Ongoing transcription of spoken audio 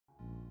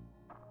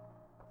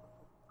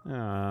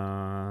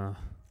Ah.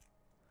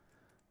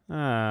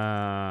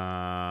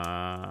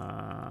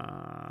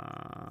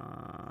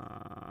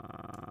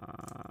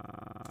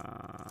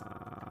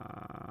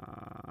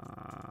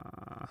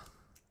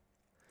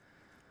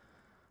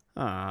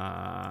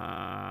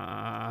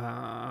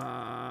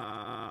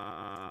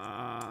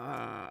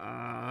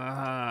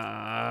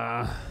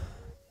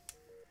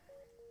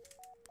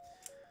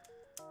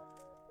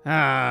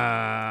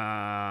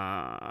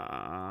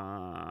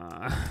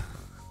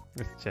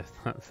 This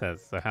chestnut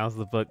says, so how's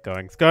the book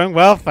going? It's going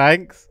well,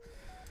 thanks.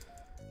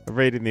 I'm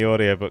reading the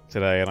audiobook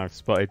today and I've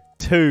spotted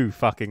 2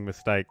 fucking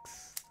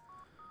mistakes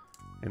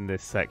in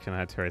this section I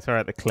had to read. Sorry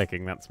about the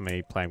clicking, that's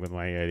me playing with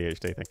my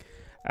ADHD thing.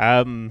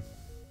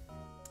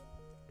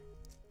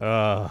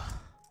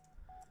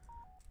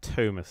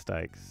 2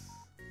 mistakes.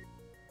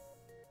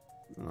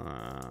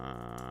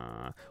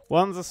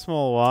 One's a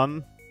small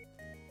one.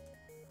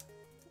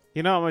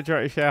 You're not a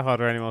majority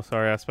shareholder anymore,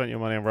 sorry. I spent your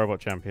money on Robot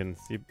Champions.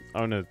 You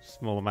own a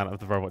small amount of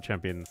the Robot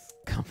Champions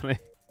company.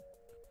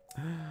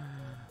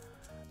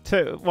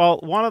 2,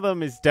 well, one of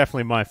them is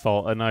definitely my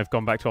fault, and I've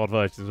gone back to old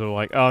versions where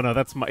like, oh no,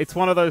 that's my... It's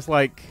one of those,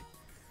 like...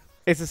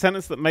 It's a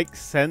sentence that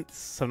makes sense,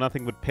 so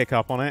nothing would pick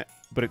up on it,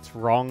 but it's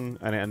wrong,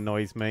 and it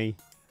annoys me.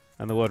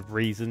 And the word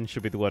reason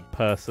should be the word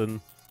person.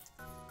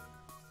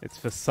 It's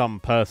for some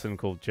person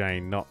called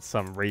Jane, not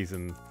some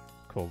reason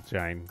called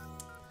Jane.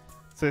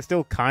 So it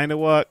still kind of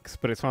works,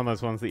 but it's one of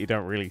those ones that you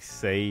don't really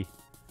see.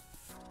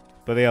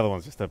 But the other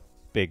one's just a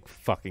big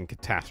fucking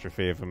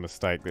catastrophe of a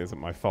mistake that isn't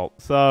my fault.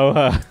 So,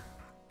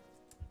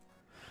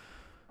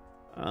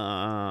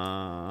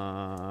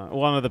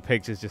 one of the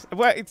pictures just...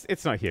 Well,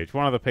 it's not huge.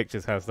 One of the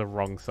pictures has the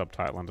wrong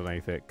subtitle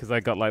underneath it. Because I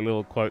got like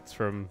little quotes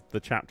from the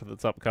chapter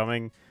that's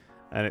upcoming.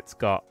 And it's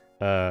got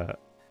the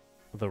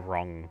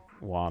wrong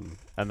one.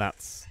 And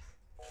that's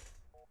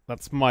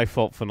my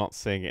fault for not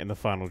seeing it in the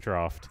final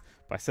draft.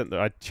 I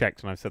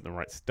checked and I sent the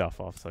right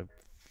stuff off, so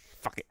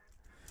fuck it.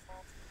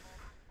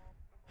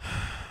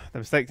 The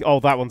mistake. Oh,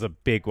 that one's a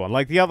big one.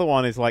 Like the other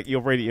one is like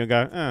you'll read it and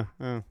go,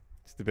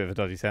 just a bit of a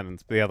dodgy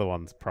sentence. But the other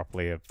one's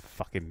properly a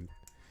fucking.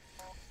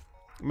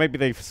 Maybe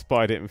they've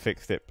spotted it and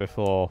fixed it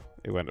before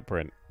it went to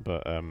print.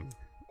 But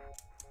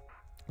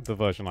the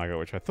version I got,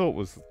 which I thought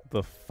was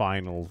the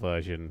final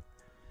version,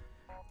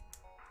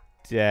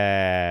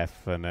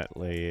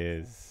 definitely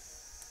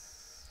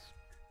is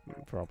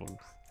problems.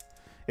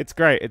 It's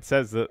great. It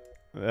says that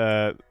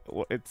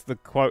it's the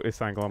quote is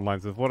saying along the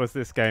lines of, "What does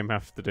this game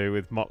have to do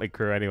with Motley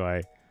Crue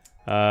anyway?"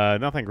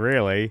 Nothing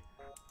really.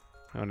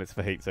 And it's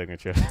for heat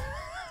signature.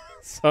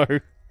 So,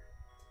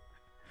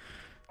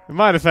 in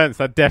my defense,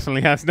 that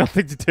definitely has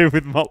nothing to do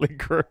with Motley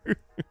Crue.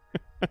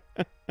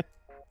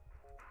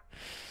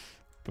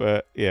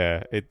 But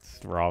yeah, it's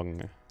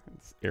wrong.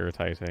 It's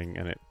irritating,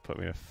 and it put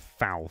me in a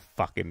foul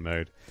fucking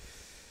mood.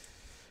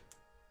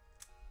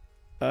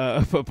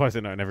 Put a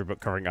post-it note in every book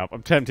covering up.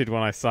 I'm tempted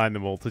when I sign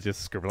them all to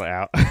just scribble it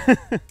out.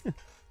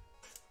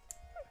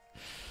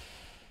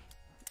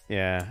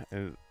 Yeah.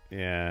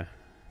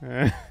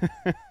 I'm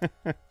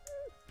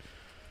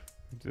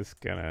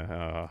just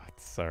gonna... Oh,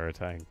 it's so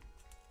irritating.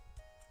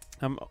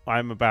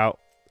 I'm about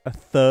a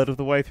third of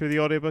the way through the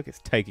audiobook.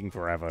 It's taking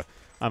forever.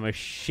 I'm a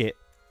shit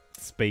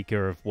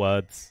speaker of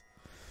words.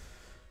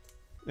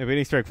 It'll be an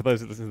Easter egg for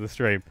those that listen to the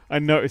stream. I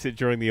notice it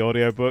during the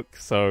audiobook,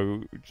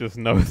 so just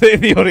know that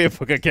in the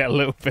audiobook I get a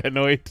little bit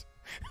annoyed.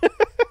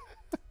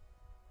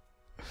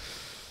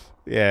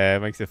 Yeah,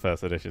 it makes the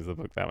first editions of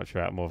the book that much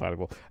more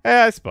valuable.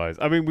 Yeah, I suppose.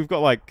 I mean, we're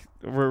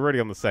already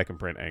on the second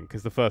printing,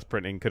 because the first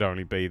printing could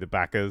only be the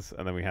backers,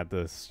 and then we had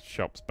the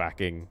shop's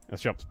printing,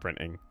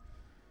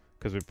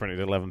 because we printed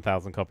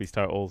 11,000 copies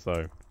total,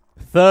 so...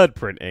 Third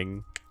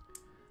printing,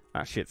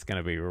 that shit's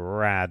gonna be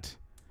rad.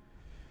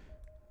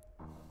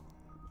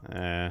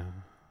 Do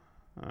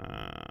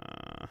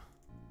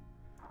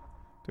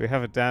we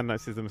have a Dan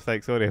notices the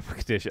mistakes audiobook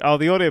edition? Oh,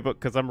 the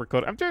audiobook, because I'm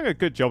doing a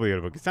good job of the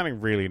audiobook. It's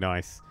sounding really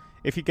nice.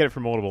 If you get it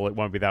from Audible, it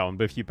won't be that one,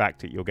 but if you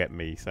backed it, you'll get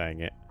me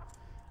saying it.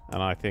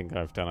 And I think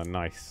I've done a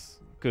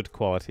nice, good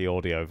quality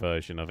audio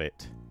version of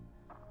it.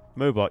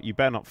 Moobot, you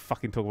better not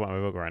fucking talk about my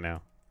book right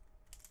now.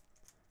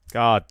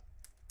 God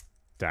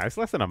damn, it's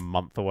less than a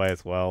month away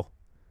as well.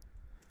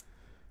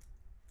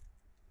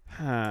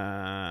 Put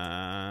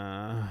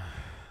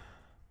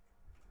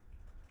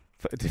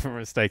a different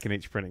mistake in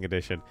each printing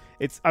edition.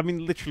 I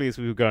mean, literally as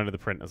we were going to the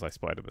printers, I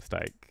spotted a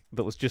mistake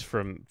that was just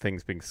from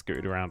things being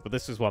scooted around. But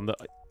this was one that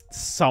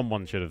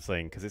someone should have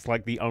seen, because it's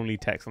like the only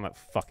text on that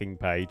fucking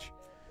page.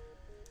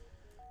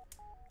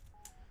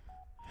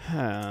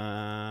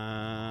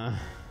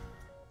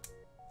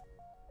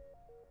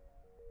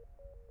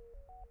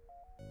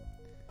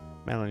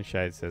 Melon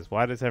Shade says,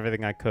 "Why does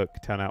everything I cook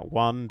turn out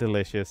 1,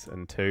 delicious,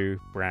 and 2,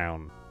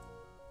 brown?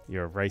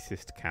 You're a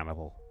racist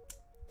cannibal."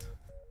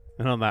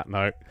 And on that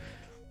note,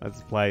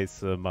 let's play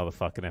some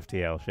motherfucking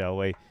FTL, shall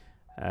we?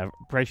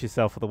 Brace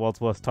yourself for the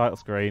world's worst title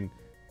screen.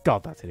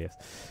 God, that's hideous.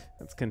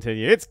 Let's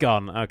continue. It's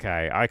gone.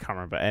 Okay, I can't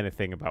remember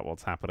anything about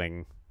what's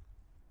happening.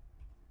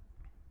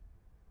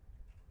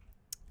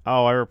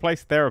 Oh, I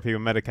replaced therapy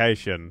with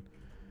medication.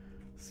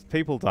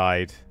 People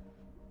died.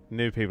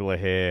 New people are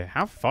here.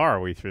 How far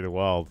are we through the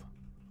world?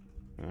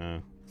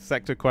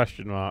 Sector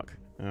question mark.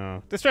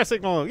 Distress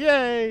signal!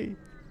 Yay!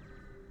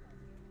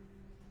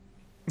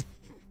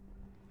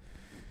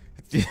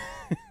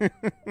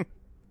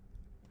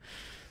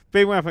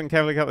 Beam weapon,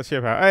 carefully cut the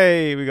ship out.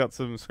 Hey, we got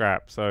some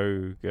scrap,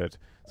 so good.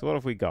 So what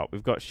have we got?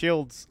 We've got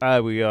shields.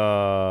 We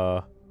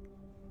are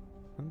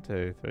 1,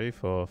 2, 3,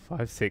 4,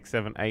 5, 6,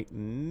 7, 8,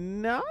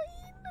 9?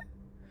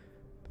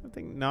 I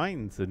think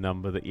 9's the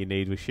number that you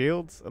need with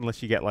shields,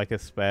 unless you get like a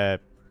spare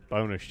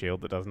bonus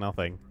shield that does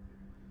nothing.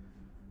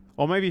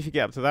 Or maybe if you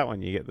get up to that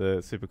one, you get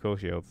the super cool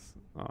shields.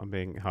 Oh, I'm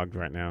being hugged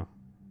right now.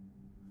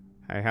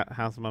 Hey,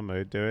 how's my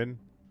mood doing?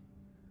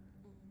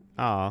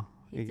 Ah.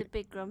 He's a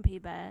big grumpy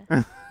bear.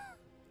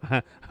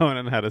 I went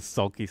and had a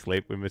sulky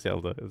sleep with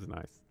Matilda. It was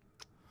nice.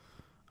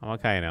 I'm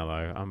okay now,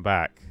 though. I'm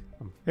back.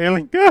 I'm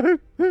feeling good.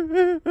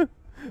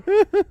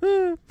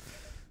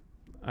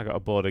 I got a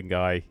boarding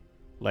guy.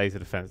 Laser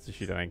defense to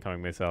shoot at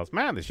incoming missiles.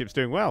 Man, the ship's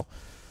doing well.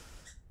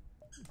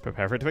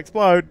 Prepare for it to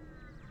explode.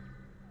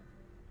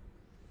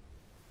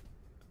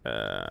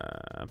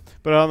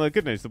 But on the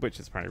good news, the Witch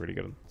is apparently really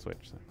good on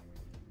Switch. So.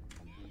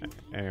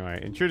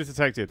 Anyway, intruders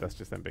detected. That's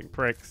just them being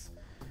pricks.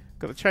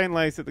 Got the chain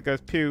laser that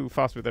goes pew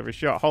faster with every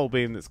shot. Hull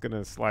beam that's going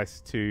to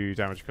slice 2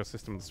 damage across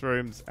systems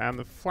rooms. And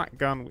the flat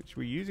gun, which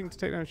we're using to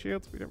take down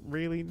shields we don't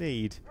really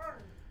need.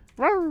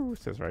 Row,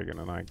 says Reagan,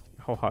 and I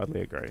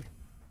wholeheartedly agree.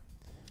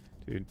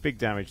 Doing big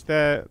damage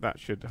there. That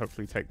should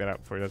hopefully take that out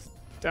before he does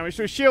damage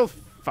to a shield.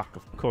 Fuck,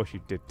 of course you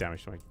did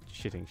damage to my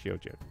shitting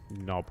shield, you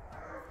knob.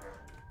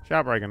 Shut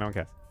up, Reagan, no one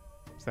cares.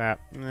 Snap.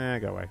 Nah,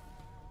 go away.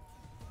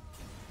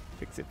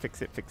 Fix it,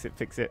 fix it, fix it,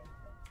 fix it.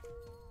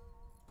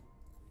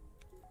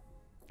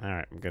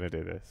 Alright, I'm gonna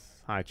do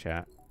this. Hi,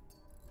 chat.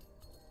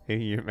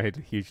 You made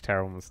a huge,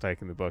 terrible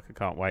mistake in the book. I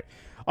can't wait.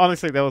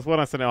 Honestly, there was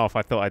one I sent it off.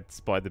 I thought I'd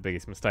spotted the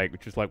biggest mistake,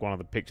 which was like one of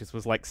the pictures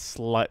was like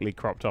slightly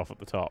cropped off at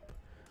the top.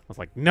 I was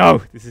like,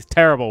 no, this is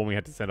terrible. And we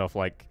had to send off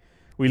like,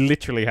 we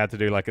literally had to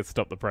do like a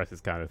stop the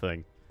presses kind of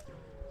thing.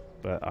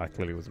 But I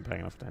clearly wasn't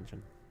paying enough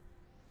attention.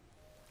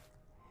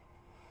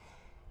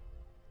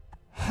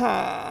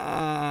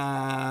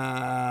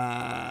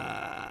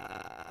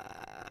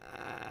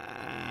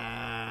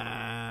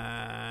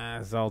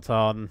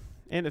 Zoltan.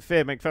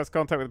 Interfere. Make first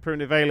contact with the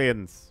primitive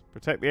aliens.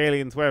 Protect the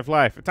aliens' way of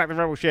life. Attack the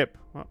rebel ship.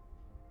 What?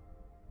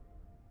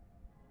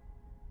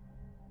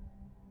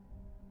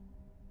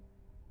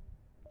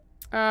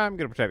 I'm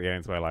going to protect the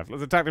aliens' way of life.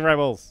 Let's attack the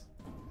rebels.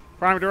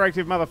 Prime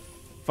directive,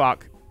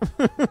 motherfuck.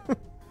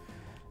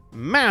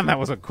 Man, that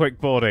was a quick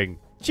boarding.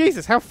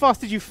 Jesus, how fast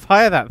did you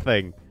fire that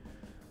thing?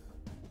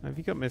 Have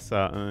you got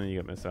missiles? You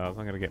got missiles.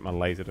 I'm going to get my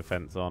laser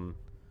defense on.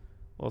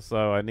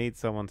 Also, I need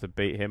someone to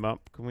beat him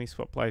up. Can we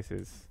swap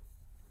places?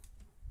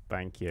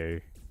 Thank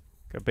you.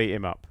 Go beat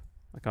him up.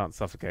 I can't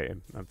suffocate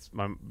him. That's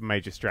my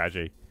major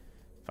strategy.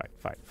 Fight,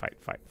 fight, fight,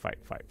 fight, fight,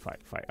 fight,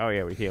 fight, fight. Oh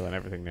yeah, we're healing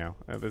everything now.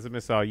 There's a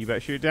missile. You better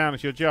shoot it down.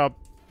 It's your job.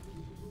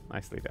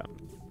 Nicely done.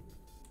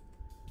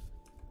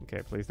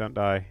 Okay, please don't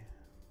die.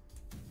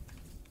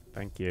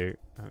 Thank you.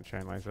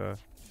 Chain laser.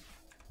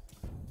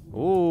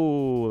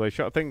 Ooh, they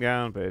shot a thing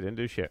down, but it didn't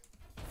do shit.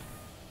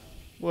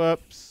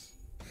 Whoops.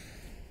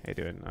 How you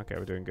doing? Okay,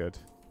 we're doing good.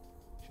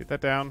 Shoot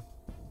that down.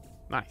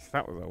 Nice.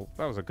 That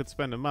was a good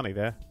spend of money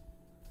there.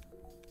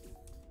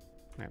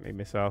 Let me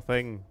missile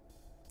thing.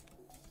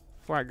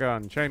 Flat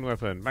gun, chain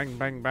weapon, bang,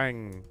 bang,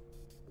 bang.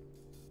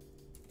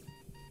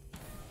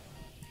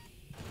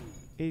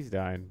 He's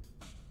dying.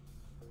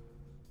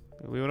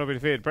 We will not be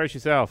defeated. Brace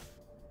yourself.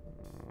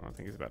 Oh, I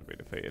think he's about to be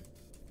defeated.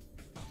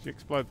 Could you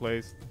explode,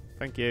 please?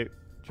 Thank you.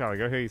 Charlie,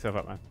 go heal yourself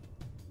up, man.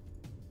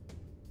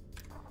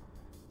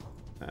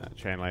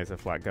 Chain laser,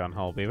 flat gun,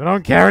 hull beam. I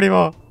don't care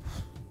anymore!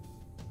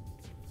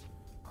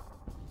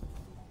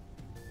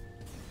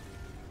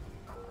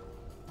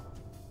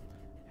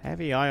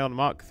 Heavy ion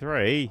Mark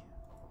III.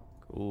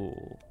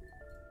 Cool.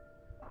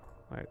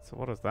 Wait, so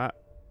what is that?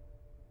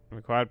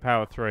 Required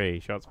power 3.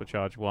 Shots per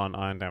charge 1.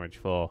 Iron damage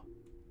 4.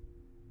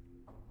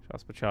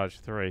 Shots per charge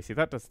 3. See,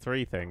 that does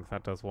 3 things.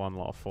 That does 1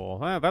 lot of 4.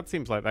 Well, that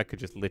seems like that could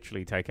just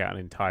literally take out an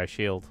entire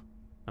shield.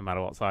 No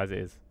matter what size it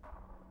is.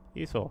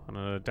 Useful. And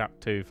an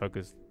adapt 2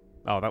 focus.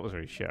 Oh, that was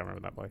really shit. I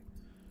remember that boy.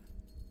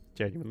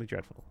 Genuinely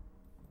dreadful.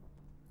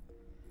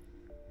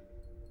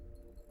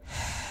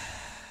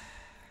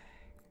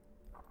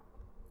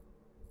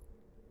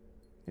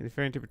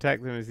 Interfering to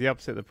protect them is the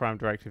opposite of the Prime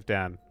Directive,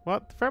 Dan.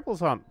 What? The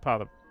rebels aren't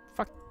part of the...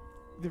 Fuck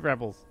the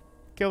rebels.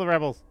 Kill the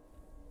rebels.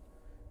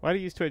 Why do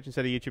you use Twitch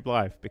instead of YouTube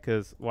Live?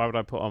 Because why would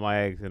I put all my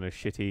eggs in a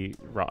shitty,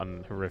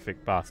 rotten,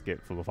 horrific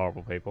basket full of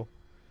horrible people?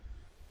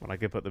 When I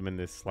could put them in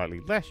this slightly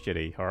less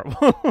shitty, horrible...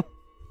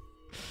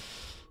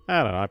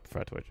 I don't know, I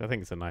prefer Twitch. I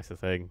think it's a nicer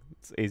thing.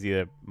 It's easy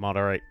to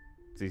moderate.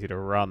 It's easy to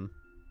run.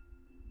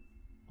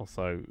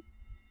 Also,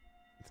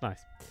 it's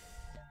nice.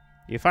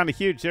 You find a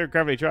huge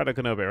zero-gravity Tridoc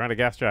in orbit around a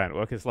gas giant.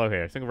 Working slow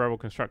here. A single rebel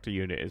constructor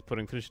unit is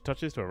putting finishing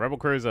touches to a rebel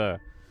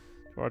cruiser.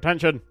 Draw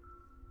attention.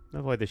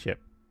 Avoid the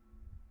ship.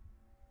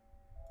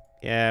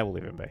 Yeah, we'll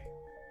leave him be.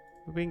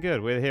 We're being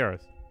good. We're the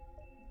heroes.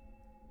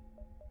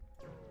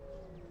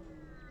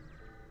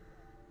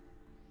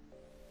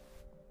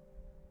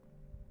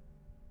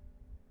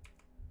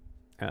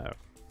 Uh-oh.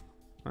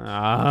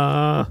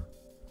 Ah!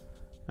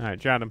 Alright,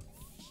 drown him.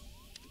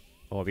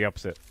 Or the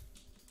opposite.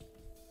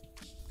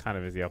 Kind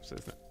of is the opposite,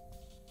 isn't it?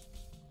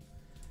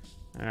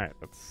 Alright,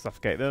 let's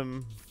suffocate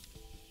them.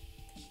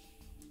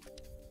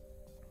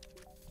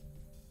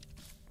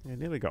 I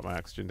nearly got my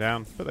oxygen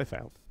down, but they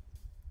failed.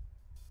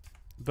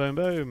 Boom,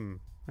 boom.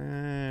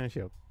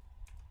 Shield.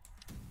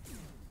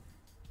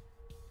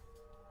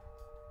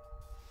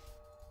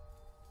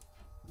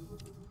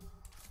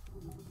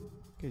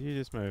 Could you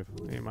just move?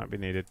 You might be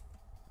needed.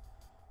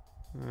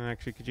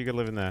 Actually, could you go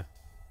live in there?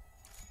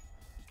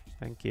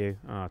 Thank you.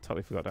 Oh, I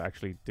totally forgot to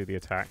actually do the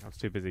attack. I was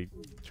too busy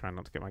trying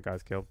not to get my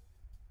guys killed.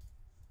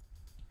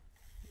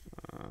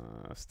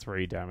 That's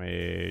 3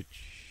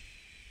 damage.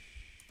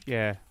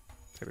 Yeah.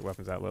 Take the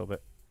weapons out a little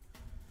bit.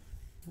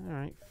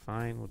 Alright,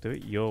 fine. We'll do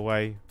it your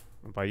way.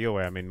 And by your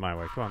way, I mean my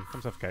way. Come on,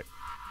 come suffocate.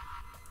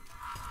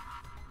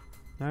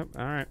 Nope,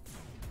 alright.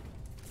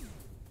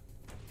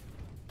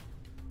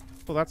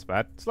 Well, that's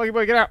bad. Sluggy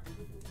boy, get out!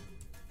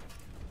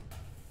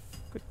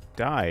 Good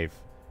dive.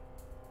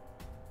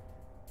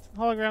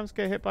 Holograms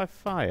get hit by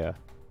fire.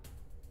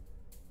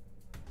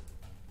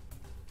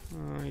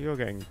 You're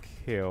getting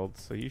killed,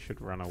 so you should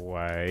run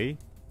away.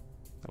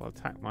 They'll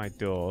attack my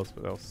doors,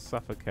 but they'll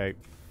suffocate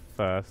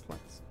first.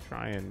 Let's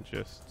try and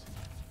just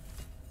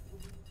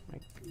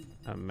make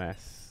a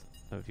mess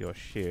of your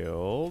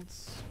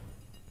shields.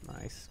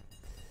 Nice.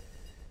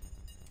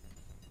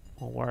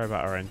 We'll worry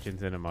about our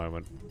engines in a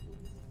moment.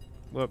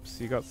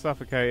 Whoops, you got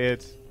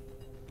suffocated.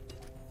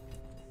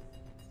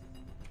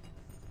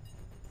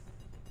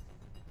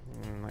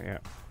 Not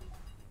yet.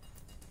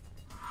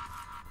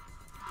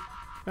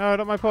 No,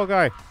 not my poor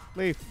guy.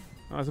 Leave.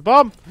 Oh, there's a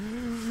bomb.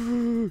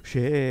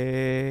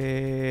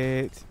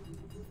 Shit.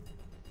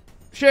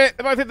 Shit,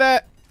 they're both in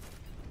there.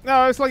 No,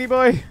 Sluggy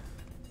boy.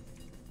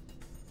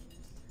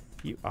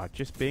 You are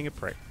just being a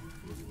prick.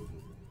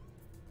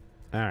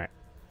 Alright.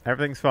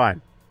 Everything's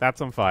fine. That's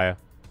on fire.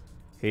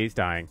 He's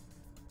dying.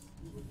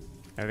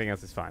 Everything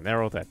else is fine.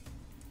 They're all dead.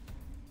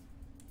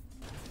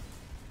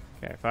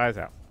 Okay, fire's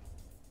out.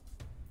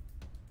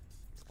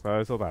 Let's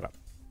close all that up.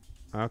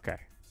 Okay.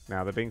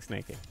 Now they're being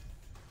sneaky.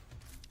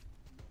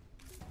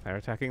 They're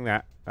attacking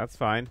that. That's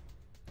fine.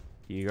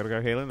 You gotta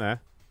go heal in there.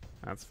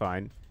 That's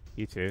fine.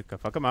 You two, go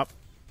fuck them up.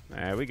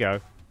 There we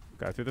go.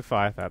 Go through the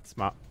fire. That's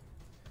smart.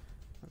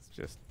 Let's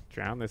just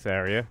drown this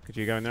area. Could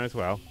you go in there as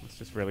well? Let's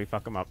just really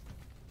fuck them up.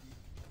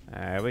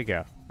 There we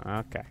go.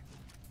 Okay.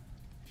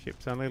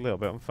 Ship's only a little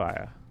bit on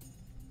fire.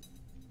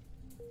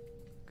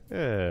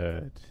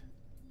 Good.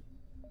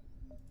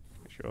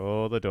 Make sure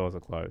all the doors are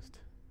closed.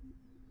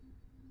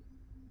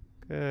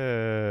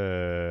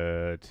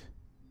 Good.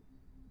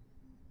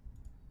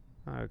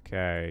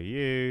 Okay,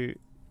 you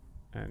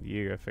and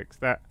you go fix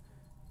that.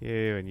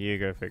 You and you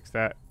go fix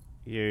that.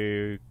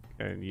 You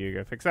and you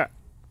go fix that.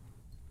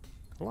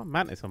 A lot of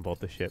mantis on board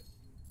this ship.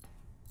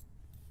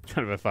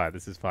 Trying to be fine.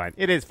 This is fine.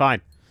 It is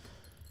fine.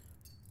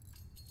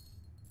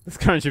 This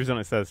current ship is on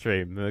its third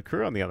stream. The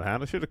crew, on the other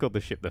hand, I should have called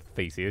the ship the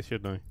Theseus,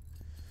 shouldn't I?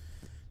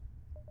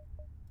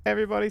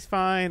 Everybody's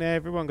fine.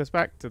 Everyone goes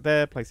back to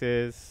their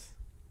places.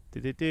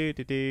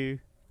 Do-do-do-do-do.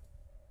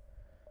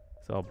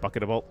 So a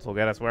bucket of bolts will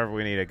get us wherever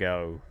we need to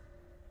go.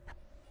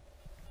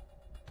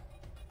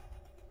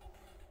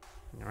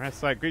 Alright,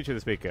 so greet you the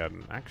speaker.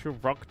 Actual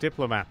rock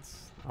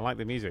diplomats. I like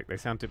the music. They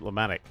sound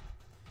diplomatic.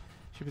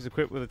 Ship is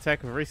equipped with a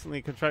tech of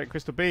recently contracted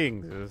crystal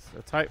beings. As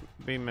a type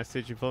beam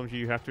message informs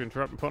you have to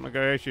interrupt important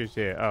negotiations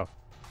here. Oh.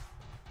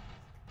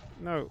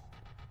 No.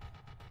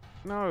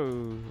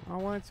 No. I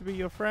wanted to be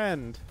your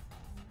friend.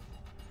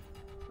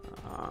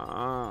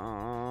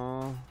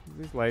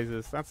 These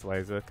lasers. That's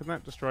laser. Can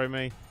that destroy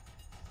me?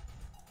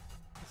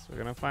 Guess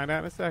we're going to find out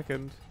in a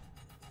second.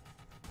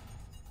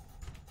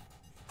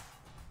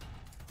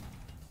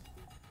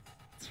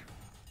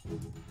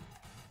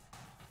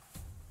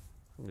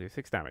 Do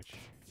 6 damage.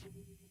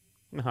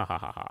 Ha ha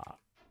ha ha.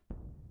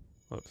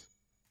 Whoops.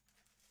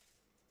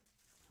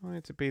 I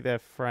wanted to be their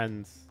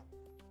friends.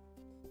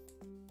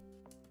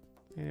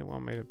 They didn't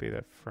want me to be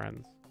their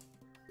friends.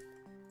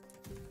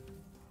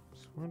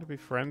 Just wanted to be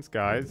friends,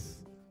 guys.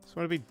 Just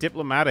want to be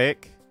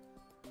diplomatic.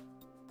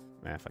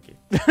 Nah, fuck you.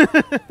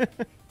 I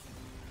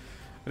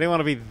didn't want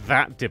to be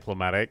that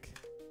diplomatic.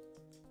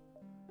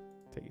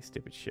 Take your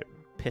stupid ship.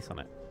 Piss on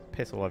it.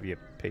 Piss all over your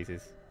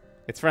pieces.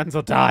 It's friends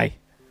or die.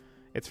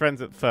 It's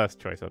friends at first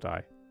choice or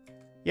die.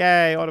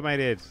 Yay,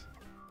 automated.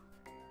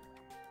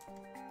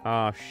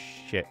 Oh,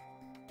 shit.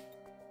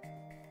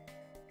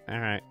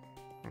 Alright.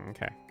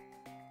 Okay.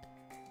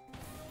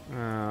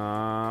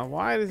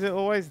 Why is it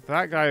always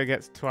that guy who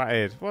gets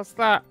twatted? What's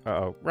that?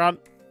 Uh-oh. Run.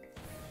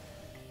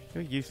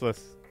 You're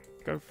useless.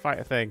 Go fight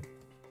a thing.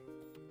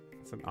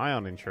 It's an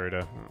ion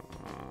intruder.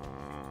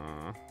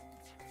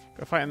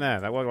 Go fight in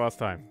there. That worked last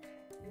time.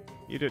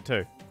 You do it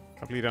too.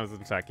 Hopefully he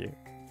doesn't attack you.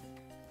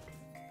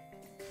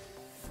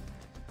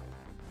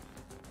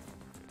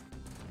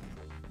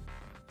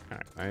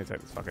 Alright, I need to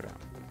take this fucker down.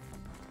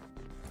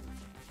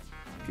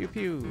 Pew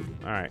pew.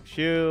 Alright,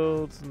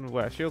 shields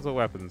and shields or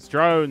weapons.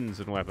 Drones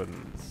and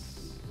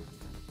weapons.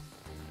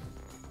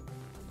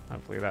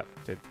 Hopefully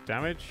that did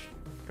damage.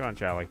 Come on,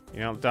 Charlie.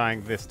 You're not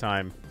dying this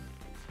time.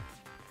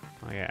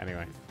 Oh, yeah,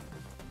 anyway.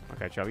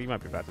 Okay, Charlie, you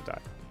might be about to die.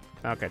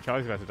 Okay,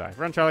 Charlie's about to die.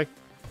 Run, Charlie.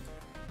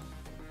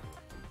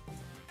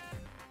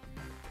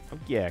 Oh,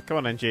 yeah. Come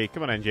on, NG.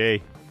 Come on,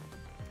 NG.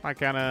 Fire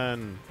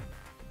cannon.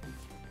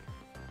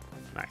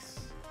 Nice.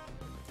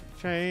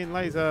 Chain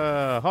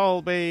laser.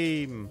 Hull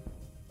beam.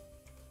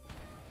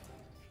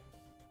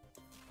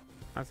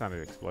 That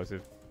sounded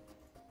explosive.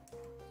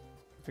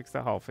 Fix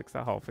that hole. Fix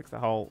that hole. Fix that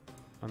hole.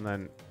 And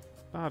then...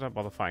 Oh, don't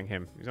bother fighting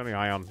him. He's only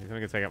ion. He's only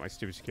going to take out my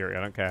stupid security.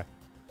 I don't care.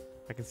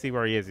 I can see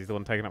where he is. He's the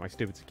one taking out my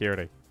stupid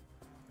security.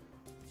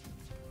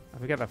 I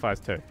forget that fires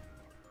too.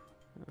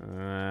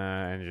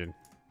 Engine.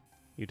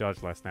 You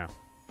dodge less now.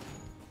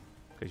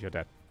 Because you're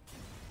dead.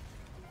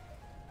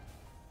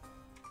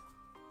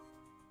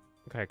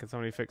 Okay, can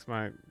somebody fix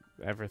my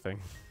everything?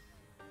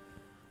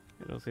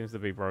 It all seems to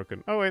be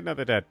broken. Oh wait, no,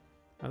 they're dead.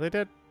 Are they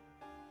dead?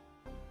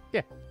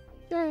 Yeah.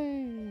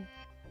 Yay!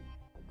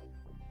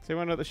 So you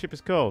want to know what the ship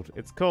is called?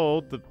 It's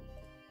called the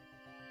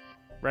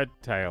Red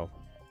Tail.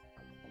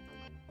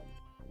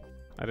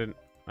 I didn't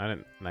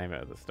name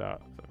it at the start.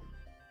 So.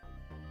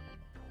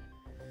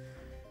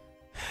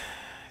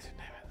 I didn't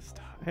name it at the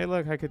start. Hey,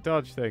 look, I could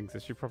dodge things. I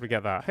should probably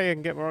get that. Hey, I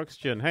can get more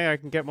oxygen. Hey, I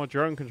can get more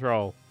drone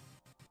control.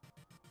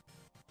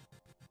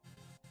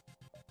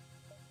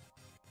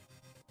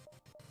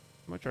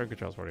 More drone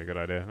control is probably a good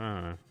idea. I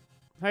don't know.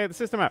 Hey, the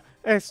system out.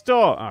 Hey,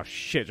 store. Oh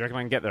shit! Do you reckon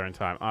I can get there in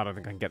time? I don't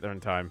think I can get there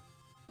in time.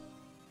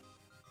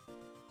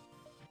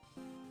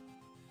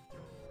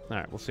 All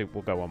right, we'll see.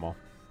 We'll go one more.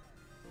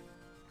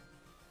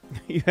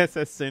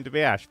 USS soon to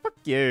be Ash. Fuck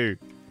you.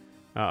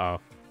 Uh-oh.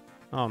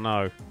 Oh,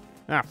 no.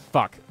 Ah,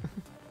 fuck.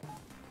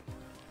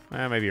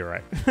 Maybe you're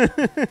right.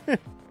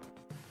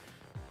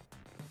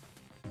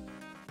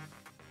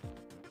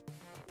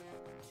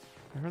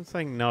 Everyone's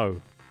saying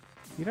no.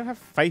 You don't have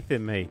faith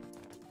in me.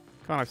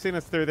 Come on, I've seen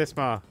us through this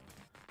far.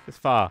 This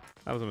far.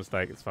 That was a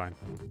mistake. It's fine.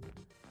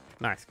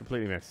 Nice.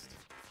 Completely missed.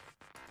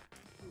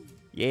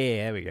 Yeah,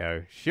 there we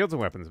go. Shields and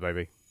weapons,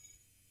 baby.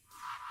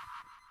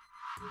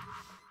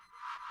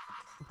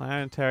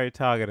 Planetary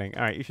targeting.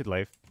 Alright, you should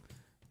leave.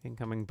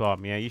 Incoming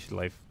bomb. Yeah, you should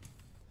leave.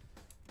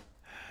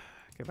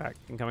 Get back.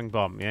 Incoming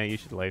bomb. Yeah, you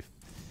should leave.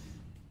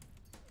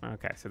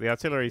 Okay, so the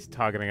artillery's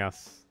targeting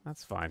us.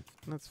 That's fine.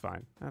 That's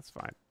fine. That's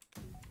fine.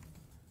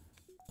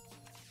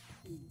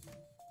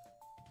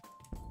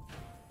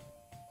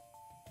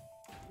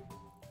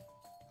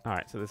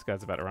 Alright, so this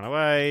guy's about to run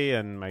away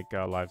and make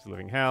our lives a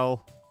living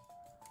hell.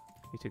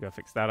 You two go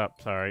fix that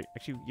up. Sorry.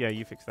 Actually, yeah,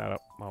 you fix that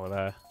up while we're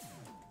there.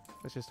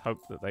 Let's just hope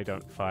that they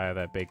don't fire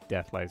their big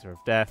death laser of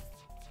death.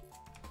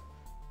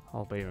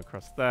 Whole beam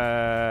across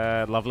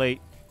there. Lovely.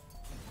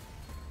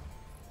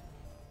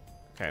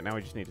 Okay, now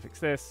we just need to fix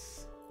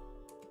this.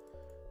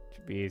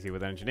 Should be easy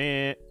with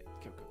engineer.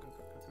 Go, go, go,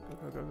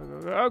 go, go, go, go,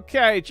 go, go.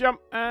 Okay,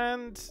 jump,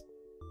 and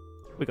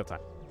we got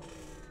time.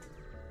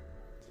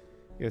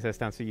 USS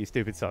stands for you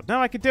stupid sod.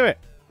 No, I could do it.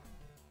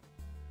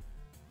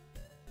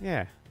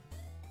 Yeah.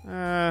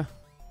 Oh,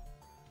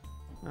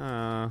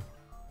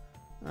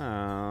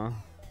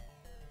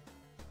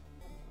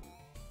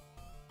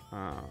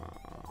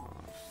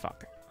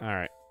 fuck.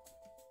 Alright.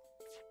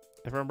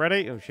 Everyone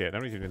ready? Oh shit,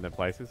 nobody's even in their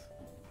places.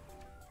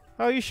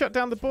 Oh, you shut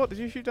down the board. Did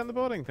you shoot down the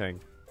boarding thing?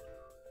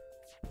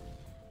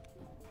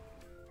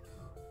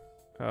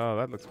 Oh,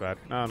 that looks bad.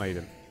 No, no, you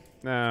didn't.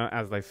 No,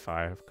 as they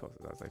fire. Of course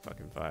it's as they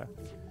fucking fire.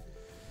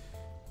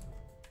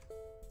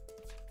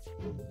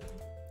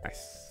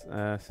 Nice.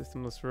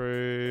 Systemless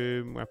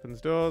room.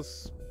 Weapons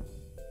doors.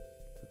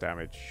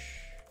 Damage.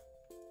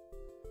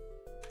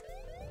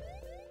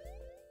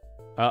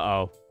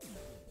 Uh-oh.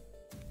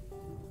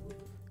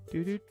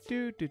 Do do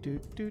do do do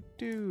do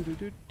do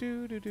do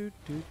do do do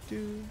do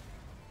do.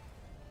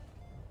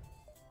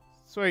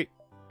 Sweet.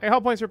 Hey,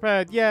 hull points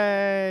repaired.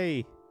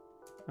 Yay!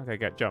 Okay,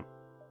 go jump.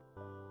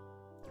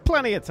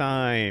 Plenty of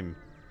time.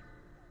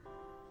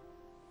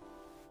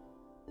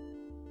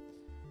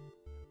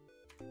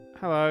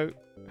 Hello.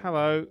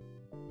 Hello.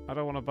 I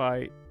don't want to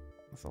buy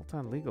a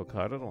Sultan legal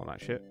card. I don't want that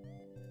shit.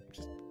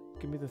 Just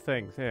give me the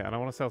things here. And I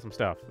want to sell some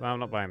stuff. No, I'm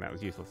not buying that. It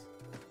was useless.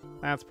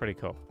 That's pretty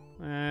cool.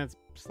 It's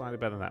slightly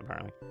better than that,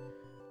 apparently.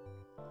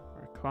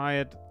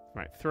 Required.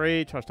 Right,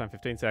 3. Charge time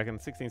 15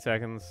 seconds. 16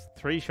 seconds.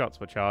 3 shots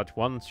per charge.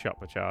 1 shot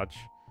per charge.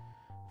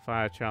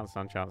 Fire chance,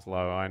 stun chance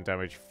low. Iron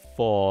damage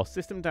 4.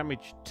 System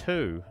damage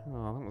 2.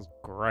 Oh, that was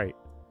great.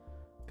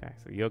 Okay,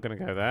 so you're going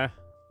to go there.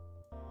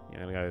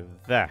 You're going to go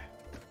there.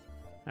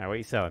 Alright, what are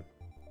you selling?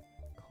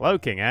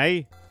 Cloaking,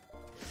 eh?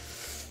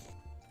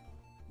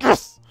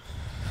 Yes!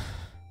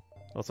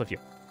 Also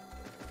fuel.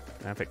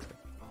 And fix it.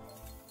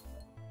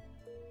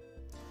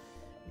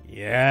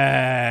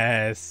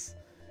 Yes!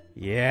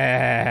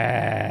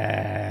 Yes!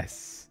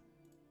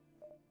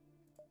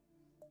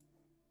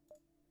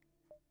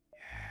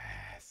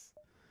 Yes!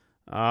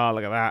 Oh,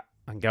 look at that.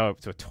 I can go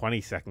up to a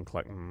 20-second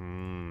clock.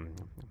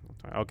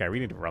 Okay, we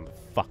need to run the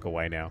fuck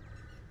away now.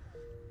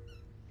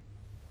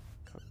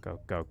 Go, go,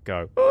 go,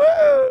 go.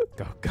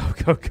 Go, go,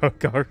 go, go,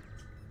 go.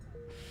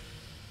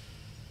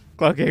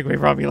 cloaking with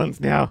Romulans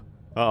now.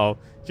 Uh-oh.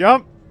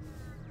 Jump!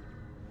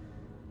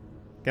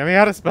 Get me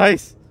out of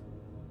space!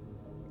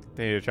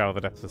 Continue to travel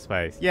the depths of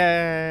space.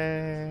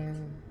 Yay!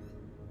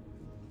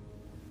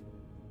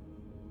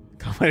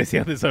 Can't wait to see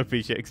how this OP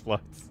shit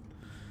explodes.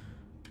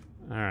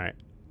 Alright.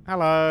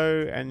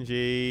 Hello,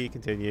 NG.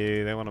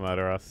 Continue. They want to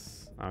murder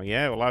us. Oh,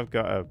 yeah? Well, I've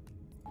got a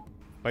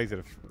laser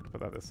to put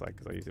that this side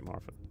because I use it more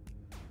often.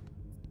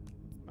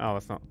 Oh,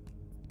 that's not...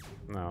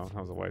 No, that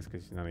was a waste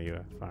because none of you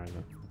are firing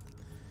them.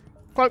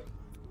 Cloak!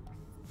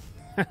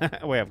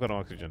 Wait, I've got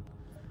oxygen.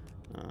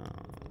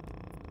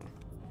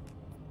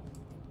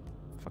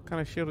 What kind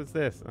of shield is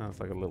this? Oh,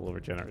 it's like a little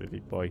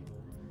regenerative boy.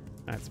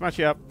 Alright, smash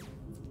you up.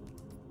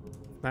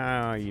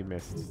 No, you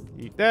missed.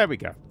 There we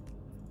go.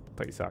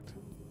 Thought you sucked.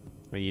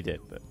 Well, you did,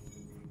 but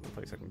I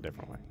thought you sucked in a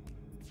different way.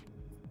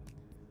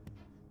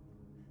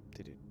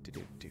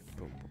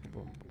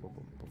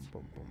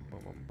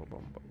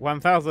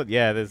 1,000.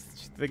 Yeah,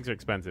 things are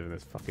expensive in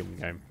this fucking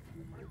game.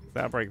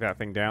 That'll break that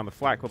thing down. The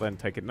flak will then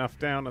take enough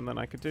down, and then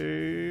I could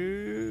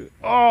do...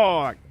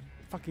 Oh! That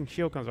fucking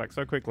shield comes back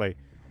so quickly.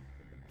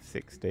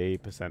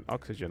 60%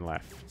 oxygen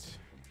left.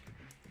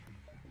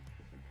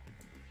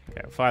 Okay,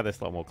 we'll fire this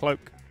little more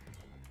cloak.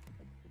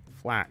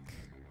 Flak.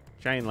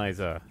 Chain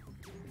laser.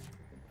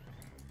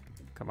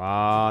 Come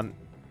on.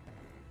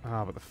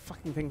 Oh, but the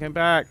fucking thing came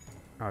back.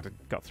 Oh, I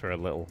got through a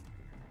little.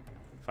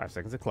 5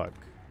 seconds of cloak.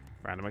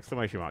 Random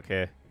exclamation mark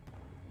here.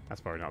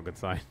 That's probably not a good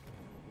sign.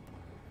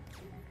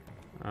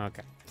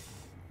 Okay.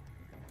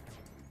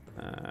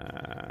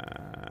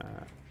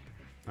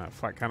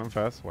 Flak cannon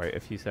first. Wait a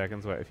few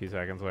seconds, wait a few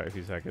seconds, wait a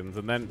few seconds,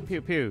 and then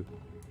pew pew.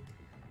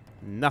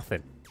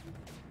 Nothing.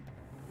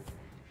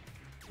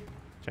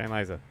 Chain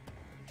laser.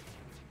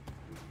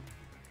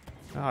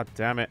 Oh,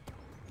 damn it.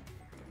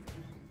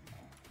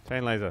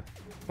 Chain laser.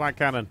 Flak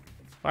cannon.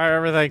 Fire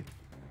everything.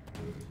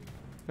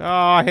 Oh,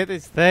 I hit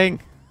this thing.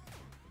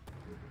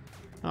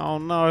 Oh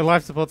no,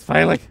 life support's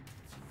failing.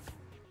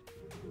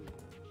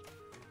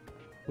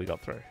 We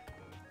got through.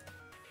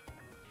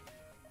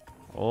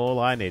 All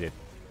I needed.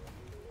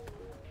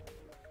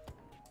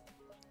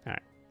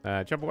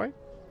 Alright. Jump away.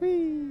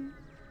 Whee!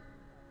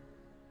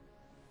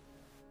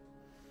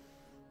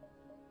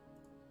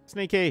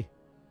 Sneaky.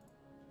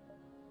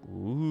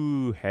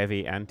 Ooh,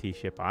 heavy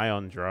anti-ship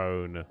ion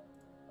drone.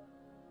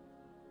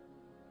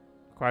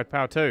 Acquired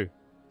power 2.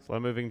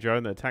 Slow-moving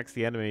drone that attacks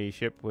the enemy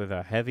ship with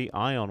a heavy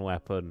ion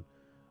weapon.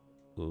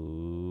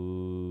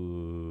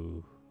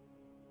 Ooh.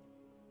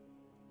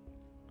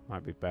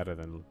 Might be better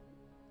than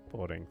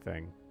boarding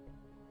thing.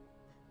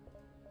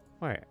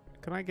 Wait,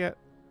 can I get...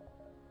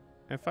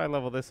 If I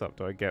level this up,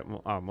 do I get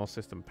more, more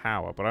system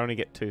power? But I only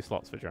get 2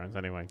 slots for drones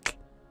anyway.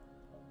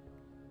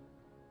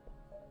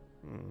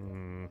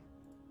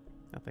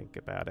 I'll think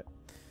about it.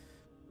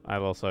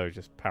 I'll also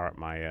just power up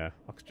my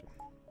oxygen.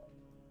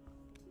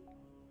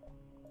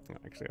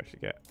 Actually, I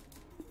should get...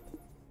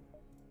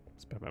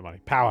 Spend my money.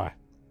 Power!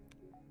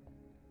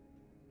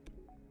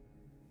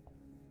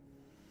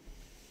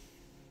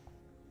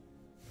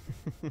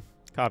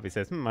 Carvey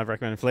says, I've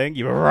recommended fleeing.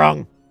 You were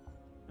wrong!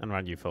 And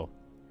run, you fool.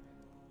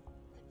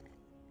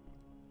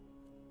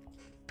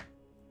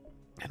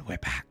 And we're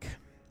back.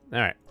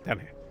 Alright, down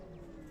here.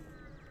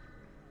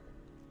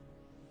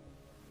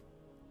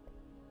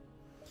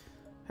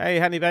 Hey,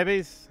 honey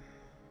babies.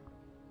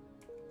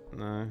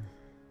 No.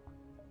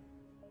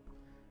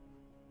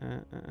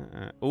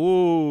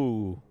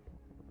 Ooh.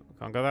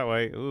 Can't go that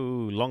way.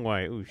 Ooh, long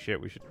way. Ooh, shit,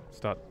 we should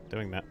start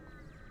doing that.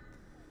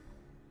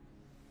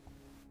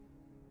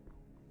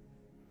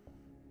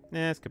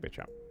 Yeah, this could be a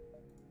trap.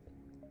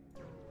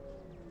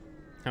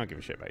 I don't give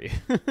a shit about you.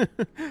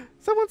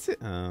 Someone sit.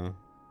 Oh.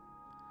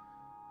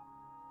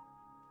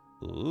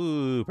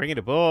 Ooh, bring it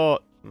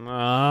aboard.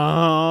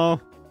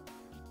 Oh.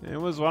 It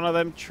was one of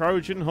them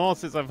Trojan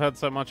horses I've heard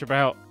so much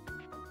about.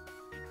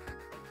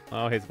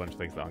 Oh, here's a bunch of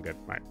things that aren't good.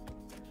 Right.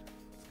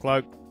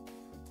 Cloak.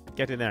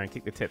 Get in there and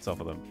kick the tits off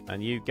of them.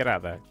 And you get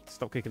out there.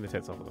 Stop kicking the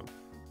tits off of them.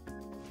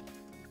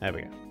 There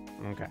we go.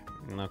 Okay.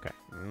 Okay.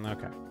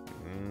 Okay.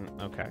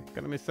 Okay.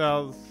 Got the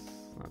missiles.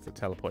 That's a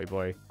teleporty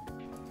boy.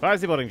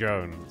 Fires the boarding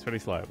drone. It's really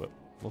slow, but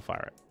we'll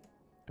fire it.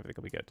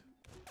 Everything will be good.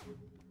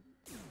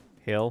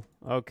 Hill.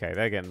 Okay,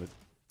 they're getting the...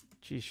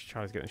 Jeez,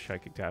 Charlie's getting the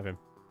shit kicked out of him.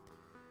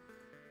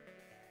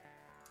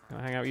 Can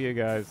I hang out with you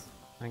guys?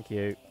 Thank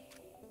you.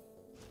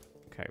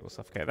 Okay, we'll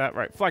suffocate that.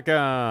 Right, flight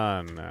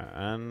gun!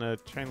 And a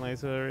chain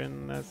laser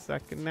in a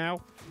second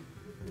now.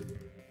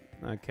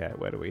 Okay,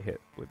 where do we hit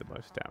with the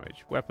most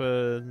damage?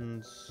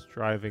 Weapons,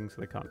 driving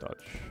so they can't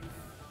dodge.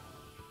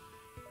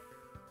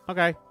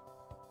 Okay.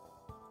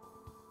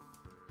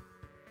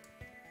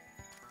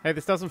 Hey,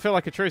 this doesn't feel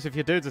like a truce if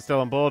your dudes are still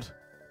on board.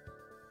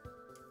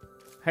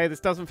 Hey, this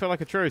doesn't feel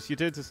like a truce. Your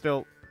dudes are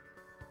still...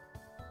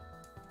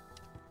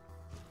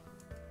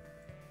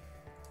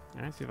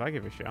 Alright, see if I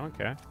give a shit. I don't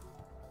care.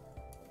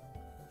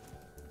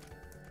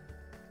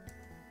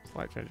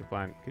 Slight change of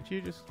plan. Could you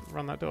just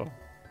run that door?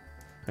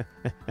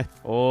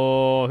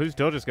 Oh, whose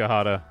door just got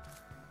harder?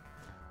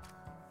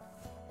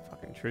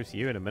 Fucking truce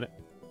you in a minute.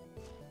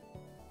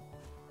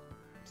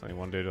 There's only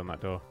one dude on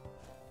that door.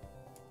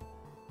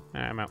 Ah,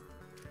 I'm out.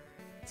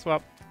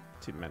 Swap.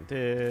 Two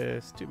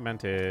Mantis. Two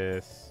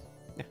Mantis.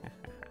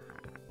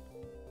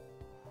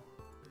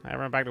 I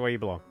run back to where you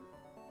belong.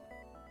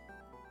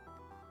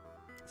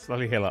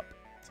 Slowly heal up.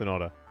 It's in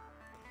order.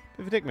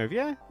 Bit of a dick move.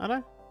 Yeah, I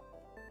know.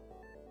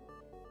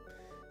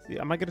 See,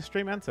 am I going to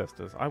stream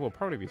Ancestors? I will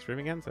probably be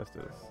streaming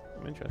Ancestors.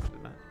 I'm interested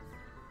in that.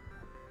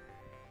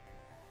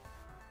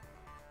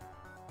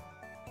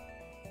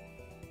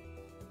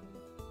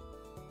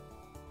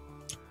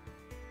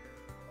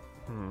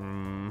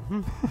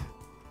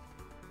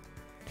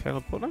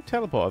 Teleport. No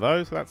teleport of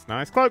those. That's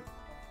nice. Cloak!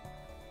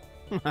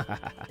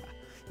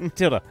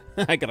 Tilda,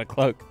 I got a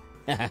cloak.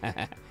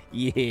 Yeah,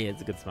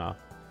 it's a good smile.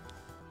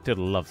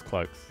 Tilda loves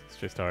cloaks. It's a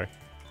true story.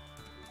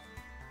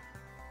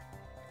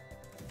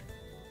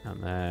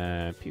 And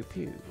then pew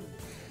pew.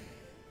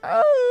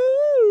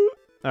 Oh!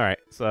 Alright,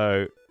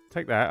 so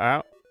take that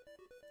out.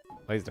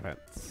 Laser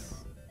defense.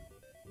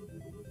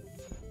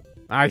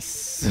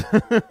 Nice!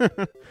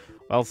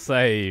 Well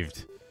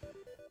saved.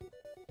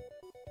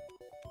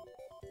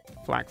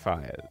 Flak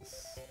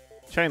fires.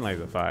 Chain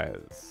laser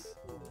fires.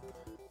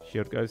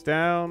 Shield goes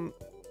down.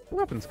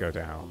 Weapons go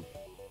down.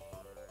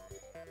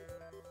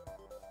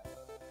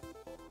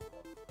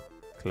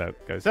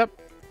 Cloak goes up.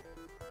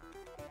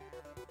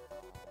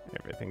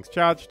 Everything's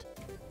charged.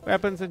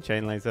 Weapons and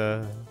chain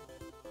laser.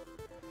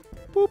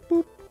 Boop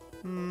boop.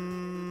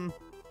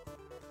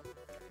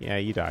 Yeah,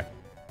 you die.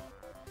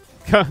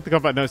 The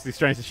combat noticeably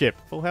strains the ship.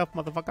 Full health,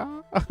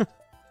 motherfucker.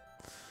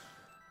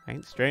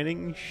 Ain't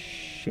straining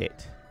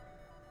shit.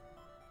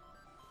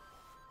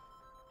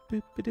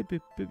 Boop, boop,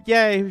 boop, boop.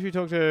 Yay, who should we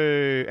talk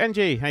to?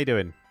 NG, how you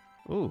doing?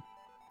 Ooh.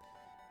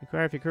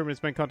 Inquire if your crewman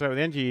has made contact with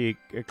the NG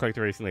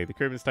collector recently. The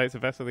crewman states a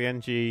vessel of the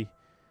NG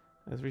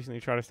has recently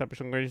tried to establish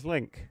a long-range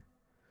link.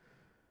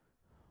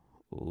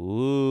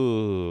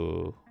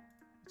 Ooh.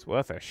 It's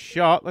worth a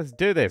shot. Let's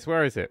do this.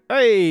 Where is it?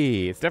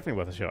 Hey! It's definitely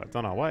worth a shot. It's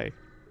on our way.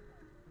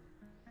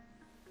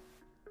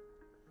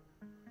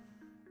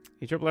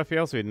 You triple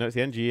FTL suite notes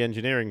the NG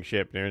engineering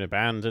ship near an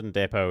abandoned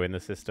depot in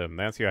the system.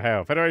 They answer your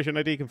hail. Federation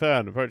ID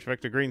confirmed. Approach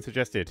Vector Green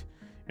suggested.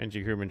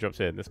 NG crewman drops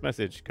in. This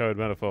message, code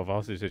metaphor for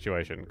hostage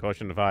situation.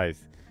 Caution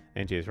advised.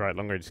 NG is right.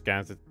 Long-range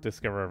scans to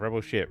discover a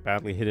rebel ship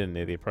badly hidden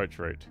near the approach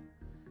route.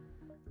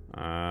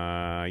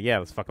 Yeah,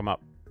 let's fuck them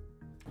up.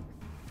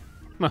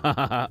 We'll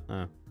have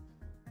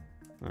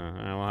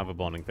a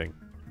bonding thing.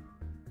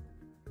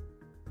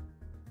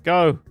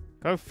 Go!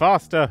 Go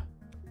faster!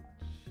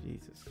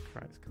 Jesus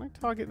Christ. Can I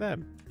target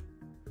them?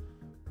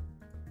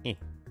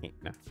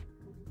 No.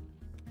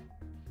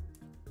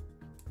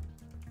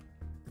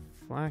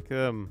 Flak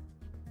them.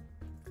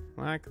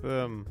 Flak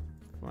them.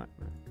 Flak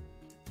them.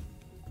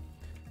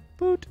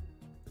 Boot.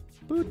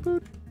 Boot,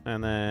 boot.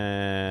 And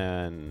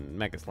then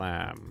Mega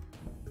Slam.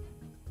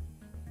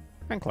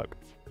 And Cloak.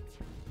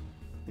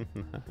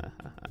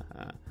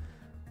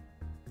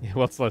 Yeah,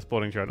 what's slow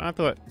sporting drone? I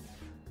thought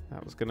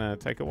that was going to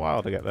take a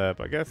while to get there,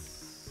 but I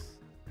guess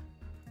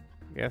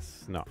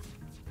not.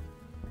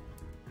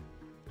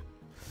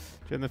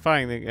 During the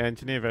fighting, the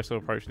engineer vessel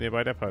approached the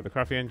nearby depot. The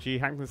crafty NG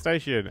hacked the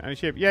station. And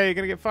ship, yay, you're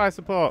going to get fire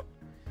support.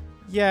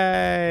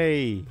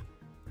 Yay.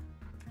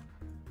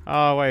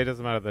 Oh, wait, it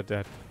doesn't matter. They're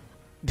dead.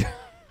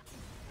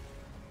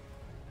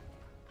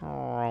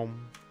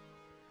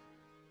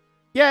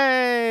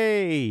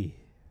 Yay!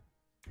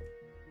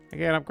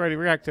 Again, upgraded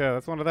reactor.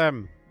 That's one of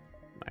them.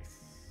 Nice.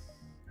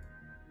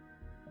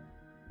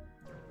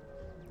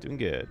 Doing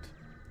good.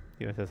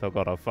 USS, oh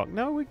god, oh fuck.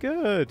 No, we're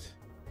good.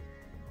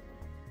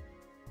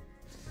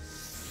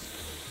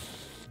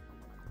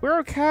 We're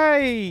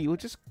okay. We'll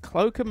just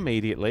cloak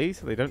immediately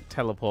so they don't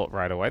teleport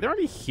right away. They're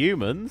only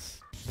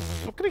humans.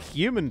 What can a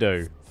human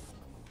do?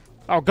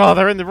 Oh god,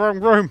 they're in the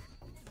wrong room.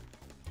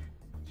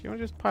 Do you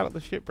want to just pilot the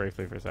ship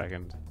briefly for a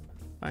second?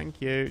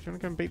 Thank you. Do you want to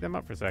go and beat them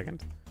up for a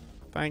second?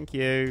 Thank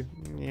you.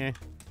 Yeah.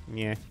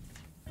 Yeah.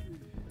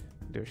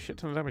 Do a shit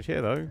ton of damage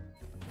here, though.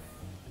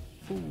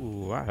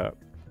 Ooh, that hurt.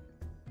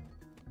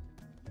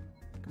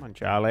 Come on,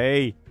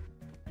 Charlie.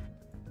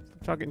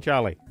 Stop targeting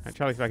Charlie. And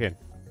Charlie's back in.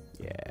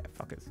 Yeah,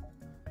 fuckers.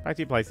 Back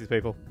to your places,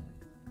 people.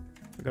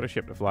 We've got a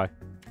ship to fly.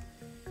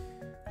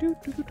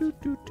 Whoops,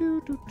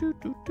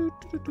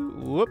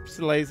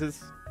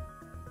 lasers.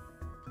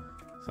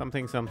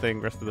 Something, something.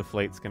 Rest of the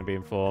fleet's going to be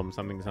informed.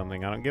 Something,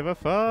 something. I don't give a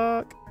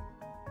fuck.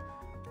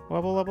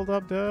 Wobble, wobble,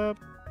 dub, dub.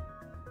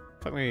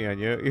 Fuck me, and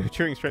you're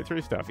chewing straight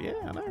through stuff. Yeah,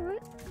 I know,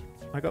 right?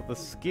 I got the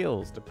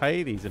skills to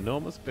pay these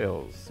enormous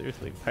bills.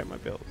 Seriously, pay my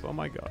bills. Oh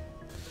my god.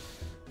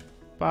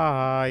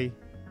 Bye.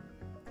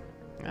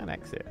 And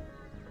exit.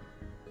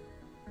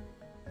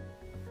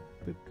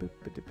 Boop, boop,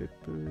 boop, boop,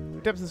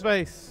 boop. Depths in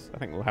space. I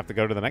think we'll have to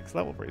go to the next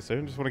level pretty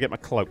soon. Just want to get my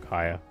cloak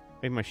higher.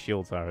 Maybe my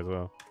shields higher as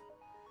well.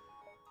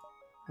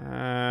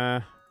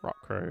 Rock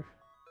crew.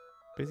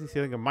 Busy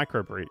sealing a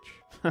micro breach.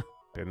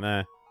 Been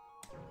there.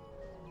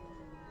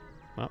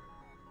 Well.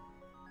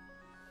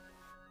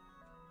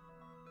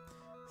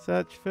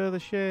 Search for the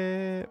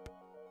ship.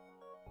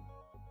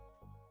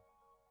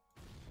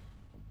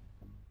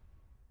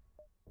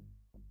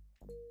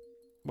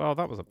 Well,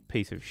 that was a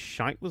piece of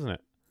shite, wasn't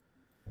it?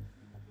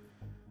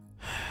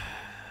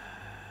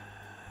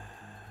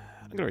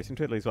 I'm going to read some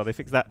twiddlies while they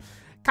fix that.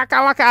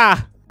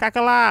 Kakalaka!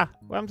 Kakala!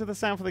 Welcome to the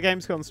sound for the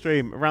Gamescom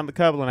stream around the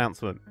Kerbal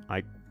announcement.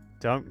 I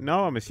don't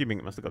know. I'm assuming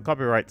it must have got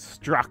copyright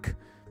struck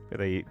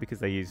because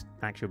they used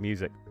actual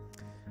music.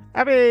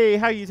 Abby,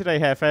 how are you today,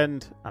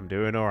 Hairfend? I'm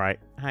doing alright.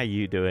 How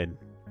you doing?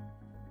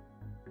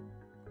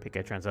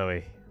 Pico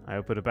Transoe. I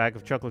opened a bag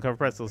of chocolate-covered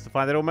pretzels to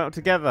find it all melted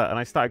together, and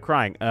I started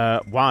crying.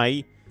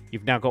 Why?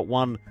 You've now got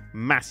one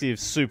massive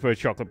super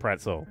chocolate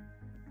pretzel.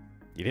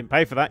 You didn't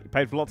pay for that. You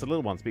paid for lots of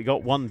little ones, but you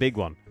got one big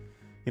one.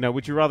 You know,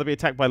 would you rather be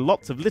attacked by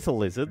lots of little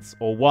lizards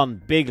or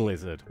one big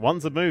lizard?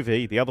 One's a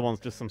movie, the other one's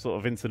just some sort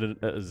of incident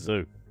at a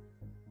zoo.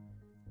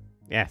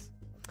 Yes.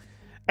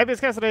 Epius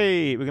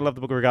Cassidy! We can love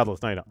the book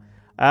regardless. No, you're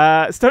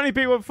not. Stony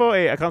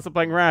P140. I can't stop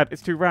playing Rad.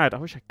 It's too rad. I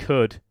wish I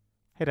could.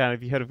 Hey, Dan,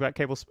 have you heard about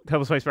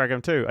Kerbal Space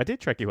Program 2? I did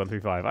Trekkie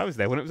 135. I was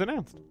there when it was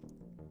announced.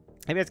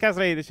 Epius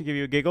Cassidy, this should give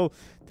you a giggle.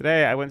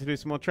 Today, I went to do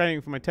some more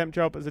training for my temp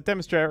job as a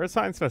demonstrator at a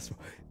science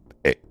festival.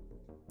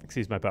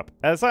 Excuse my pup.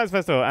 At a science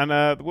festival, and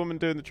the woman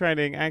doing the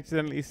training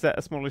accidentally set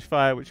a smallish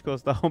fire, which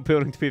caused the whole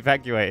building to be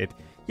evacuated.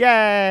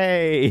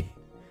 Yay!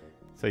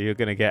 So you're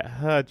going to get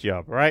her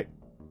job, right?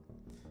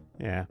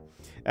 Yeah.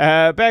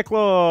 Bear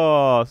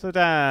Claw. So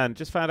Dan,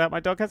 just found out my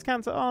dog has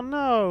cancer. Oh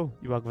no!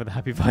 You're welcome for the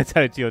happy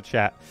vitality to your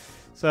chat.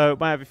 So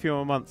might have a few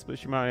more months, but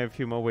she might have a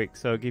few more weeks.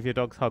 So give your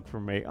dog's hug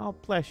from me. Oh,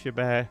 bless you,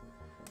 Bear.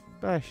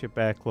 Bless you,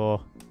 Bear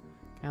Claw.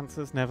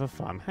 Cancer's never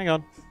fun. Hang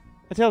on.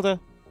 Matilda,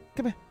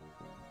 come here.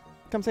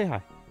 Come say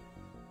hi.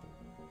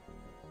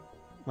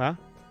 Well,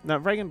 no,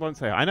 Reagan won't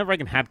say hi. I know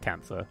Reagan had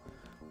cancer,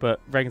 but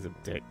Reagan's a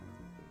dick.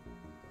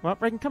 Well,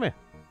 Reagan, come here.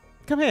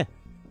 Come here.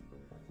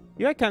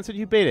 You had cancer,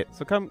 you beat it.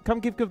 So come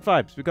give good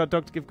vibes. We've got a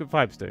dog to give good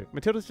vibes to.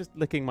 Matilda's just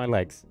licking my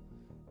legs.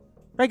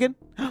 Reagan,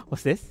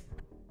 what's this?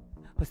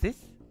 What's this?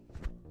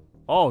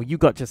 Oh,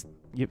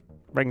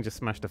 Reagan just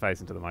smashed her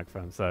face into the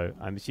microphone, so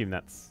I'm assuming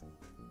that's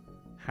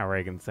how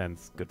Reagan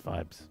sends good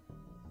vibes.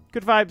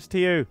 Good vibes to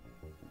you.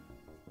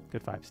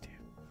 Good vibes to you.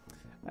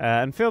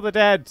 And Feel the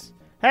Dead.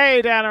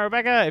 Hey, Dan and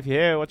Rebecca, if you're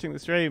here watching the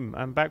stream,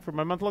 I'm back from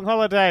my month-long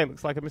holiday.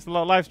 Looks like I missed a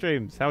lot of live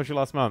streams. How was your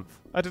last month?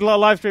 I did a lot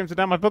of live streams and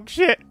now my book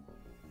shit.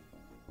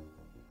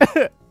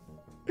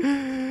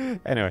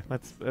 Anyway,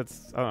 let's I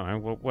don't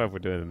know, what have we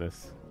doing in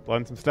this?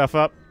 Blowing some stuff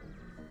up.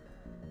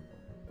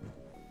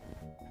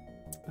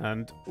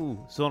 And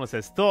Zorna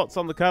says thoughts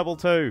on the Kerbal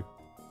 2.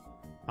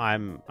 I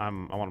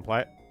want to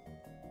play it.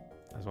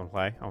 I just want to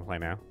play. I want to play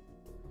now.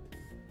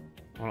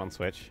 I want it on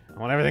Switch. I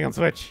want everything on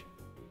Switch.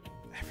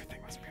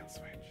 Everything must be on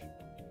Switch.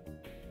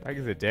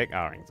 Reagan's a dick.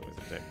 Oh, Reagan's always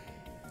a dick.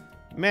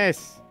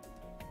 Miss.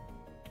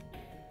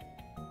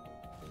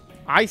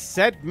 I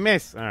said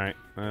miss. All right,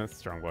 that's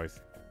strong voice.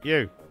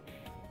 You,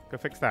 go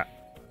fix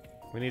that.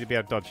 We need to be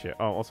able to dodge shit.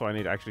 Oh, also I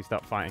need to actually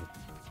start fighting.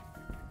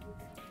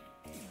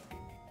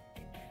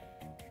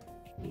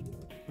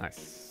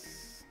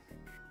 Nice.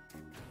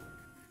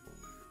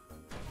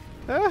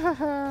 How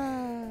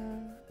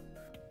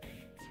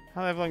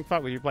the fucking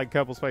fuck would you play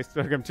Kerbal Space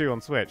Program 2 on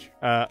Switch?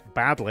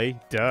 Badly.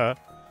 Duh.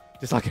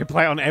 Just like I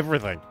play on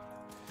everything.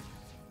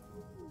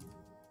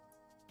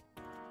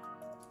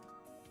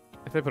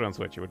 If they put it on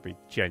Switch, it would be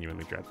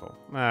genuinely dreadful.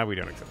 Nah, we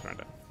don't accept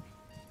surrender.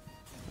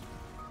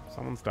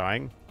 Someone's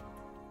dying.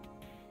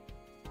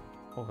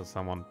 Or has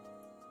someone...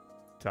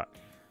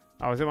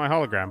 Oh, was it my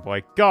hologram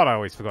boy? God, I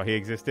always forgot he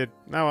existed.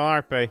 No,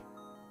 well, RP. Did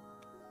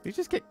he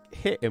just get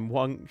hit in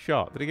one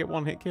shot? Did he get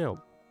one hit killed?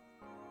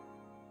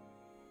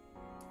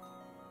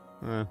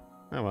 Oh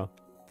well.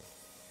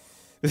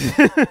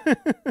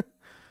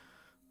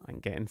 I'm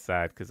getting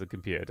sad because the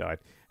computer died.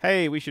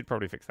 Hey, we should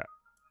probably fix that.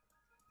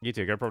 You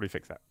two, go probably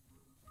fix that.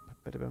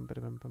 Don't even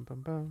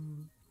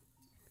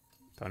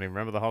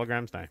remember the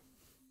holograms now.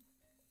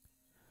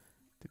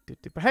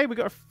 But hey, we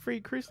got a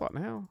free crew slot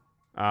now.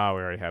 Oh,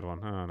 we already had one.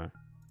 Oh no.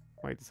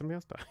 Wait, did somebody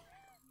else die?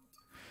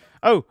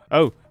 Oh,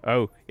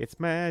 it's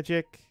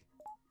magic.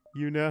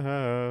 You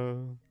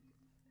know.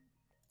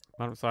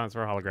 Moment of silence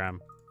for a hologram.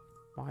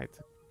 Why? It's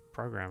a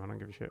program. I don't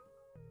give a shit.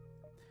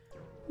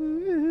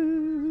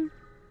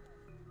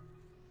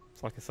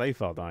 It's like a save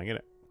file dying, isn't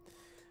it?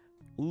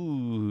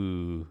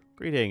 Ooh.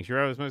 Greetings. Your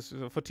hour is most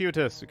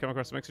fortuitous. We come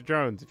across some extra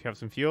drones. If you have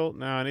some fuel.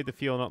 No, I need the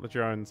fuel, not the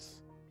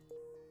drones.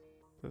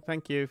 So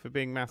thank you for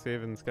being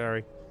massive and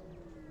scary.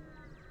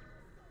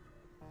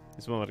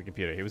 It's more like a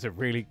computer. He was a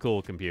really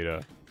cool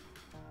computer.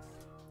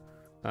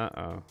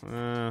 Uh-oh.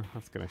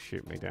 That's going to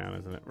shoot me down,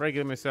 isn't it?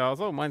 Regular missiles.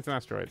 Oh, mine's an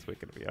asteroid, so we're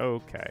going to be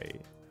okay.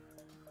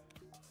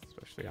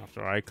 Especially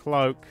after I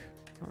cloak.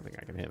 I don't think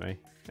I can hit me.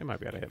 It might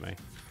be able to hit me.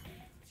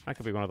 That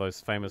could be one of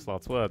those famous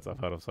last words I've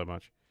heard of so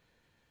much.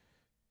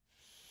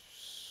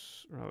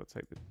 Rather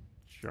take the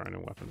drone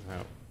and weapons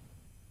out.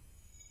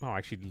 Oh, I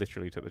actually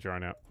literally took the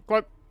drone out.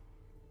 Cloak!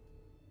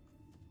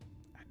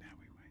 And now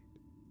we wait.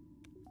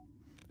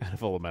 And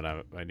of all the men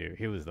I knew,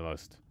 he was the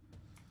most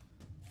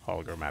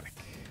hologrammatic.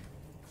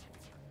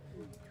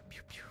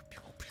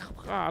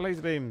 Ah,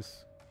 laser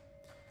beams.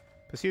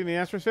 Pursue the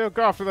atmosphere,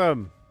 go after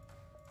them!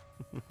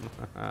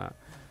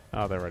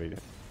 Oh, they're already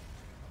dead.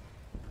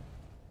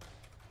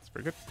 That's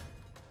pretty good.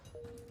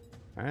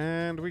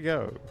 And we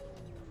go.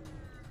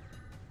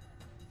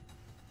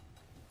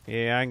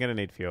 Yeah, I'm gonna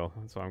need fuel.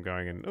 That's why I'm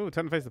going in. Oh,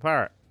 turn to face the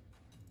pirate.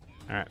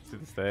 Alright, let's do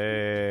this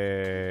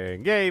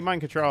thing. Yay,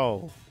 mind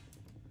control!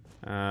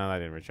 That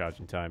didn't recharge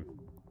in time.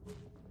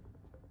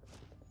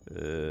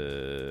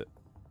 Well,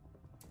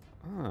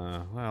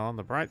 on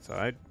the bright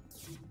side,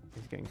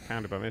 he's getting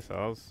pounded by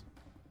missiles.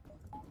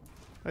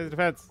 There's the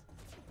defense.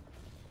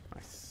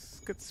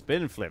 Nice. Good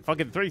spin flip.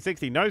 Fucking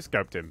 360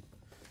 no-scoped him.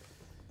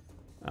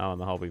 Oh,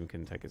 and the whole beam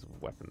can take his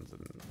weapons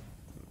and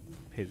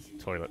his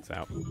toilets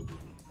out.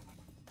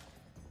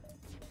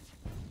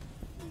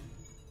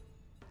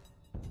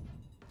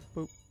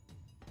 Boop.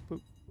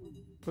 Boop.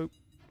 Boop.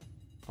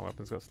 My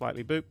weapons got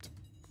slightly booped.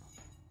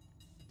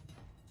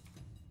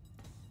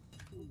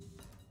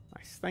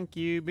 Nice. Thank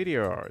you,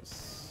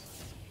 meteors.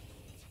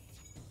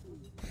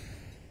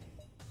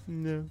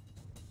 No.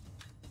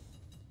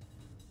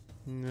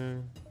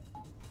 No.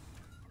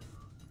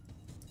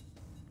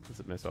 There's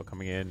a missile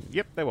coming in.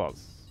 Yep, there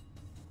was.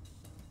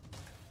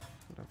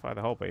 Don't fire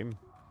the whole beam.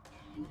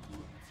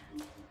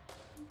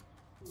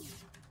 It's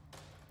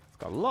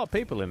got a lot of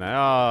people in there.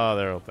 Oh,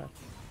 they're all dead.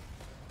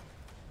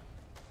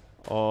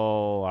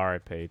 Oh,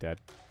 RIP, dead.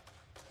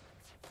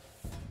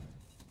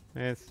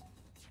 Miss.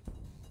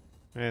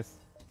 Miss.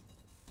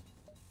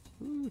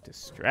 Ooh,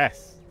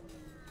 distress.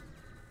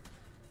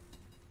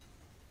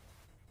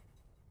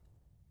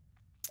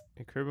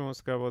 Your crewman wants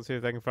to go and see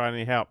if they can find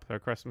any help. They'll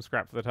request some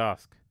scrap for the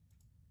task.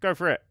 Go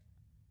for it.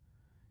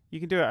 You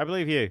can do it. I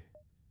believe you.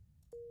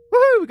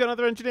 Woohoo! We got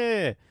another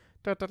engineer.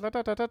 Da, da, da,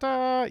 da, da, da,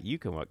 da. You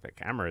can work the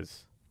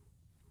cameras.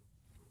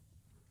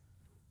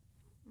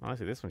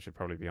 Honestly, this one should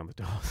probably be on the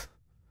doors.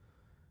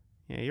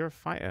 Yeah, you're a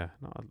fighter,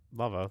 not a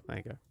lover. There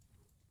you go.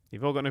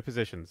 You've all got new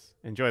positions.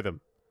 Enjoy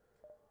them.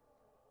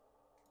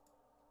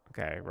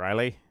 Okay,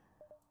 Riley.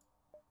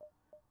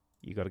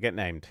 You got to get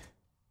named.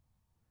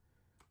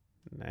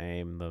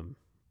 Name them.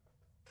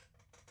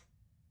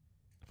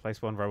 Replace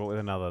one robot with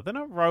another. They're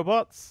not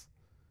robots.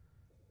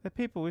 They're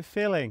people with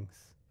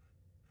feelings.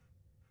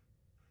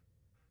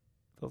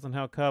 Thoughts on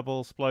how Kerbal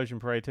Explosion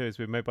Parade 2 has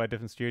been made by a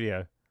different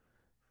studio.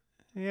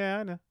 Yeah,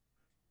 I know.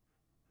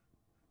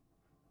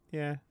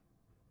 Yeah.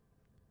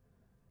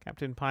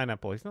 Captain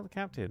Pineapple. He's not the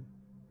captain.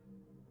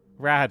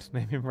 Rad.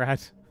 Name him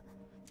Rad.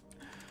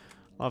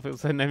 A lot of people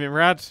say name him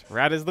Rad.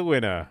 Rad is the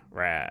winner.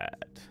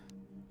 Rad.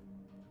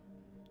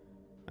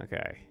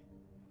 Okay.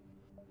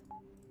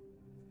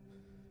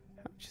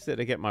 How much is it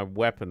to get my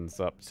weapons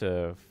up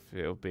to...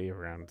 It'll be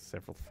around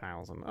several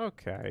thousand.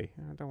 Okay.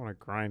 I don't want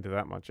to grind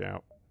that much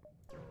out.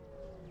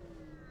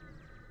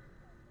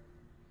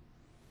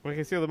 We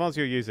can see all the mods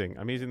you're using.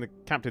 I'm using the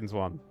captain's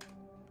one.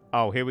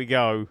 Oh, here we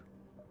go.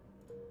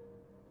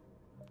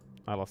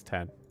 I lost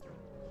 10.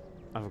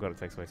 I forgot it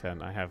takes away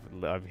 10.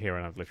 I'm here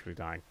and I'm literally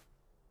dying.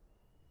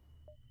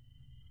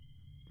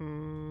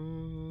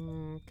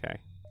 Okay.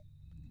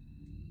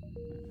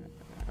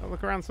 I'll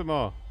look around some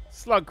more.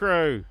 Slug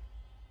crew!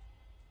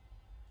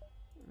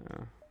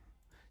 Oh,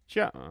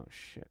 shit.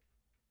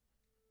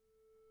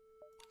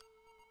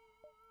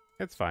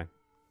 It's fine.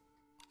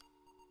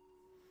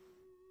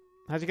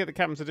 How'd you get the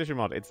Captain's Edition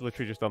mod? It's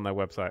literally just on their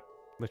website.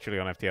 Literally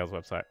on FTL's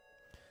website.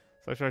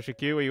 Social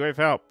HQ, are you waiting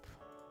for help?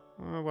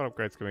 What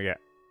upgrades can we get?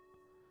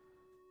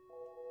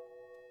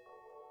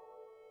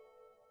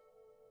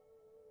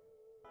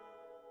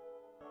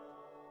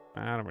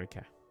 I don't really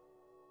care.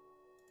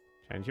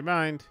 Change your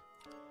mind.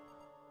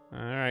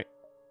 Alright.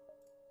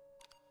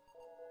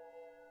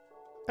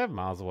 7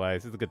 miles away.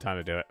 This is a good time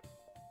to do it.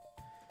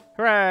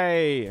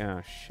 Hooray!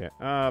 Oh, shit.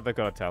 Oh, they've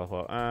got a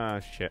teleport. Oh,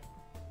 shit.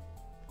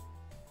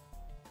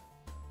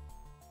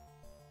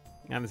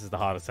 And this is the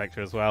hardest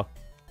sector as well.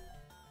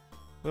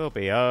 We'll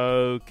be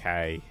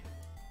okay.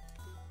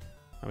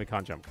 And we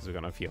can't jump because we've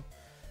got no fuel.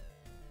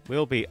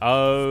 We'll be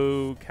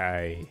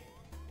okay.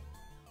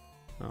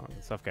 Oh, I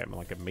can suffocate him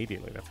like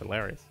immediately. That's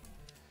hilarious.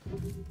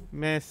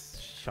 Miss.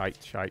 Shite.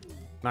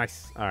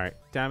 Nice. Alright.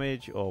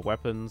 Damage or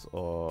weapons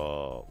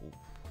or...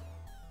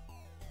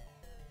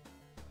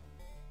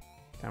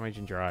 Damage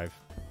and drive.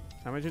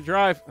 Damage and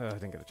drive! I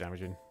didn't get the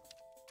damage in.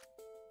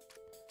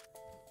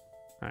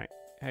 Alright.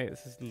 Hey,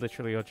 this is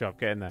literally your job.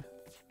 Get in there.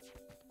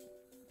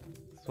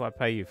 This is what I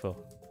pay you for.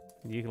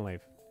 You can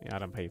leave. Yeah, I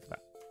don't pay you for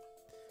that.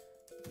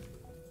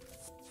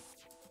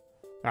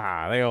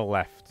 Ah, they all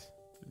left.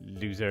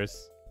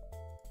 Losers.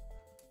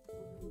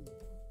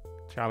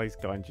 Charlie's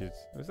got injured.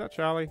 Was that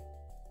Charlie?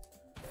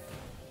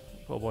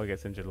 Poor boy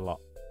gets injured a lot.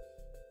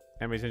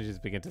 Enemy's engines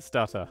begin to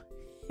stutter.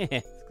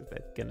 It's because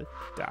they're gonna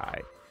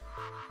die.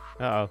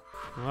 Uh-oh.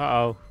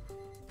 Uh-oh.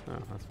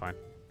 Oh, that's fine.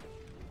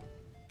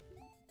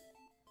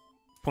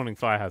 Spawning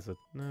fire hazard.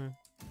 No.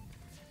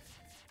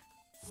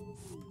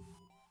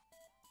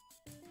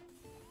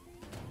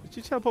 Did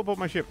you teleport aboard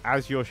my ship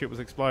as your ship was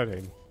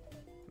exploding?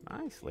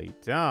 Nicely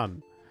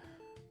done.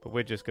 But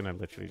we're just gonna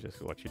literally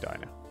just watch you die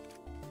now.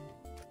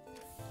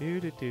 Do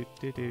do do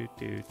do do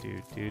do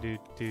do do do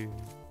do.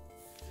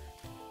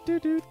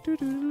 Maybe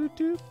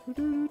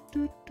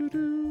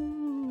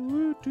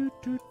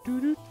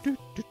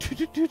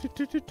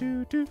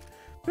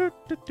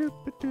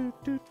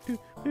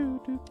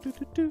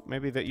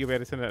that you'll be able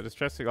to send out a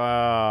distress signal.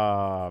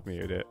 Ah,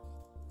 mute it.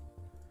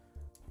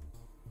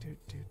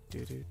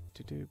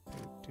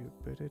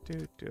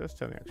 Let's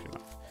turn the action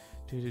off.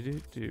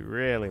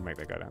 Really make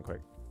that go down quick.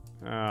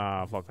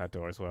 Ah, I've locked that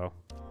door as well.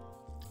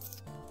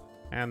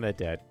 And they're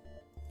dead.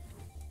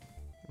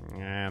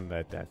 And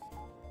they're dead.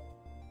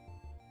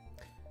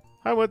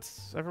 Hi,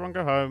 Woods. Everyone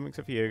go home,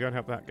 except for you. Go and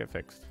help that get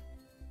fixed.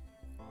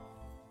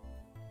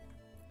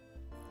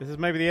 This is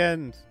maybe the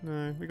end.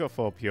 No, we got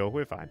 4 fuel.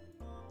 We're fine.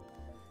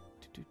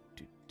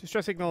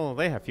 Distress signal.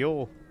 They have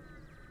fuel.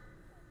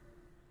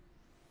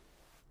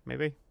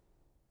 Maybe.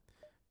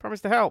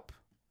 Promise to help.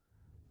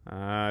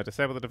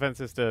 Disable the defense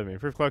system.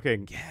 Improve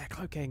cloaking. Yeah,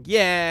 cloaking.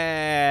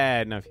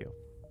 Yeah! No fuel.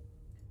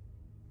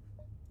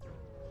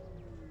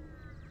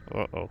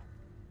 Uh-oh.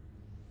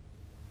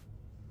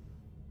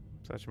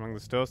 Search among the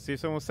stores. See if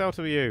someone will sell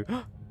to you.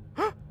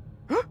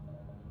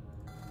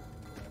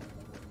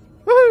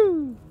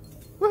 Woohoo!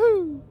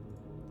 Woohoo!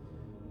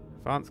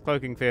 Advanced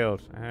cloaking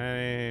field.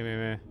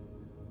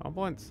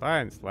 On-point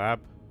science lab.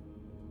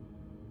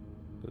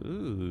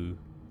 Ooh.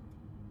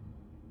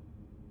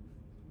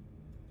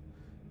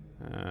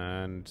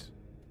 And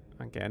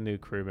I get a new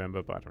crew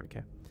member, but I don't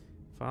care.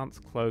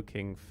 Advanced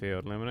cloaking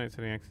field. Eliminates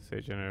any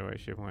excess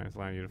generation when it's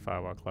allowing you to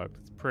fire while cloaked.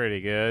 It's pretty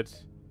good.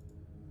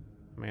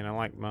 I mean, I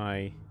like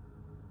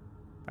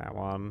that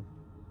one.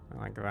 I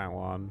like that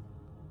one.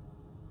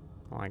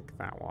 I like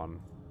that one.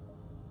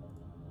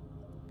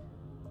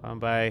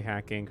 Bombay,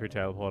 hacking, crew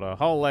teleporter,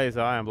 hull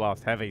laser, iron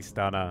blast, heavy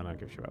stunner. I don't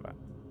give a shit about that.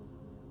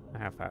 I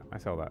have that. I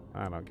sell that.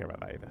 I don't care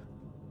about that either.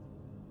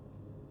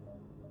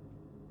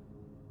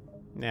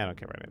 Yeah, I don't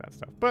care about any of that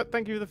stuff. But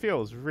thank you for the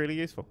fuel. It's really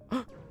useful.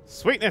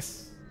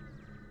 Sweetness!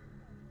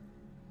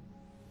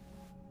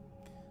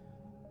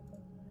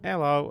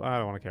 Hello. I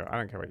don't want to care. I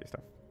don't care about your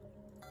stuff.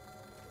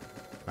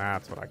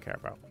 That's what I care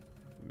about.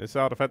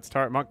 Missile defense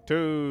turret Mark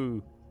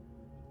 2.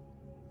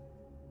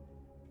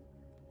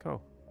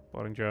 Cool.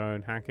 Boarding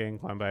drone, hacking,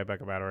 climb bay,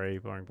 backup battery,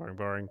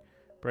 boring.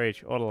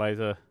 Breach, auto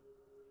laser.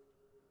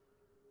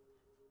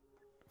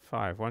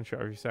 5, 1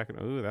 shot every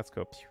second. Ooh, that's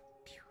cool. Pew,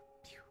 pew,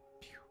 pew,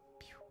 pew,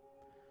 pew.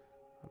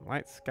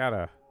 Light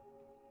scatter.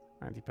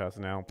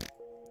 Anti-personnel.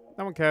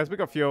 No one cares. We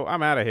got fuel.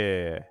 I'm out of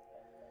here.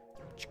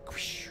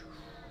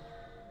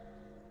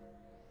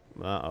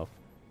 Uh-oh.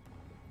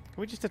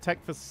 Can we just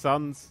detect for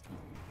suns?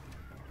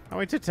 Can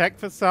we detect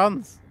for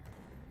suns?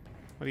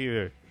 What do you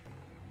do?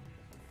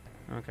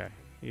 Okay.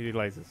 You do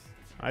lasers.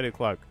 I do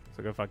cloak,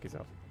 so go fuck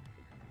yourself.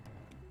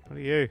 What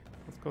are you?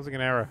 What's causing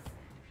an error?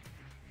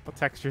 What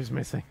texture is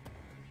missing?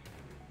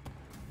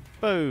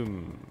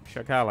 Boom!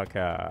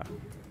 Shakalaka.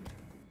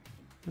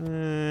 I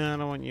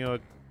don't want your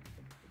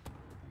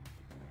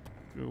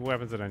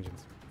weapons and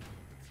engines.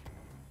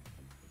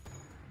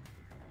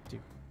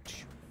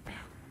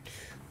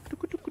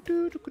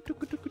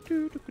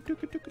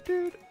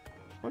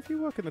 What if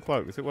you work in the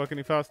cloak? Does it work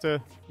any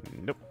faster?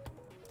 Nope.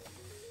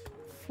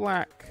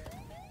 Flak.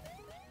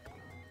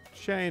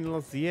 Chain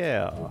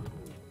Lazier.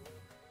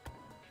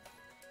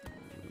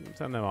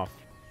 Turn them off.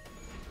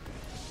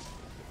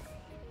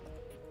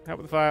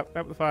 Help with the fire.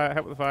 Help with the fire.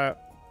 Help with the fire.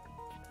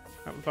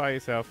 Help with the fire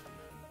yourself.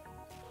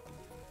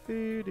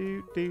 Do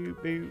do do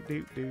do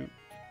do do.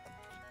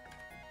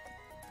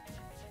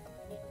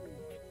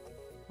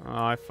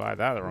 Oh, I fired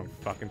that at the wrong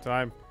fucking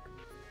time.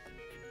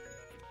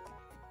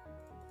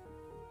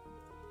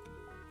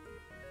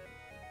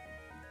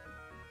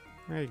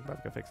 Yeah, you can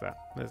both go fix that.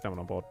 There's no one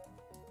on board.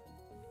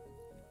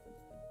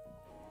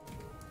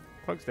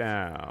 Cloaks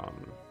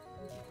down.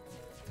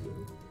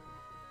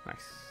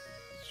 Nice.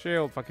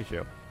 Shield, fuck your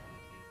shield.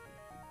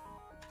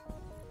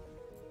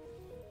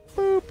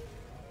 Boop.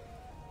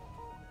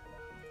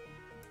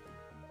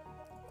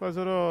 Close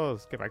the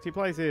doors. Get back to your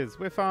places.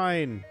 We're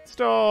fine.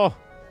 Store.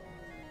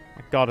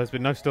 My God, there's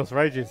been no stores for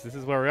ages. This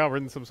is where we are. We're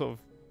in some sort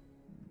of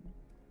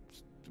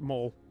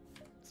mall.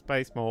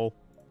 Space mall.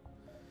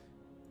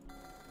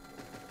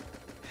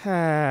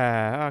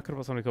 I could have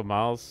bought somebody called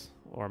Miles,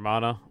 or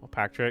Mana, or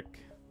Patrick,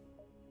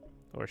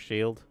 or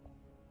Shield.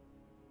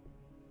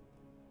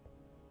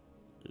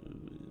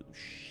 Ooh,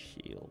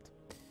 Shield.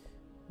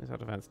 There's our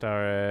defense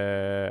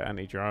turret,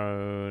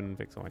 anti-drone,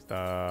 fix all my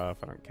stuff,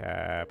 I don't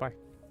care, bye.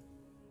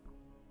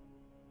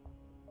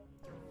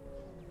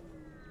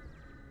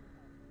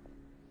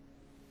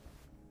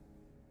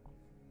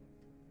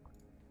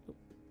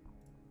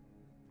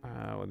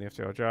 When the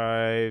FTL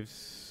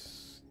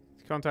drives,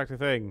 contact a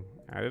thing.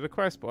 I did a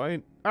quest,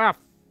 boy. Ah!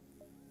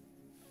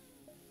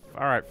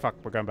 Alright, fuck,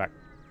 we're going back.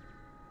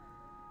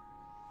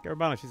 Get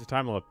Romana, she's a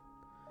Time Lord.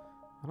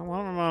 I don't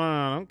want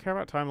Romana, I don't care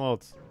about Time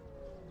Lords.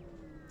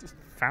 Just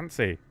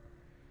fancy.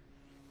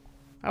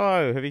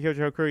 Hello, have you killed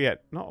your whole crew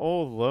yet? Not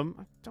all of them.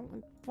 I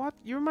don't... What?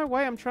 You're in my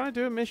way, I'm trying to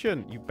do a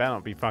mission. You better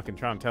not be fucking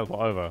trying to teleport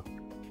over.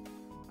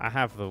 I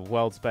have the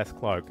world's best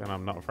cloak, and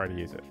I'm not afraid to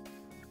use it.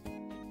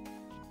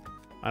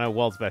 I know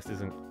world's best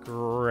isn't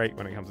great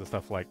when it comes to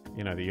stuff like,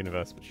 you know, the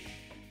universe, but shh.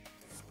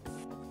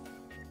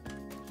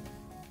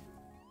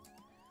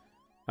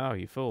 Oh,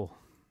 you fool.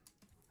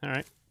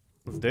 Alright,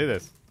 let's do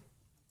this.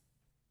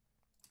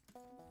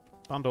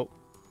 Bundle.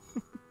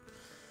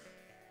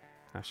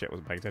 Ah, shit,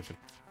 wasn't paying attention.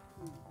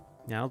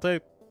 Yeah, I'll do.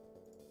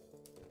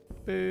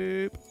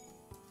 Boop.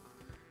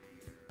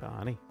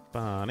 Barney,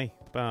 Barney,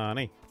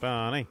 Barney,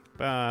 Barney,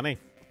 Barney.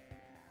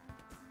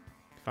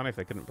 Funny if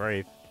they couldn't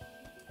breathe.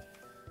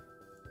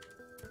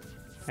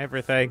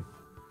 Everything.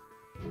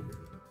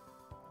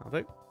 I'll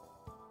do.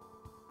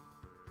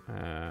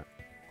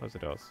 Close the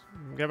doors.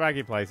 Go back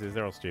your places.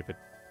 They're all stupid.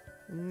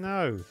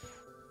 No. You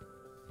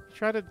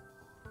try to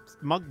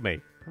mug me.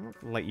 I'm not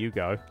gonna let you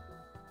go.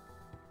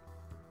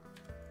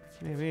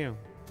 You.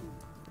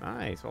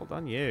 Nice. Well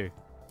done, you.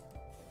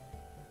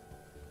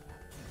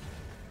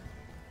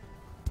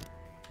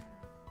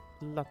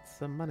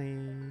 Lots of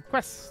money.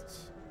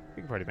 Quest.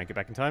 We can probably make it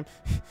back in time.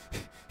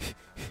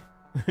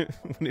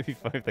 Wouldn't it be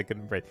fun if they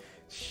couldn't breathe?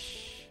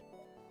 Shh.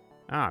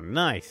 Ah,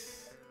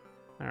 nice.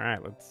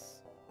 Alright,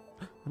 let's...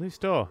 A new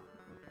store.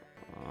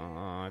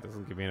 Oh, it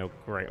doesn't give me a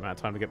great amount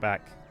of time to get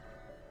back.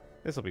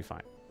 This'll be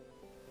fine.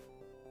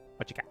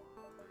 What you got?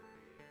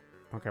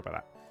 I don't care about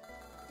that.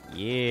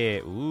 Yeah.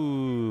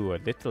 Ooh, a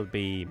little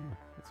beam.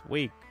 It's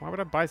weak. Why would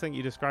I buy something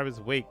you describe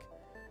as weak?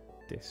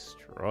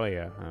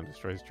 Destroyer.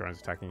 Destroys drones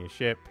attacking your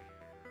ship.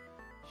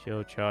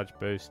 Shield charge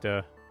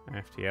booster.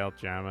 FTL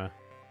jammer.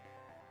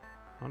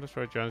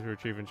 Undestroyed drones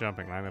retrieve and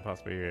jumping. Land their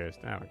parts be used.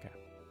 I don't care.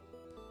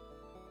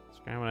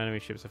 Scramble enemy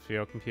ships of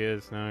fuel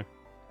computers. No.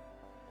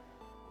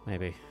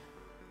 Maybe.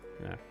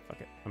 No.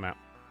 Fuck it. I'm out.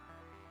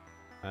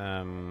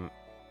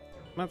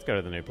 Let's go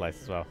to the new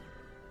place as well.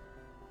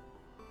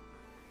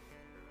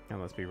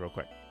 And let's be real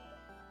quick.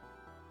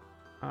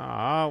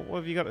 Ah, what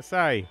have you got to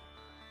say?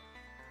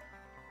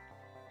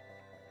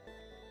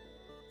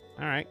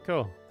 Alright,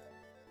 cool.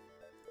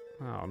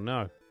 Oh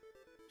no.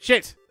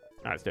 Shit!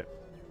 Alright, let's do it.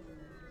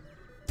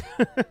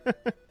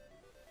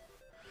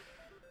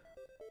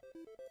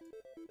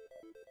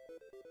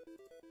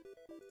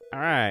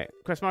 Alright,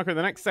 quest marker in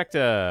the next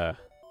sector.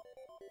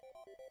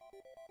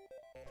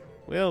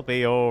 We'll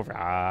be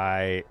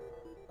alright.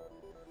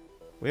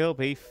 We'll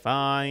be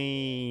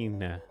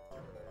fine.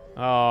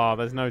 Oh,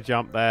 there's no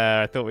jump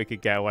there. I thought we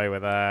could get away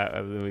with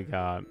that. We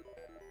can't.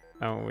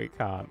 Oh, we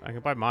can't. I can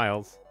buy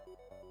Miles.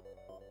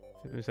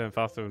 50%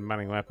 faster with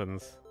manning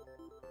weapons.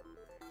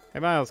 Hey,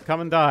 Miles,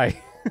 come and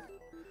die.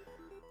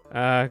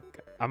 I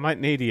might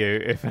need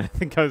you if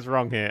anything goes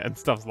wrong here and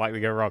stuff's likely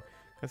to go wrong.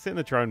 Let's sit in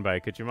the drone bay,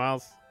 could you,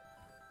 Miles?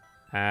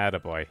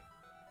 Attaboy.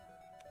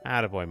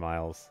 Attaboy,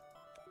 Miles.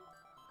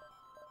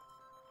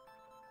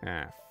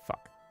 Ah,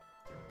 fuck.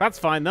 That's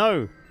fine,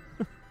 though.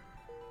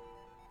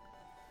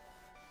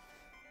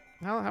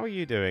 How are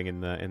you doing in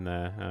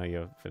the? Oh,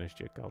 you've finished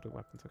your golden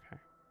weapons.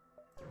 Okay.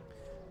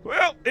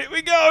 Well, here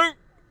we go.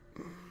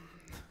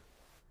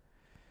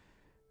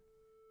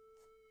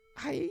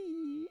 Hi.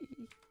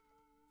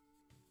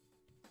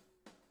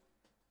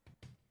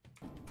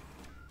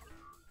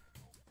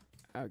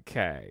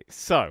 Okay,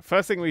 so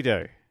first thing we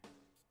do.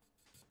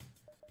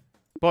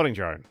 Boarding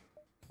drone.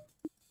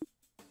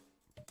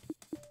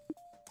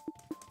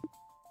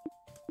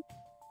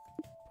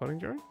 Boarding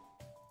drone?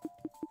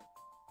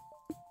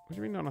 What do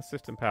you mean not on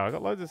system power? I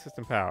got loads of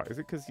system power. Is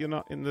it because you're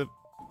not in the...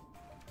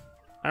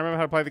 I remember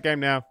how to play the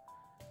game now.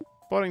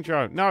 Boarding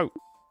drone. No!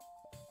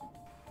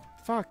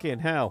 Fucking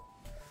hell.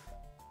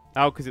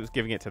 Oh, because it was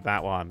giving it to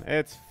that one.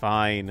 It's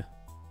fine.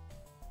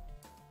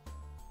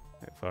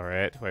 Wait for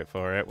it. Wait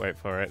for it. Wait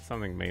for it.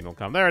 Something mean will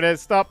come. There it is.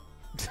 Stop.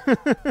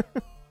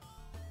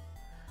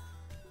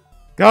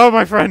 Go,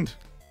 my friend.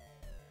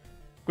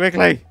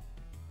 Quickly.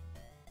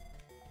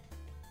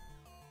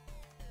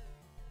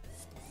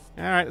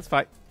 Alright, let's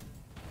fight.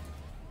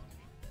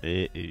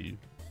 I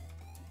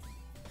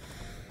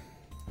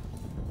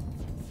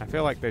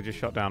feel like they just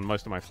shot down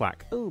most of my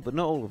flak. Oh, but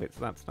not all of it,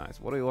 so that's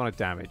nice. What do we want to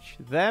damage?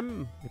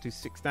 Them? We do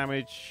 6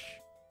 damage.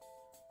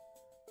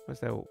 Where's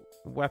their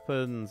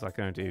weapons? I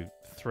can only do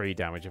 3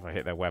 damage if I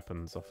hit their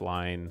weapons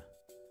offline.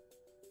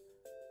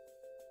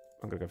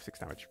 I'm going to go for 6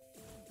 damage.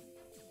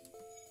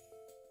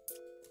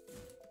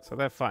 So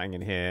they're fighting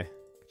in here.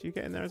 Could you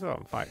get in there as well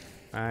and fight?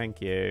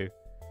 Thank you.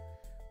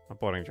 My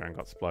boarding drone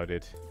got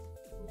exploded.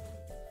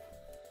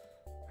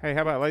 Hey,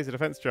 how about laser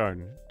defense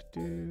drone?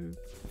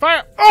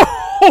 Fire! Oh!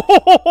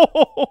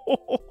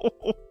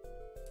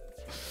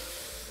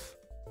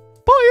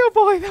 Boy, oh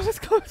boy, that was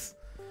close.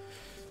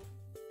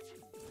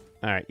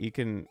 Alright, you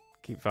can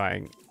keep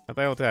fighting. Are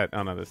they all dead?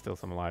 Oh no, there's still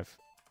some alive.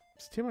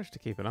 It's too much to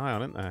keep an eye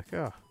on, isn't there?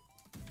 God.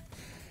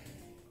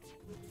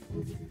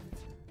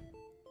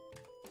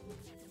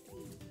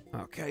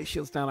 Okay,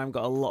 shields down. I haven't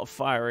got a lot of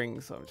firing,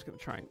 so I'm just going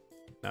to try and...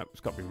 No, it's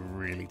got to be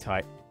really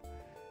tight.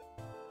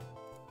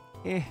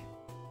 Eh.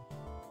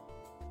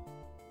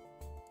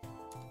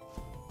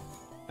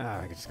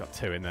 Ah, I just got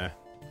 2 in there.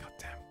 God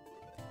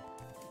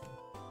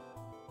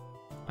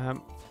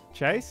damn.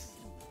 Chase?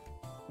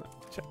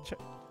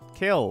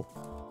 Kill.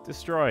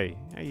 Destroy.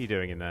 How are you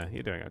doing in there?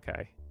 You're doing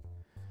okay.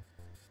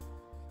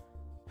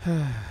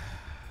 I'm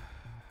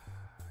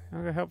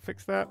gonna help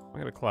fix that. I'm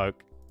gonna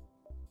cloak.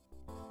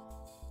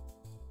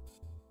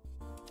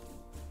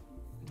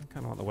 I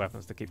kind of want the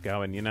weapons to keep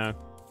going, you know.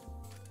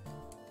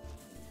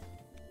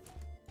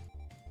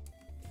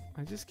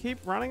 I just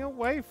keep running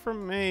away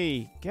from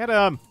me. Get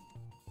him!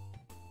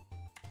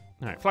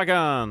 Alright, fly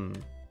gun!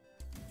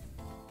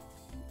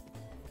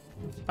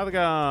 Other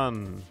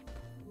gun!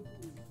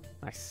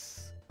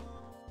 Nice.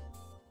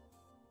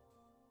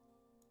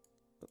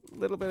 A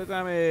little bit of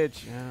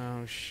damage.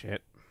 Oh,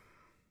 shit.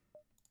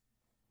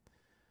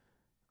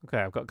 Okay,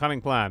 I've got a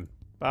cunning plan.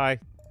 Bye.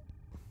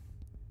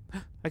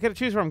 I get to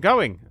choose where I'm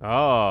going.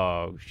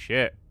 Oh,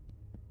 shit.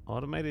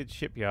 Automated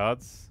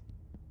shipyards.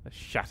 A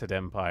shattered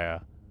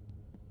empire.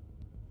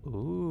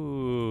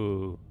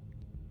 Ooh.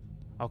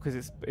 Oh,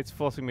 because it's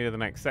forcing me to the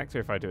next sector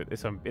if I do it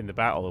this in the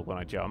battle or when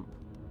I jump.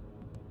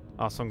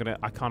 Oh, so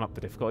I can't up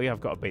the difficulty.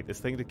 I've got to beat this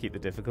thing to keep the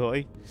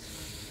difficulty.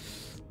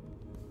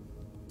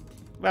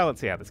 Well,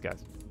 let's see how this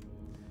goes.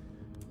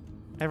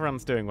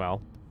 Everyone's doing well.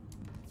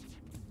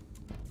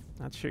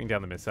 That's shooting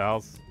down the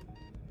missiles.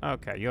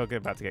 Okay, you're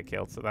about to get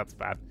killed, so that's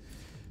bad.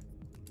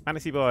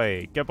 Fantasy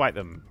boy, go bite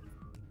them.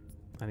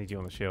 I need you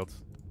on the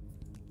shields.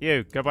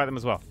 You, go bite them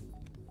as well.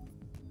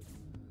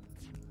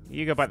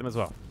 You go bite them as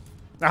well.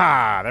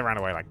 Ah, they ran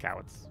away like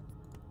cowards.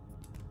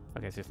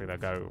 Okay, seriously, they'll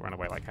go run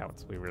away like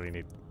cowards. We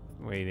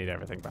need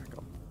everything back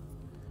on.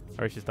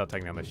 Or we should start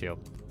taking down the shield.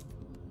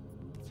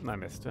 I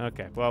missed.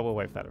 Okay, well, we'll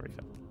wait for that to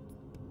refill.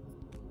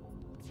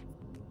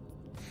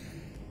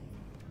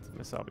 It's a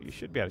missile, but you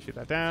should be able to shoot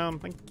that down.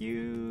 Thank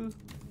you.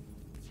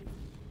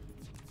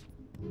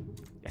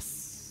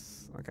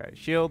 Yes. Okay,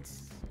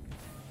 shields.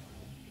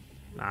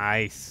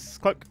 Nice.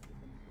 Cloak.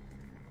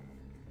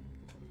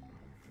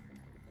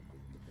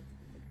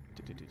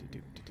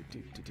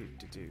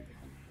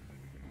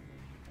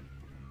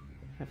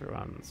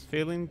 Everyone's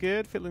feeling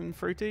good, feeling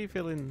fruity,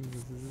 feeling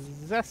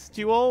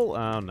zestual.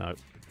 Oh no.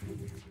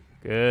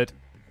 Good.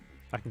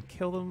 I can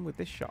kill them with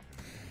this shot.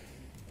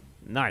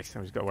 Nice.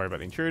 I've just got to worry about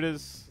the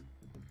intruders.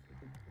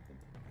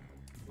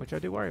 Which I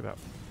do worry about.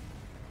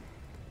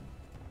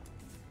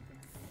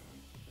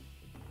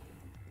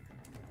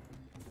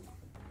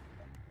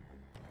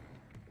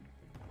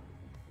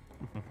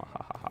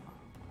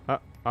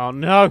 Oh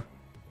no!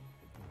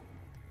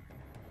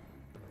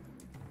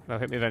 They'll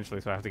hit me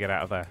eventually, so I have to get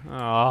out of there.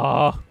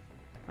 Oh,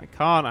 I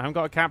can't. I haven't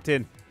got a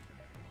captain.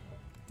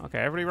 Okay,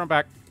 everybody run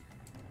back.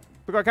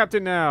 We've got a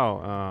captain now.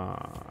 Oh,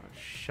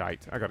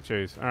 shite. I got to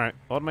choose. All right,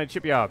 automated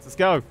shipyards. Let's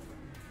go.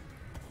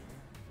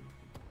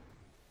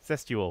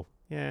 Zestual.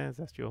 Yeah,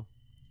 Zestual.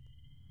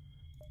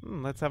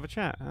 Let's have a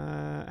chat.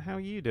 How are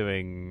you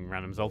doing,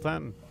 Random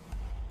Zoltan?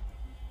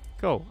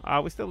 Cool.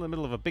 We're still in the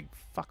middle of a big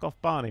fuck-off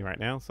Barney right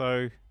now,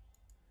 so...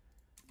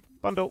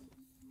 Bundle.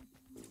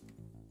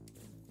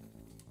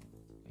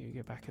 You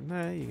get back in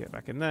there, you get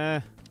back in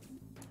there.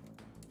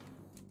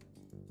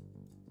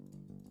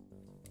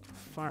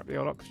 Fire up the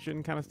old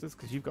oxygen canisters,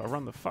 because you've got to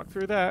run the fuck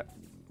through that.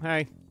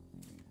 Hey.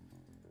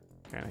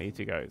 Okay, now you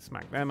two go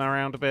smack them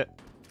around a bit.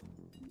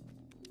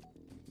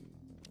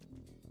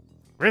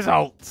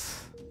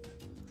 Results!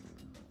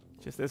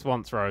 Just this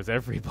once, Rose.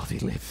 Everybody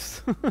lives.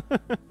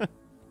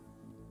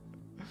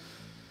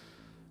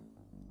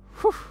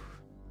 Whew.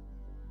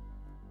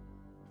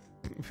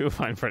 Feel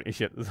fine,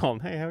 apprenticeship is on.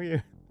 Hey, how are you?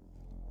 In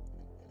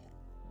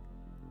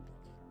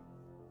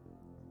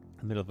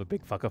the middle of a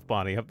big fuck off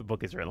Barney. Hope the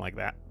book is written like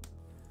that.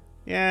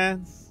 Yeah,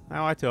 it's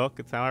how I talk.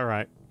 It's how I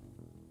write.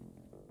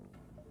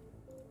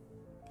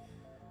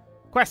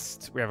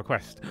 Quest! We have a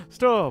quest.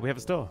 Store! We have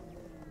a store.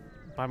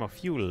 Buy more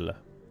fuel.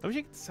 I wish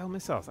you could sell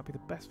missiles. That'd be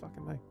the best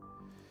fucking thing.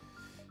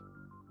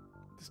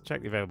 Just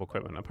check the available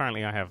equipment.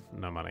 Apparently I have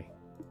no money.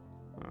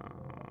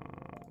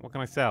 What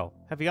can I sell?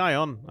 Heavy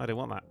ion. I don't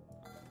want that.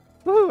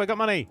 Woohoo! I got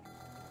money!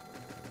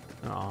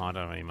 Oh, I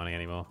don't have any money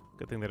anymore.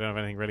 Good thing they don't have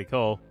anything really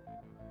cool.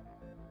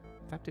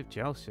 Adaptive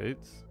gel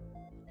shoots.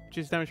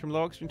 Reduce damage from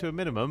low oxygen to a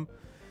minimum.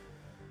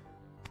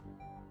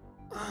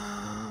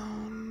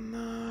 Oh,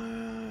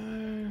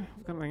 no.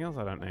 I've got anything else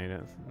I don't need.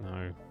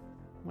 No.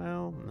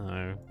 Well,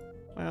 no.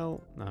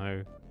 Well,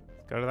 no.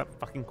 Let's go to that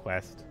fucking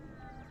quest.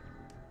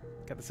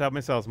 Get the sell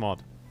missiles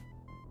mod.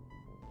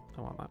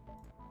 I want that.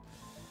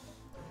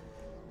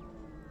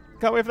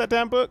 Can't wait for that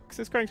damn book, because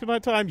it's going to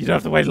night time. You don't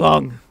have to wait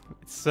long.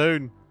 It's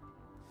soon.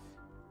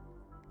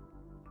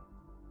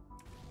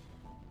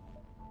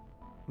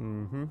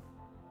 I'm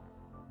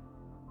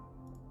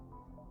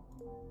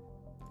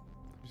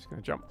just going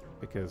to jump,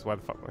 because why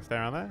the fuck would I stay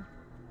around there?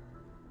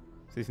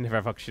 So he's never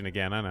have oxygen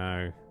again, I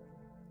know.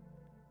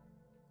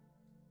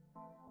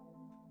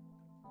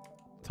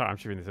 Sorry, I'm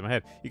shooting this in my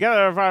head. You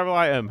gather a viable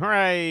item.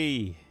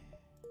 Hooray!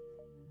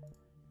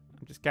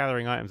 I'm just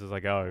gathering items as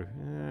I go.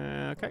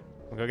 Okay,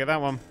 we'll go get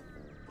that one.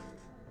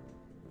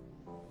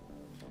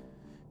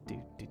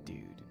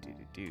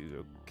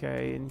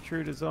 Okay,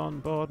 intruders on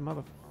board,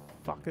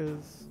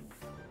 motherfuckers.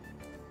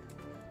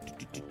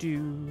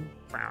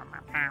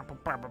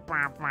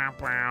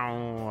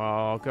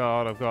 Oh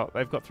god,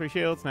 they've got 3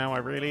 shields now. I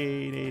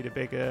really need a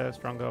bigger,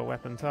 stronger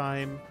weapon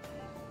time.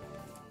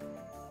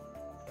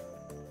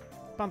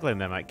 Bundle in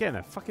there, mate. Get in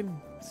there.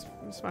 Fucking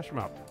smash them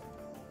up.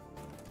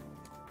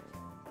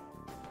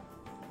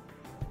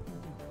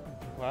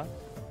 What?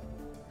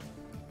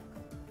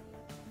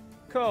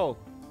 Cool.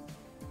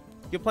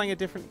 You're playing a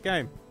different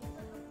game.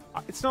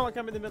 It's not like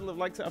I'm in the middle of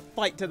like a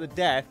fight to the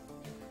death.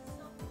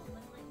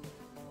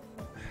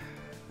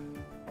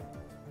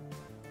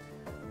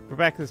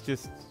 Rebecca's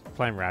just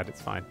playing rad.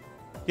 It's fine.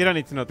 You don't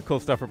need to know the cool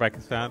stuff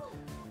Rebecca's found.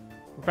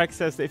 Rebecca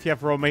says that if you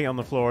have raw meat on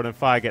the floor and a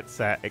fire gets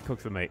set, it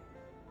cooks the meat.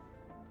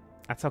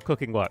 That's how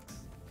cooking works.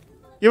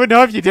 You would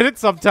know if you did it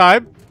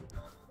sometime.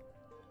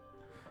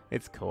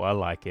 It's cool. I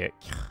like it.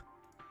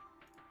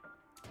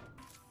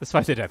 The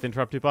fight to death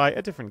interrupted by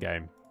a different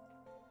game.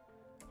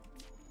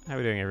 How are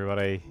we doing,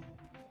 everybody?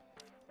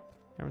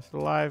 Everyone still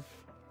alive?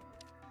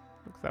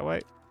 Looks that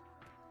way.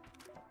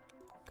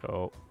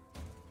 Cool.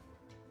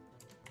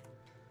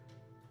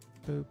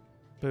 Boop,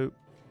 boop,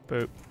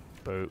 boop,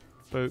 boop,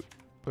 boop,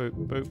 boop,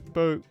 boop,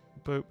 boop,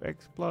 boop.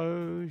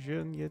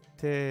 Explosion, your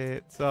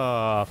tits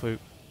off. Boop,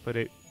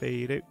 ba-doop,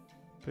 be-doop,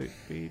 boop,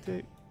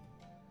 be-doop.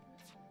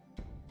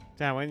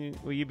 Dan, when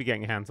will you be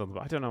getting your hands on the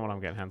book? I don't know when I'm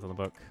getting hands on the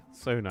book.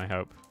 Soon, I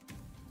hope.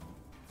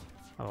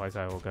 Otherwise,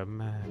 I will go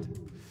mad.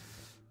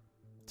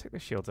 Take the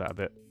shields out a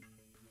bit.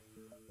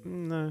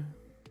 No.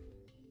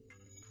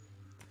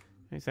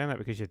 You're saying that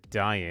because you're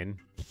dying.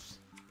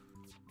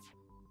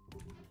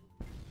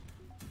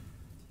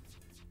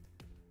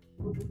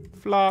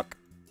 Flock.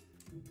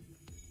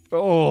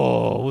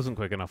 Oh, wasn't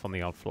quick enough on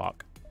the old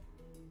flock.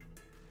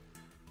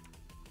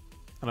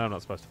 I know I'm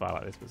not supposed to fire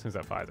like this, but as soon as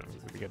that fires, it's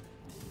gonna be good.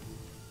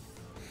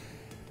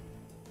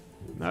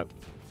 Nope.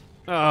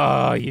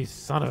 Oh, you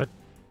son of a...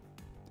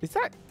 Is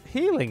that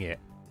healing it?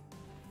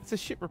 It's a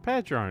ship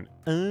repair drone.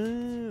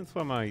 That's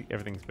why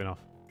everything's been off.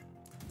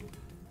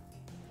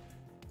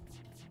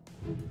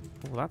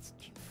 Oh, that's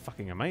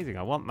fucking amazing.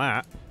 I want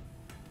that.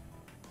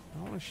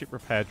 I want a ship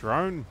repair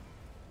drone.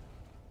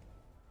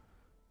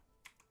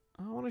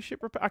 I want a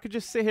ship repair. I could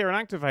just sit here and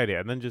activate it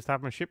and then just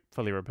have my ship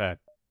fully repaired.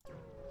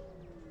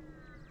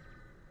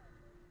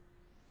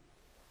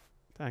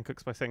 Dan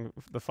cooks by setting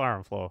the fire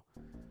on floor.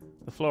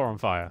 The floor on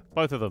fire.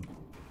 Both of them.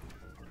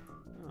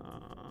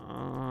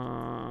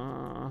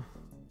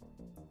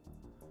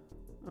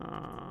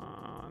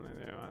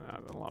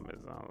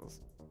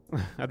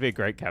 I'd be a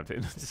great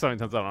captain. Just something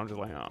comes up and I'm just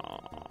like,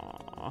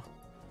 aww.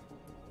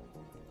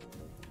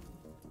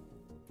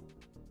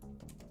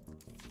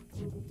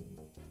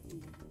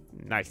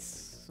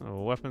 Nice.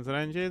 Oh, weapons and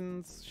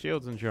engines.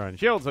 Shields and drones.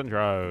 Shields and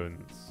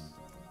drones.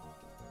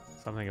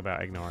 Something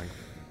about ignoring.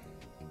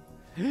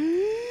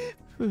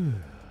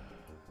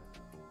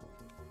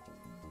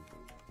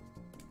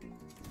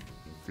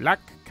 Flak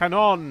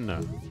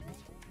cannon.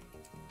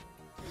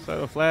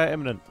 Solar flare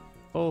imminent.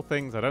 All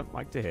things I don't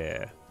like to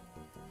hear.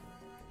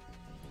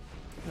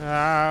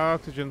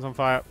 Oxygen's on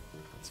fire.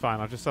 It's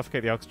fine. I'll just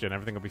suffocate the oxygen.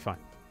 Everything will be fine.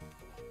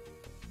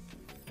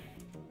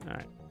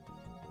 Alright.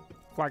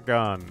 Flak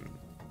gun.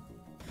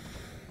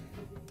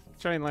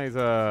 Chain laser.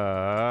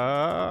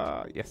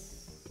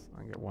 Yes. I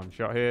can get one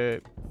shot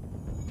here.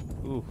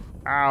 Ooh.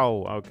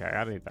 Ow. Okay,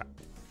 I need that.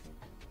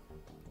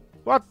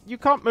 What? You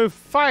can't move.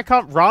 Fire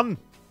can't run.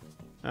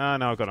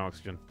 No, I've got no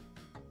oxygen.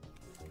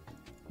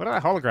 Where did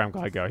that hologram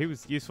guy go? He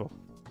was useful.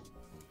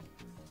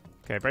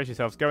 Okay, brace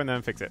yourselves. Go in there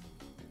and fix it.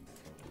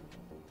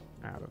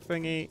 Out of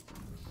thingy.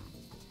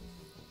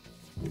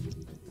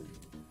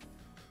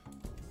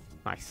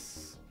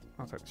 Nice.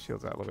 I'll take the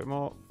shields out a little bit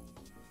more.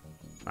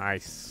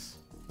 Nice.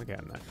 We're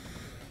getting there.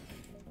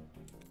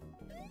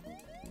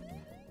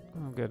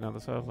 Oh, good.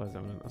 Another solar flare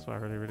element. That's what I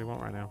really, really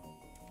want right now.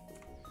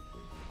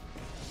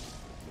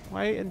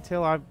 Wait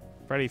until I'm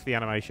ready for the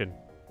animation.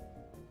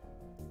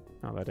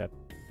 Oh, they're dead.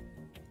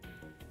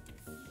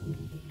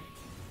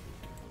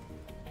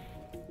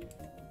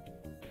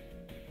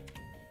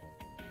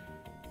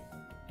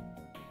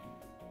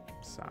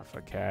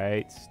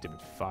 Suffocate.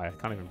 Stupid fire.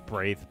 Can't even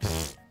breathe.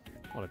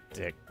 What a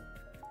dick.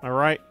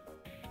 Alright.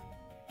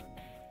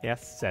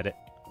 Yes, said it.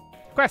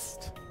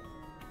 Quest!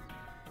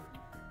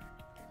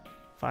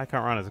 Fire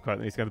can't run as a quote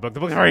that needs to go in the book. The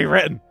book's already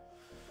written!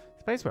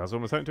 Space whales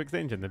almost home to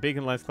extinction. The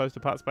beacon lies close to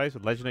part space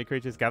with legendary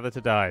creatures gathered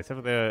to die. Except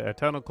for their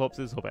eternal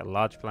corpses orbit a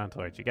large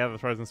planetoid. You gather the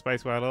frozen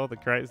space whale ore the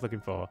creator's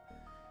looking for.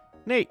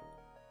 Neat!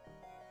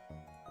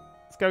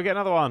 Let's go get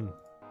another one!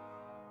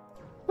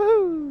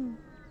 Woohoo!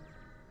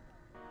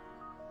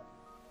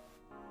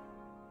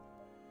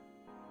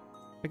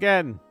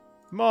 Again!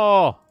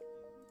 More!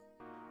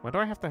 When do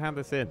I have to hand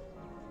this in?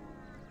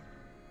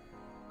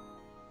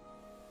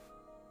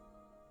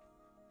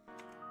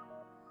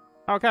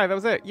 Okay, that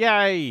was it.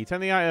 Yay!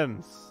 10 the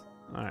items.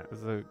 Alright,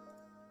 there's a...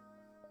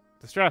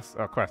 Distress.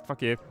 Oh, quest.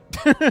 Fuck you.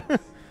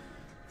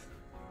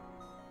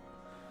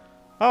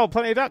 Oh,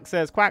 plenty of ducks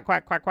says quack,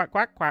 quack, quack, quack,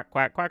 quack, quack,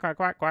 quack, quack, quack,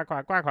 quack, quack,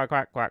 quack, quack, quack,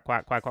 quack, quack,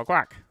 quack, quack, quack,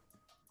 quack.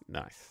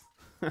 Nice.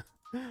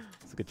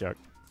 That's a good joke.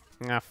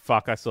 Ah,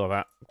 fuck, I saw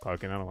that.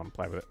 Cloaking, I don't want to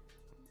play with it.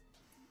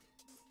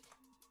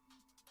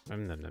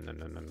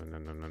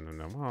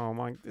 Oh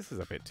my, this is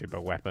a bit too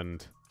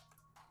be-weaponed.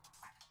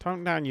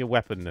 Tone down your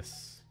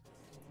weaponness.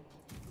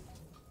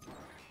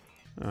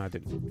 Oh, I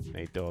didn't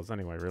need doors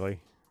anyway, really.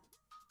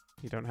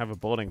 You don't have a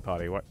boarding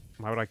party. Why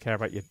would I care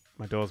about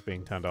my doors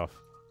being turned off?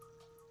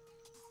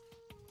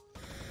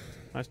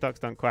 Most ducks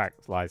don't quack.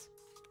 It's lies.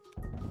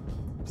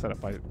 Set up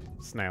by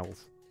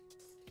snails.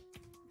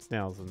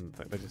 Snails, and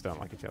they just don't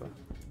like each other.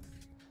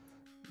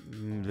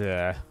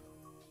 Yeah.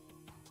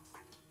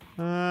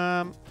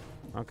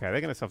 Okay,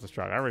 they're going to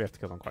self-destruct. I really have to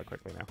kill them quite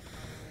quickly now.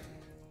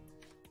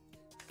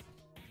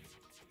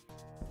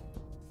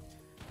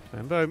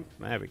 Boom, boom.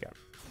 There we go.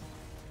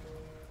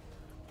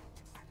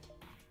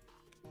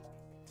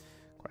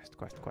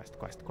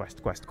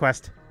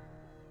 Quest.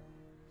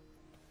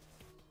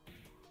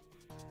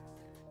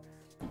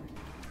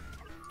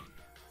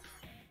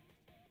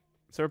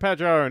 So repair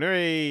drone,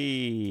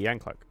 hooray! And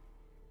cloak.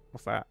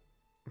 What's that?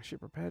 A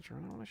ship repair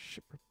drone? I don't want a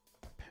ship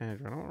repair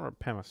drone. I don't want to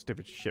repair my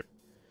stupid ship.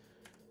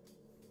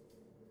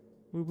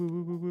 Whoop, whoop,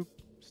 whoop, whoop,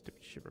 whoop.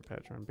 Stupid ship repair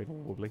drone being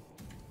all wobbly.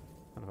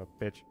 Son of a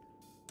bitch.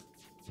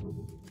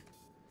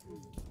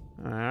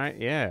 Alright,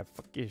 yeah.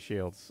 Fuck your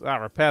shields. Ah,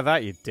 repair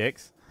that, you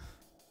dicks.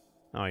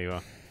 Oh, you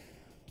are.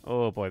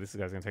 Oh boy, this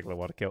guy's going to take a little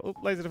while to kill. Oh,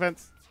 laser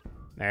defense.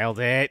 Nailed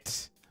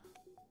it.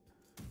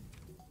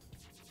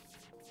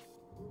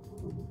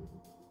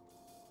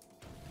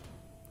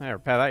 Yeah,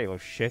 repair that, you little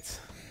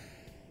shit.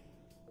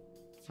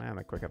 Man,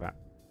 they're quick at that.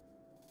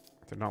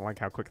 I do not like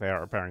how quick they are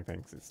at repairing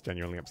things. It's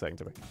genuinely upsetting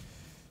to me.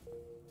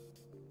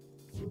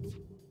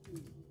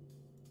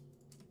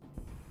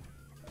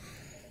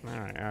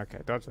 Alright, okay,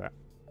 dodge that.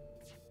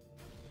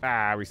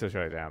 Ah, we still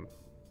shut it down.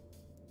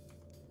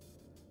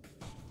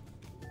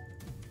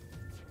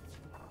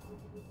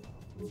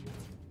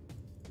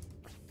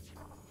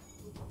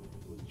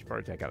 Should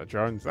probably take out the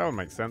drones. That would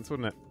make sense,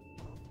 wouldn't it?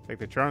 Take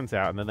the drones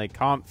out and then they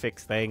can't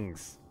fix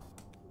things.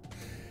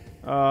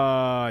 Oh,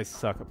 I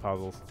suck at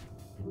puzzles.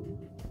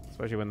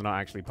 Especially when they're not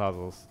actually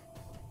puzzles.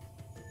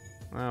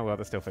 Oh, well,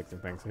 they're still fixing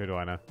things. Who do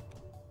I know?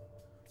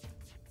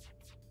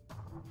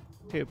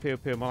 Pew, pew,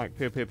 pew. More like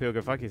pew, pew, pew.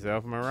 Go fuck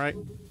yourself. Am I right?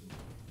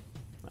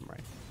 I'm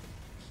right.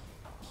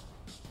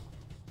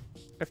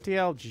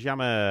 FTL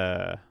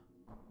jammer.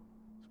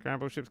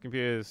 Scramble ships'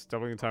 computers.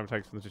 Doubling the time it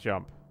takes for them to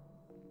jump.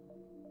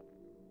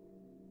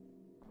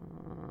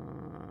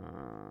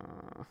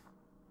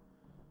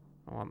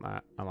 I want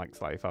that. I like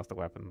slightly faster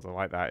weapons. I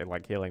like that. It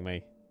like healing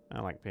me. I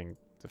like being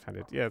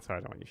defended. Yeah, sorry,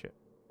 I don't want your shit.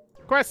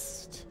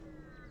 Quest!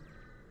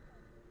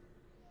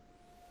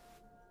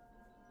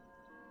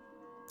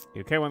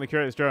 You okay when the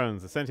curious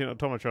drones, the sentient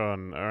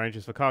automatron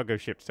arranges for cargo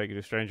ship to take you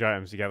to strange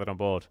items you gathered on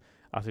board.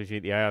 After you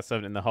eat the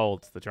AR-7 in the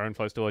hold, the drone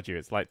flows towards you.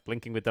 It's like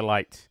blinking with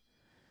delight.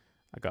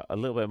 I got a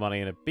little bit of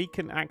money and a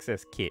beacon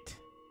access kit.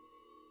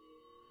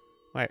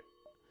 Wait.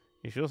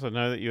 You should also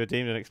know that you are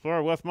deemed an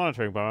explorer worth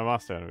monitoring by my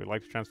master, and would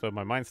like to transfer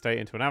my mind state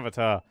into an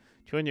avatar.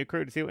 Join your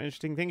crew to see what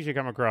interesting things you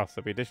come across.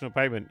 There'll be additional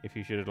payment if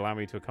you should allow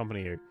me to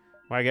accompany you.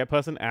 Will I get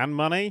person and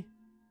money?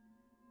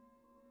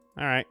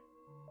 Alright.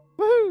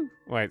 Woohoo!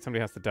 Wait, somebody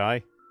has to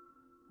die.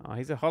 Oh,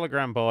 he's a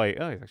hologram boy.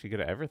 Oh, he's actually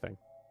good at everything.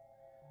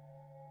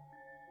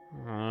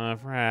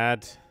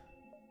 Rad.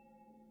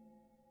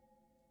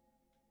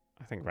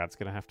 I think Rad's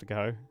gonna have to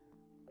go.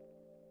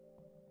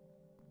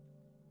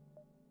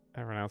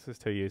 Everyone else is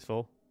too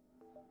useful.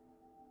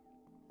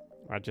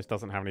 Rad just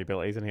doesn't have any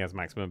abilities, and he has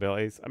maximum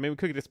abilities. I mean, we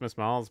could dismiss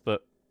Mars,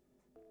 but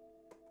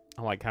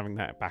I like having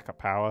that backup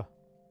power.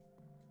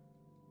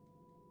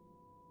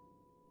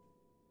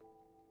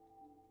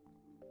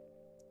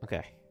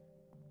 Okay.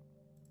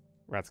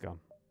 Rad's gone.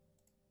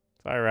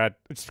 Sorry, Rad.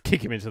 Just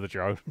kick him into the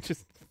drone.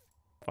 Just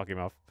fuck him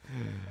off.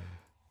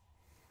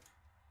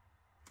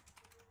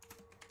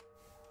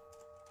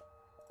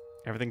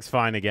 Everything's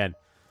fine again.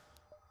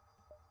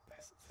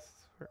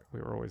 We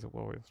were always at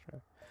war with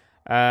Australia.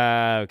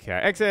 Okay,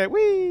 exit.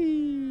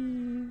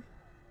 Whee!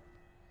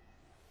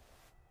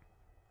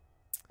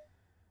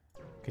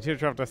 Continue to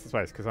travel dust to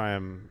space because I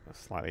am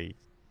slightly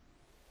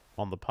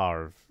on the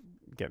par of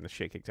getting the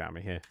shit kicked out of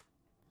me here.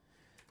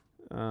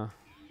 Oh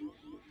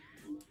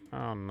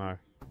no.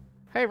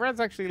 Hey, Rad's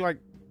actually like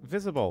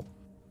visible.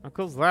 How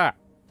cool's that?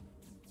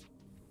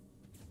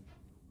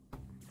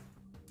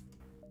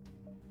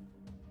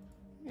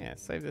 Yeah,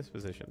 save this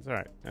position. It's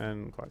alright.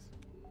 And close.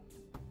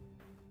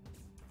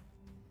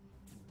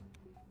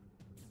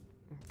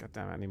 God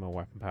damn it, I need more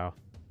weapon power.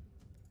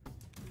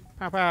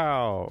 Pow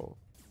pow!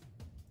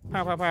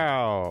 Pow pow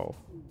pow!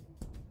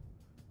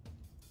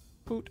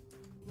 Boot.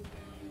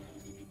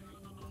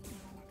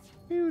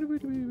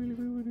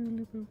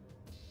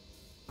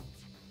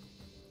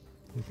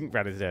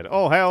 Rad is dead.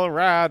 Oh hell,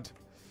 Rad!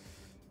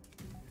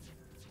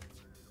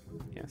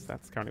 Yes,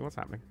 that's currently what's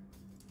happening.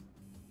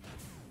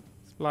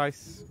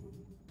 Splice.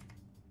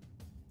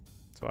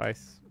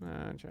 Twice.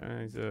 That's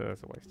a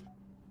waste.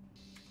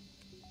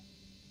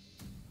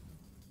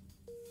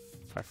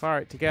 If I fire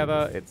it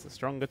together, it's a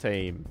stronger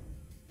team.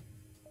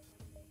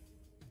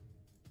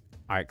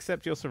 I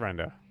accept your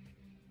surrender.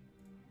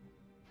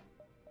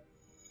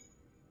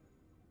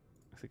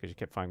 That's because you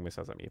kept firing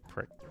missiles at me, you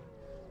prick.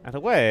 And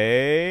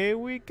away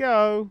we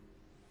go.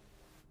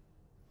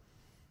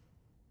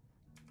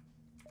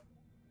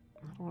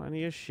 I don't want any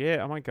of your shit.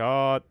 Oh my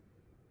god.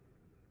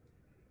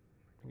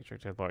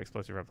 Injected by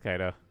explosive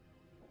replicator.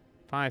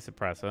 Fire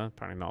suppressor.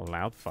 Apparently not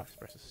allowed. Fire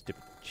suppressor.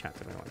 Stupid chat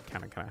to me. What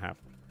can I have?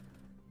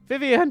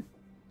 Vivian!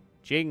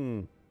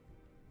 Jing!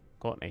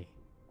 Courtney.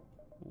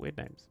 Weird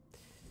names.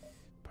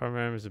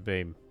 Program is a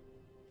beam.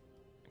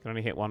 You can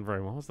only hit one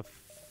room. What was the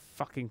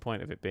fucking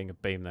point of it being a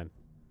beam then?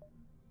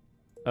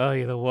 Oh,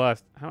 you're the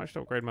worst. How much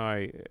to upgrade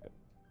my...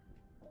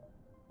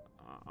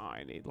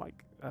 I need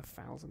like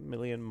 1,000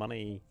 million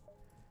money.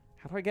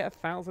 How do I get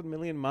 1,000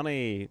 million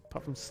money?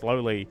 Apart from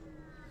slowly.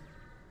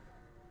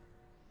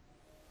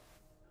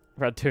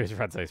 Rad 2 is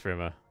Rad 6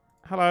 rumor.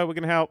 Hello, we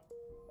can help.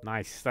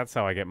 Nice, that's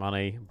how I get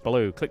money.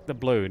 Blue, click the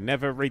blue.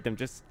 Never read them,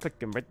 just click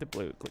them. Read the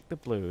blue, click the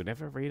blue.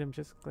 Never read them,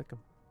 just click them.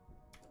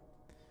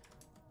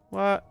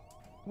 What?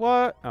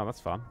 What? Oh, that's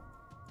fun.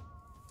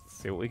 Let's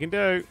see what we can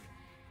do.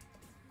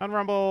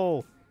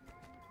 Unrumble!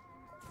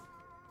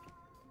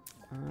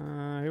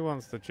 Who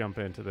wants to jump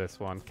into this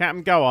one?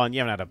 Captain, go on. You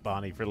haven't had a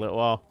Barney for a little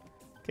while.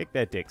 Kick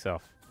their dicks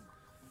off.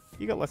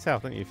 You got less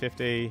health, didn't you?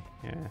 50.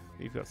 Yeah,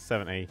 you've got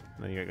 70.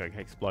 And then you like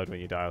explode when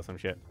you die or some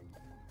shit.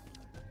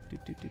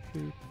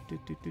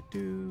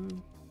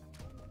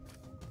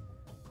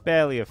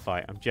 Barely a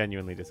fight. I'm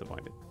genuinely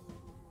disappointed.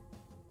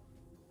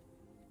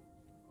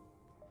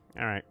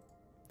 Alright.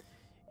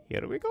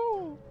 Here we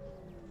go.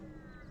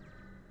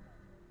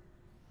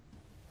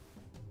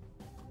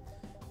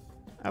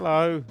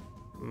 Hello.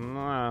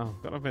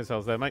 Got enough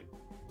missiles there, mate.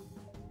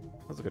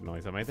 That's a good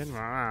noise I made then.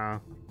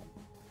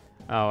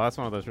 Oh, that's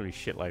one of those really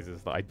shit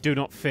lasers that I do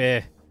not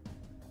fear.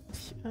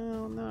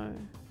 Oh no.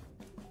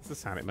 That's the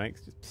sound it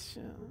makes. Just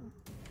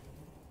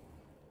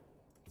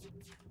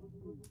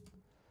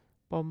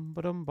bum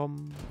ba dum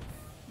bum.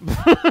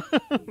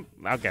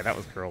 Okay, that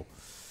was cruel.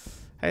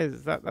 Hey,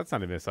 that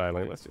sounded missile.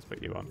 Let's just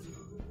put you on.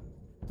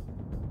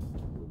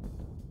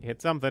 You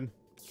hit something.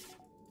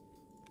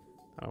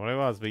 I don't know what it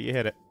was, but you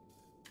hit it.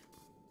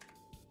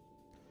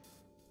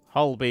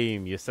 Hull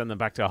beam. You send them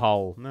back to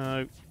hull.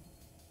 No.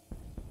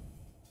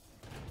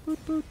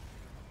 Boot, boot.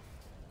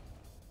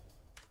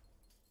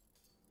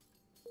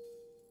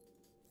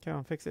 Come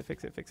on, fix it,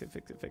 fix it, fix it,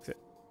 fix it, fix it.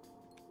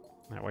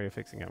 Now, while you're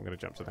fixing it, I'm going to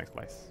jump to the next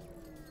place.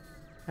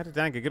 How did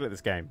Dan get good at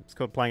this game? It's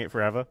called playing it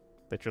forever,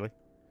 literally.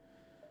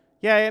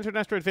 Yay, enter an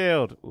asteroid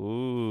field.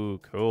 Ooh,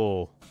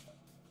 cool.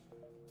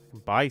 I can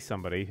buy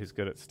somebody who's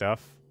good at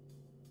stuff.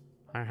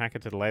 Hire a hacker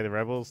to delay the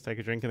rebels, take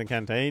a drink in the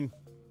canteen.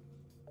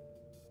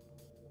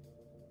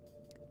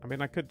 I mean,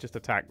 I could just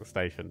attack the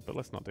station, but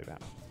let's not do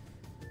that.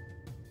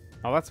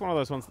 Oh, that's one of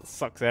those ones that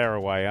sucks air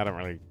away. I don't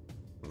really...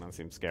 That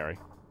seems scary.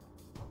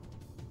 I'm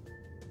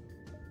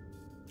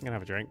gonna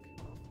have a drink.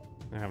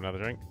 I'm gonna have another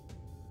drink.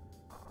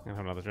 I'm gonna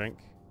have another drink.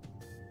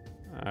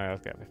 Alright,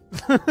 let's get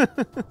there.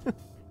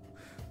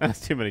 That's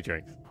too many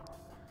drinks.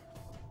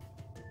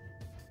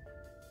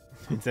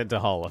 Sent to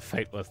Hull, a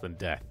fate worse than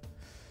death.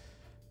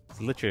 It's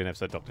literally an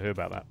episode of Doctor Who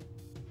about that.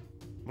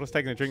 What does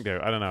taking a drink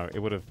do? I don't know. It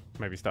would have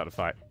maybe started a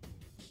fight.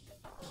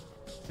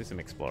 Let's do some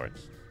exploring.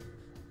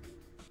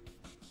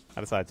 I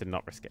decided to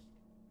not risk it.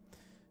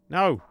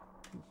 No!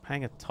 I'm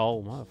paying a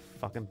toll.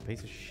 Motherfucking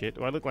piece of shit.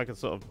 Do I look like a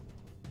sort of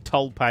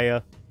toll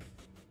payer?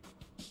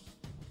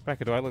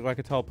 Becca, do I look like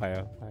a toll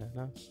payer?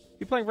 No?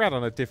 You're playing Rad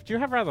on a diff. Do you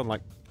have Rad on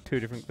like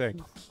 2 different things?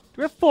 Do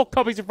we have 4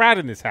 copies of Rad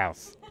in this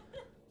house?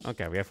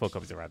 Okay, we have 4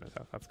 copies of Rad in this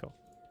house. That's cool.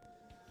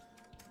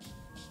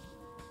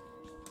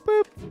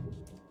 Boop!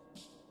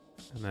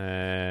 And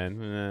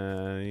then,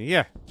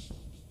 yeah.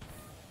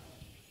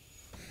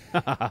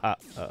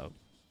 Uh-oh.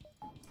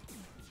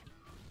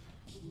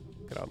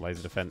 Good old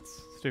laser defense.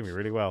 It's doing me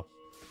really well.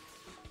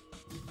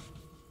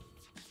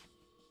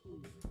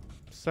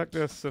 Suck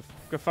this.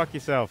 Go fuck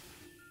yourself.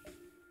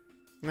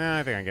 Nah,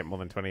 I think I can get more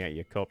than 28 of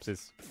your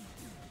corpses.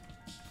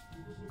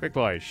 Quick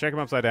boys, shake them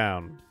upside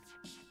down.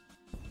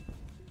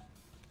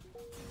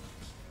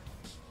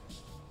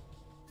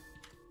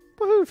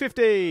 Woohoo,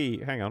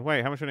 50! Hang on,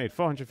 wait, how much do I need?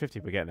 450.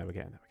 We're getting there, we're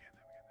getting there, we're getting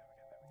there,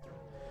 we're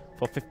getting there.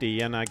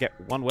 450, and I get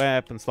 1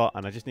 weapon slot,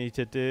 and I just need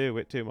to do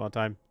it 2 more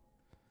times.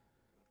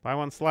 Buy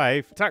 1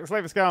 slave. Attack the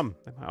slave scum!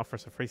 They might offer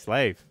us a free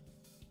slave.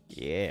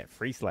 Yeah,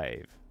 free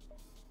slave.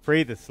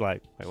 Free the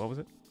slave. Wait, what was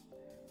it?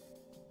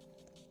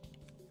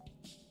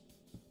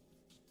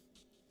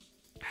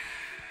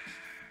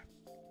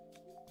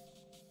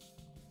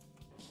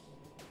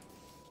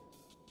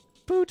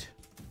 Boot.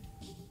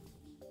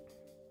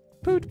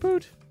 Boot,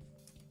 boot.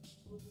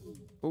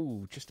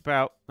 Ooh, just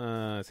about.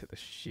 Let's hit the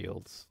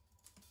shields.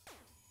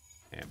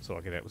 Yeah, so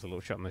I get it was a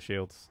little shot on the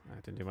shields.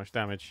 That didn't do much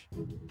damage.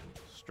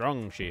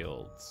 Strong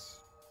shields.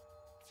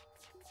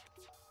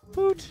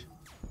 Boot.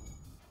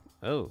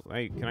 Oh,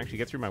 I can actually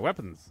get through my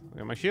weapons. I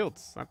got my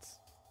shields. That's...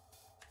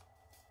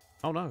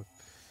 Oh, no.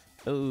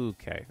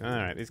 Okay.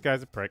 Alright, these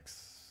guys are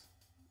pricks.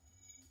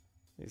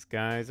 These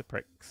guys are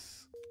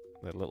pricks.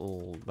 They're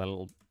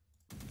little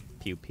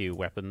pew-pew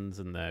weapons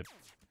and their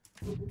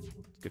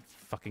good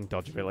fucking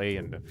dodgeability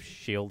and the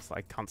shields that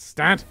I can't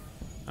stand.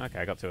 Okay,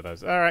 I got 2 of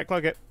those. Alright,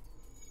 cloak it.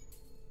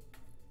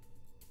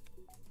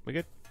 We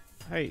good?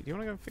 Hey, do you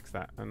want to go and fix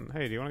that? And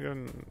hey, do you want to go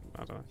and...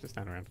 I don't know, just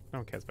stand around. No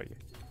one cares about you.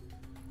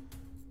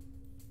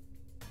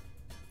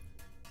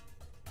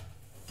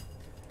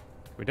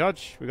 Can we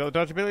dodge? We got the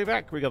dodgeability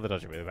back? We got the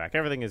dodgeability back.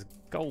 Everything is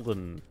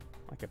golden.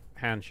 Like a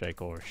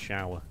handshake or a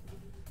shower.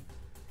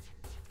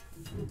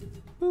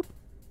 Boop.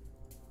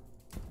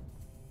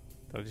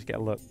 Did I just get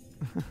a look?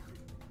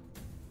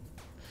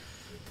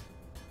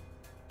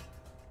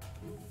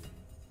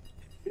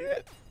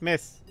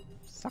 Miss.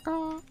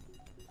 Sucker.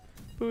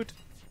 Boot.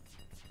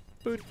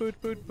 Boot,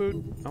 boot, boot,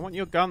 boot. I want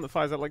your gun that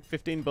fires out like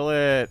 15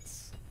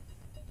 bullets.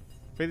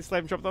 Free the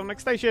slave and drop it on the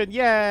next station.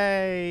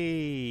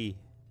 Yay!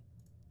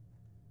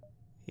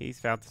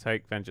 He's vowed to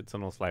take vengeance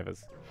on all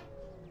slavers.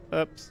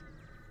 Oops.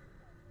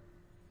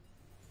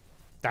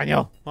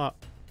 Daniel! What?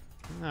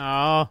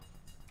 No.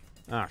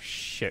 Oh,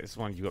 shit. This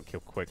one you got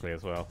killed quickly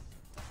as well.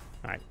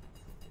 Alright.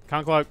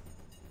 Can't cloak.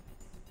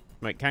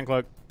 Mate, can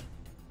cloak.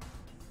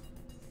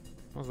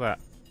 What's that?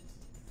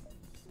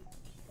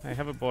 Hey,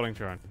 have a boarding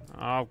drone.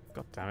 Oh,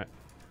 god damn it.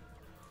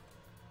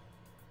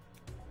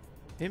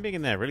 Him being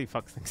in there really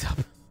fucks things up.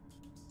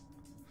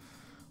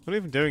 What are you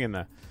even doing in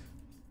there?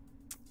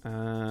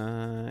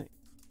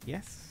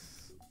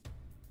 Yes.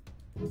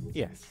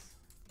 Yes.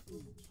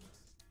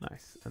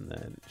 Nice. And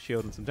then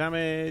shield and some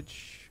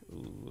damage.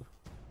 Ooh.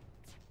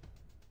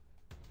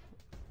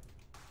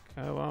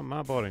 Go on,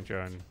 my boarding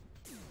drone.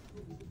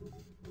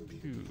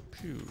 Pew,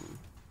 pew.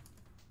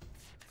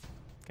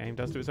 Game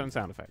does do its own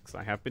sound effects.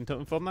 I have been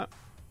informed that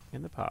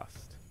in the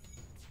past.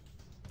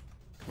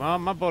 Come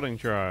on, my boarding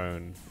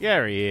drone.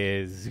 There he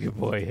is. Good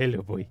boy.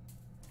 Hello, boy.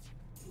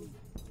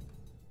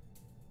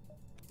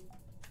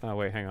 Oh,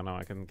 wait, hang on. No,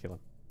 I can kill him.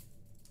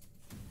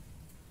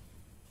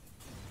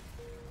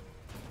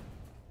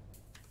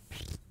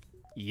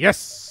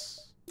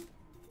 Yes!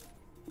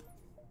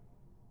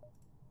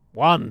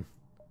 1.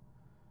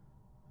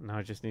 Now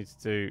I just need to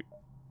do...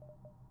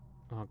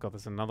 Oh, God,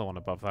 there's another one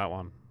above that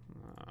one.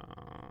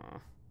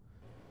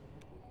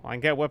 I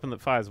can get a weapon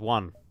that fires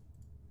 1.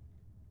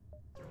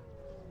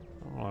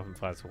 All of them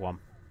fires for 1.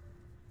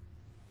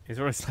 These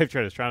are all slave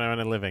traders trying to earn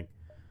a living.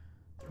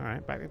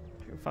 Alright, back to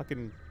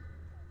fucking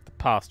the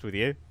past with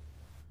you.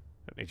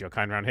 Don't need your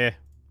kind around here.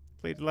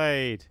 Please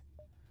delayed.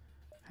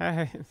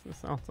 Hey, it's the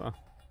Sultan.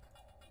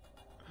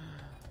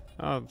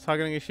 Oh,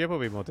 targeting a ship will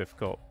be more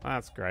difficult.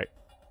 That's great.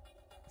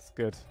 That's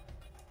good.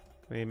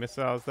 Any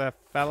missiles there,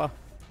 fella?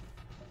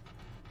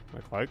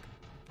 My cloak.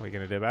 What are you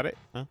going to do about it?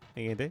 Huh? What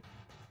are you going to do?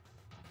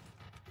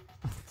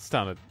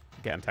 Starting to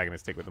get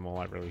antagonistic with them all,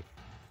 like, really.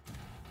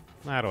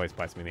 That always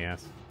bites me in the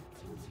ass.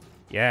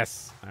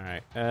 Yes!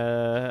 Alright.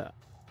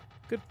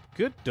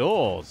 Good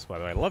doors, by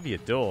the way. I love your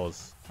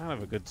doors. I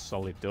have a good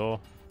solid door.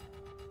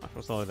 Much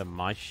more solid than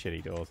my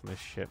shitty doors on this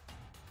ship.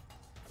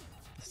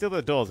 Still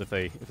the doors if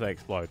they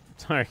explode.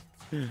 Sorry.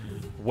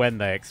 When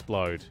they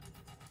explode.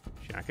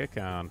 Shaka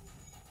Khan.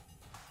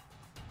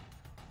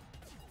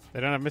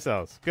 They don't have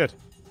missiles. Good.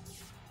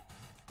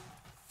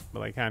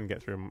 But they can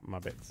get through my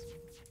bits.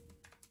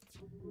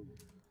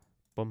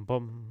 Bum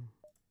bum.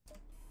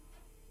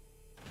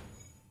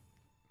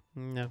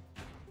 No.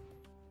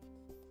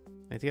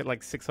 I need to get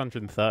like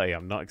 630.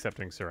 I'm not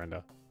accepting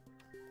surrender.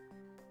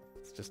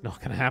 It's just not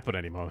going to happen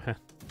anymore, man.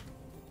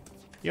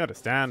 You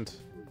understand.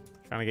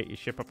 Trying to get your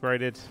ship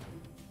upgraded.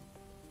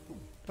 Do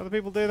other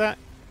people do that?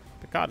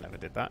 Picard never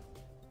did that.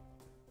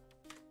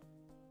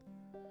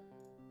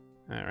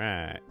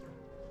 Alright.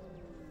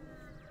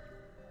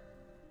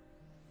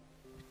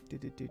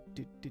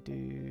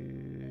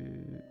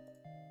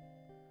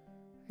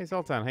 Hey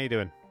Sultan, how you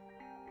doing?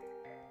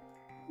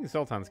 I think the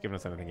Sultan's giving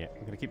us anything yet.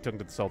 I'm going to keep talking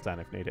to the Sultan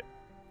if need it.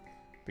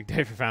 Big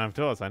day for Phantom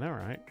Doors, I know,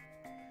 right?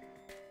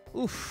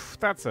 Oof,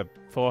 that's a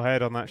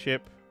 4-head on that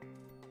ship.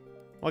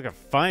 Like a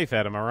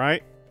 5-head, am I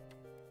right?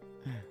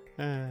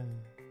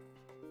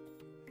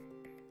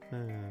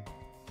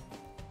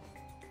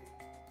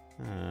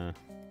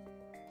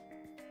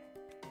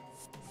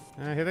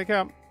 Here they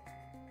come.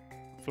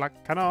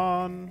 Flak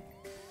cannon.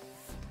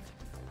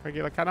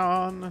 Regular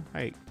cannon.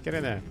 Hey, get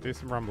in there. Do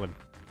some rumbling.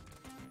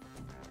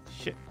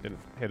 Shit. Didn't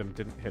hit him.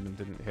 Didn't hit him.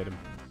 Didn't hit him.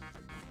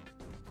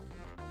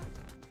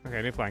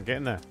 Okay, new plan. Get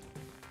in there.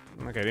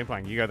 Okay, new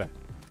plan. You go there.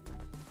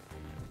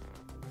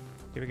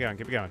 Keep it going.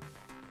 Keep it going.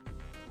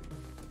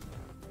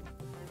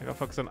 I gotta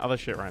focus on other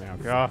shit right now.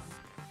 Go.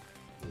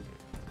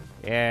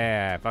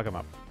 Yeah, fuck him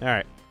up.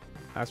 Alright.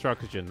 That's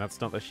oxygen. That's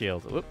not the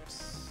shield.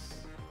 Whoops.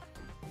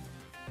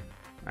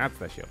 That's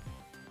their shield.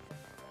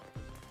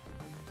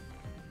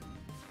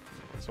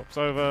 Swaps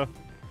over.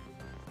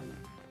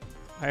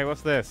 Hey,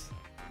 what's this?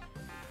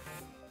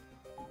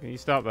 Can you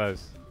stop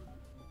those?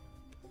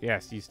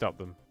 Yes, you stop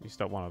them. You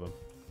stop one of them.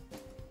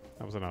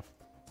 That was enough.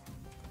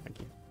 Thank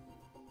you.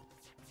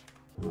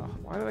 Oh,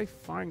 why are they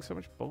firing so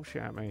much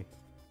bullshit at me?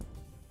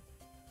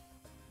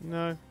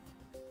 No.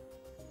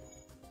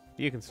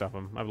 You can stop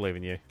them. I believe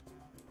in you.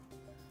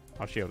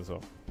 I'll shield us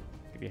all.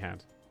 Give you a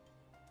hand.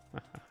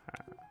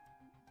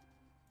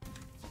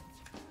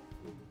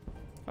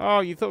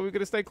 Oh, you thought we were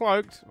going to stay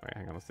cloaked? Wait,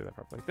 hang on. Let's do that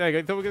properly. There you go.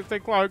 You thought we were going to stay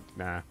cloaked?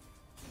 Nah.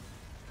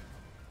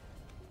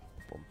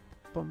 Boom.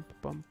 bum,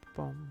 bum,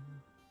 bum.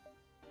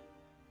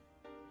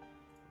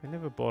 They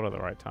never board at the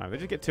right time. They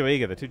just get too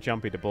eager. They're too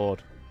jumpy to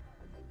board.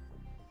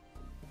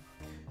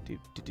 Do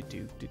do do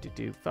do do do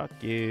do. Fuck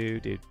you.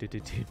 Do do do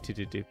do do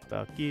do do.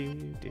 Fuck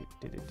you. Do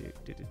do do do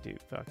do do do.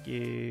 Fuck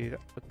you. That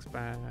looks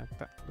bad.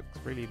 That looks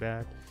really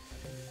bad.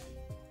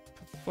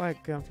 Flag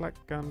gun. Flag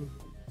gun.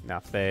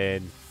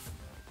 Nothing.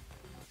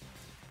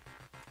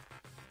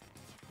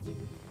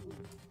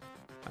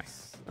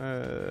 Nice.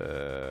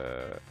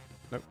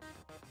 Nope.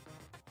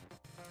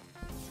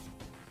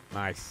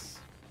 Nice.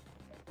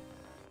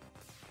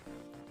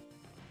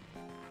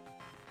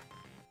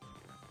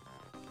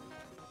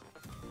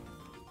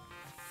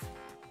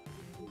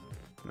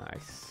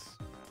 Nice.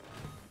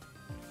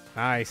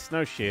 Nice.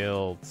 No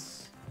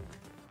shields.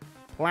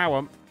 Plow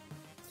them.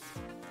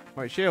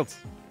 Wait, shields.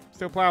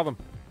 Still plow them.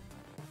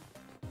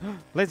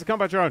 Laser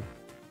combat drone.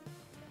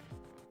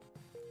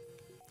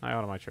 I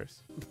honor my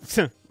choice.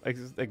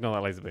 Ignore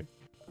that laser beam.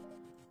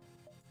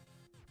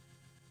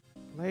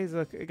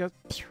 Laser. It goes.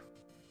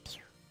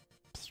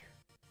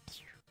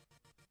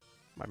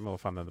 Might be more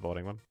fun than the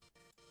boarding one.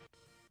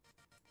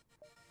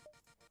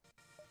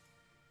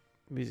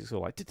 Music's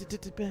all like, you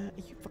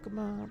fuck 'em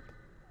up.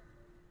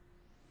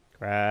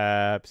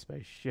 Crab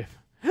spaceship.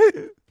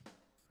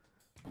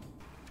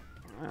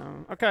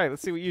 Okay,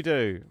 let's see what you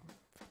do.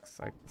 Fuck's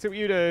sake. Let's see what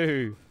you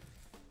do.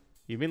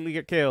 You immediately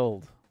get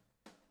killed.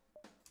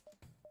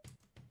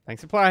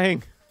 Thanks for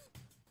playing.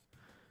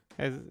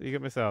 You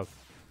got missiles.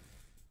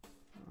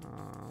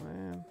 Oh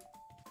man.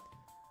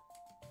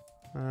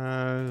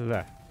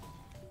 There.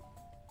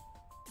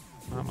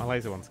 Oh, my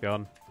laser one's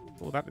gone.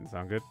 Oh, that didn't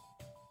sound good.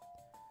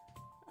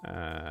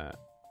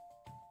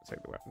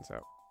 Take the weapons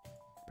out.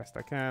 Best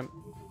I can.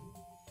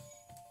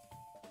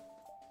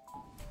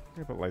 I'm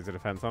gonna put laser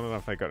defense on. I don't know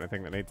if they got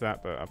anything that needs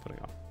that, but I'm putting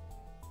it on.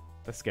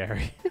 They're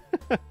scary.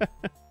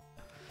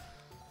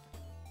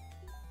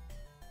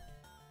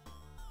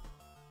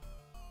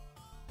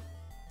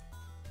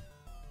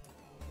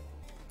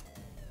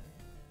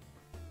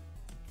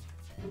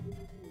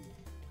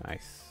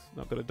 Nice.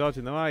 Not good at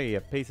dodging them, are you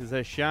pieces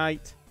of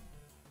shite?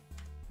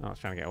 Oh, I was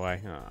trying to get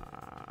away.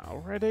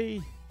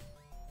 Already?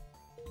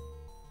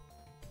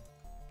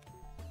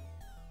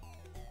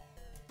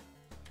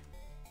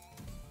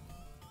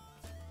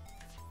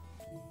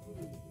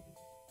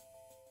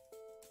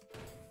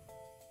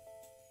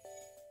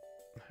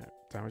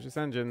 Damage its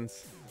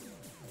engines.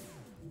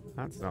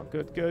 That's not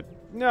good. Good.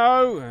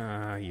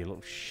 No! You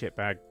little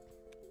shitbag.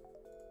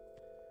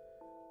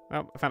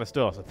 Well, I found a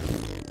store. So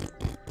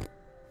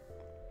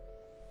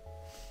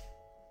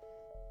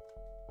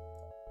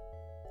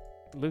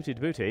looted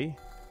booty.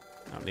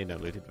 I don't need no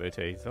looted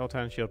booty.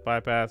 Zoltan shield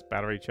bypass,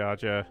 battery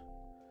charger,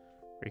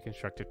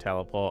 reconstructive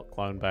teleport,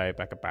 clone bay,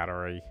 backup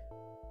battery.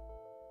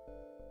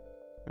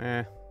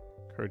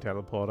 Crew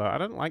teleporter. I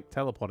don't like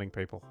teleporting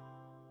people.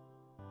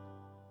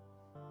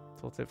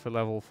 Tooltip for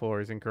level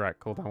 4 is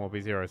incorrect. Cooldown will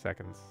be 0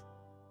 seconds.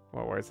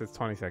 Well, where it says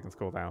 20 seconds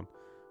cooldown.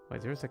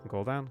 Wait, 0 second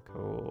cooldown?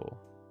 Cool.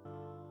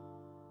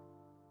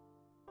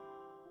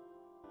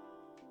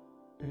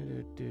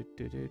 You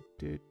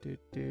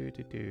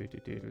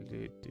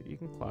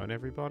can clone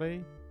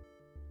everybody.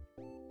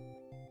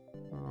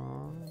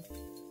 Aww.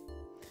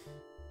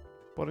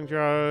 Boarding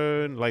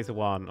drone, laser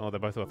 1. Oh, they're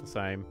both worth the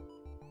same.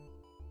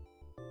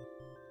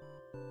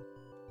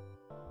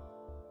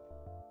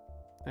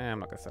 I'm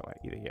not going to sell that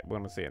either yet. We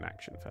want to see an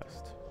action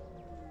first.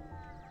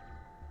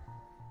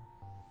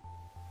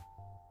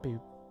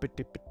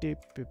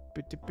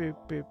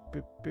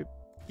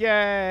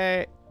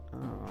 Yay!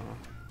 Oh.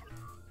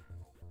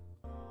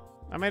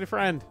 I made a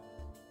friend.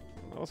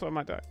 Also, I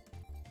might die.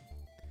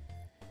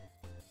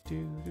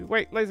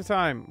 Wait, laser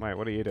time! Wait,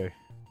 what do you do?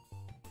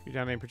 Shoot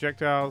down any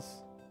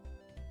projectiles.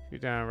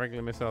 Shoot down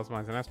regular missiles,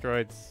 mines, and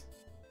asteroids.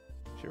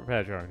 Shit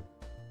repair drone.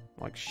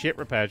 Like shit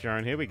repair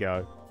drone. Here we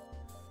go.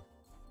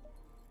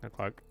 No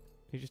cloak.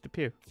 He's just a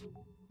pew.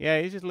 Yeah,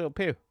 he's just a little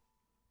pew.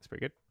 That's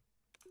pretty good.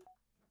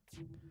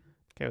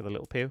 Okay with a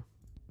little pew.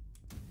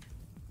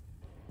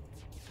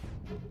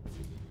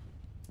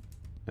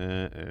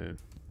 I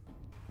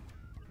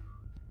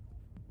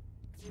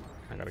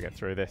gotta get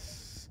through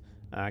this.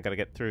 I gotta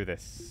get through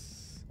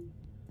this.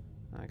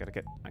 I gotta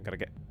get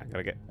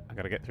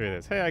through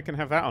this. Hey, I can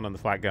have that on the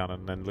flat gun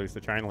and then lose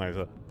the train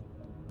laser.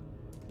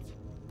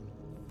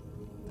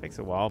 Takes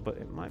a while, but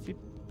it might be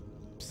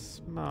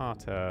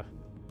smarter.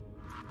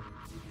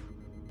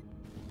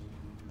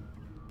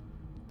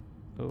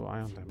 Oh,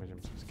 ion damage.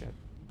 I'm so scared.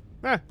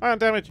 Ah, ion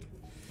damage!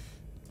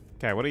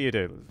 Okay, what do you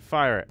do?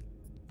 Fire it.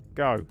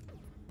 Go.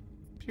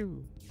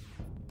 Pew.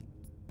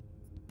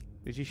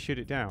 Did you shoot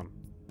it down?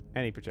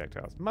 Any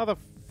projectiles?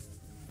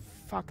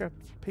 Motherfucker.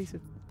 Piece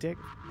of dick.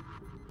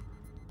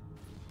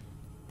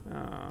 Oh,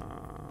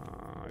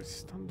 I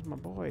stunned my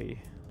boy.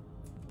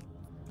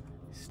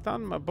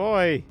 Stunned my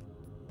boy.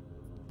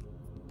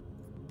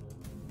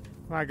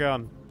 Flag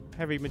gun.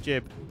 Heavy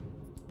majib.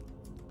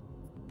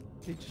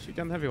 Did you shoot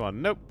down the heavy one?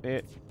 Nope.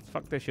 It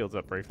fucked their shields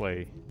up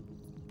briefly.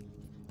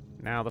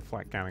 Now the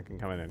flat cannon can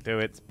come in and do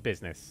its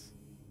business.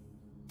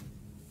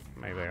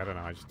 Maybe, I don't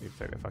know. I just need to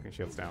take their fucking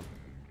shields down.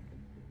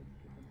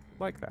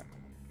 Like that.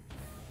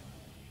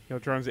 Your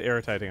drones are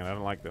irritating and I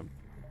don't like them.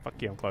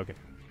 Fuck you, I'm cloaking.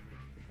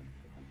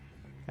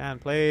 Can,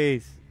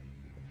 please.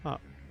 What?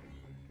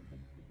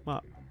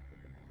 What?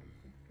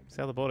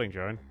 Sell the boarding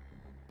drone?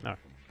 No.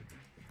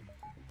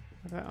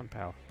 Look at that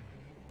unpower.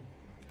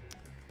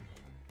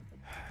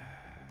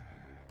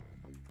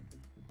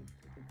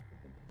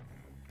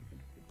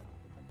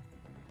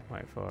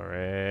 Wait for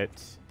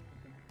it.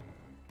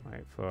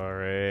 Wait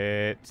for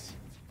it.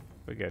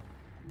 We're good.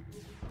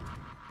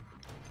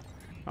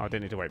 Oh, I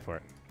didn't need to wait for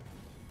it.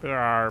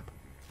 Blarp.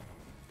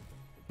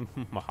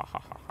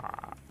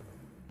 I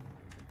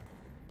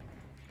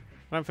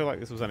don't feel like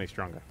this was any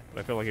stronger, but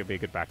I feel like it'd be a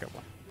good backup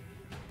one.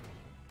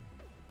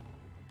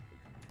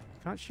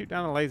 Can't shoot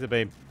down a laser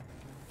beam.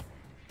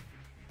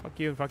 Fuck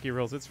you and fuck your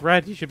rules. It's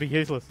red. You should be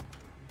useless.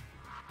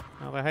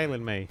 Oh, they're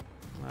hailing me.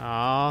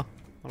 Ah,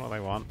 not what they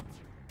want.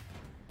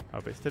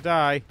 Hope it's to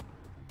die.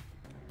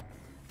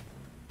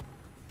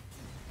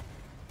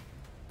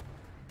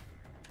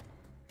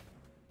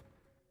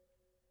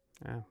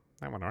 Oh,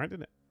 that went alright,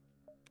 didn't it?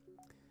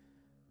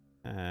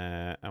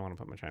 I want to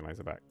put my chain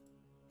laser back.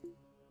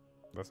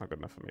 That's not good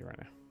enough for me right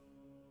now.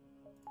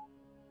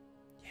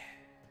 Yeah.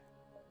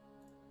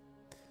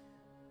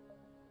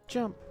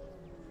 Jump.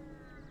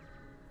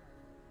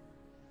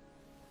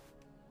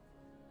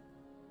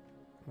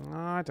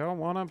 I don't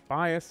want to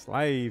buy a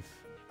slave.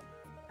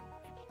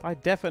 By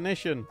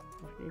definition,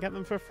 I can get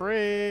them for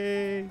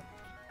free.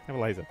 Have a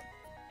laser.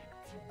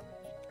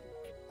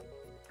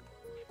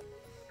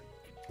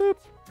 Boop.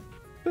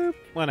 Boop.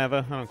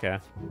 Whatever. I don't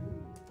care.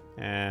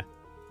 Yeah.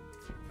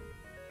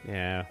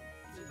 Yeah.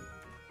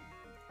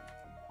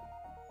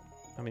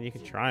 I mean, you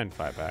can try and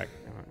fight back.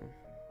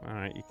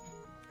 Alright, you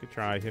could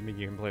try. I mean,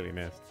 you completely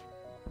missed.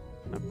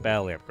 I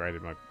barely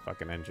upgraded my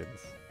fucking engines.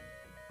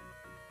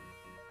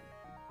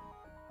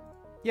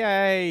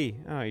 Yay!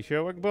 Oh, you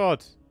sure? Welcome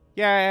aboard.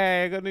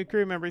 Yay! I got a new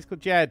crew member. He's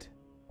called Jed.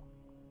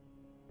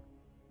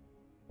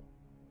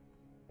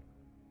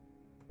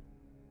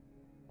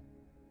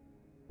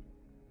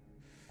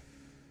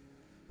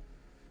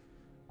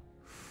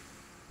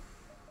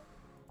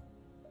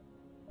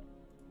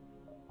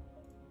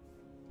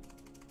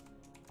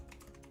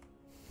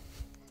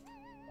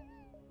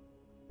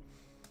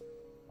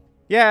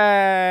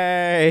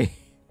 Yay!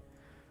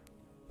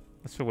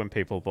 That's for when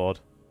people are bored.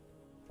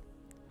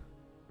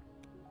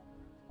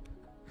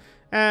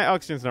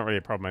 Oxygen's not really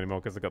a problem anymore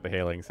because I got the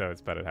healing, so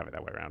it's better to have it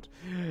that way around.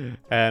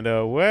 And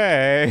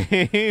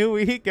away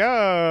we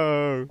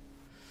go!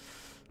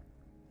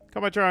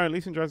 Combat drone,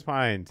 leave some drones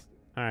behind.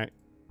 Alright.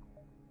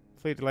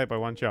 Fleet delayed by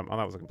 1 jump. Oh,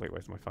 that was a complete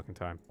waste of my fucking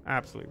time.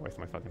 Absolute waste of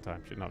my fucking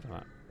time. Should not have done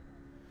that.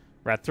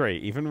 Rad 3,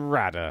 even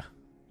radder.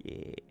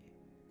 Yeah.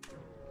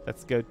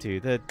 Let's go to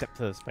the depth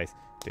of space.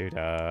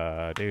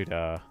 Doo-da,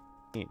 doo-da.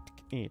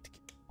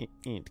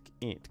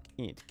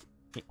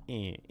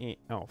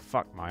 Oh,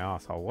 fuck my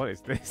asshole. What is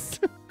this?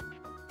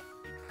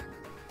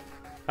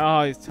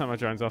 Oh, he's turned my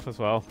drones off as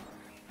well.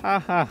 Ha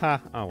ha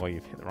ha. Oh, well,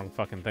 you've hit the wrong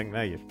fucking thing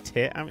there, you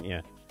tit, haven't you?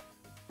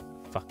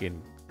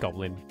 Fucking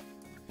goblin.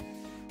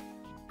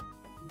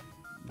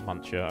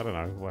 Muncher. I don't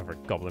know, whatever a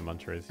goblin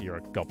muncher is. You're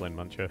a goblin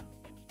muncher.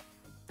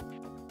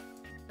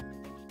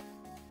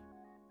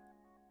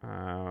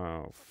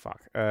 Oh,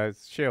 fuck.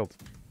 Shield.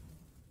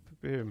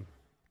 Boom.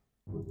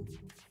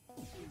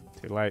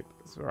 Too late.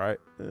 It's alright.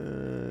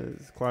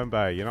 It's Clone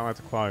Bay. You're not allowed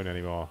to clone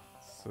anymore.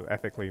 It's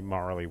ethically,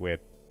 morally weird.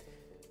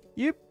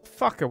 You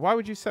fucker. Why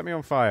would you set me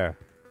on fire?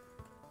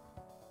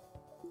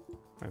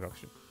 No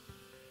oxygen.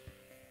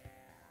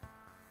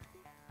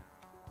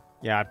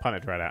 Yeah, I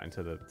punted right out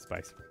into the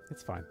space.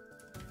 It's fine.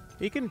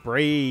 He can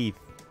breathe.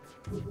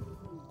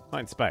 Not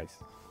in space.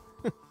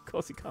 Of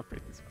course he can't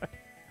breathe in space.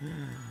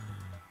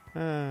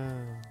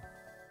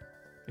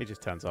 He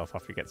just turns off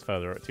after he gets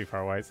further too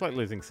far away. It's like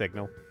losing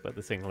signal, but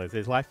the signal is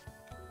his life.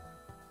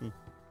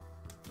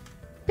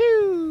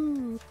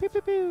 Pew! Pew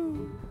pew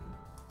pew!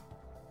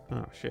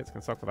 Oh shit, it's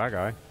gonna suck for that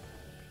guy.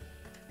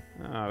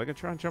 Oh, they're gonna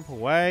try and jump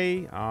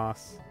away.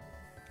 Arse.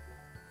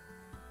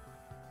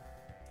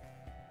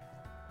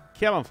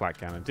 Kill on flat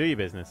cannon. Do your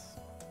business.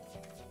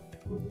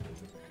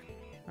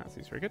 That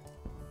seems very good.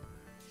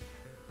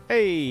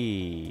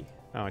 Hey!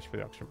 Oh, I should put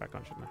the oxygen back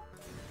on, shouldn't I?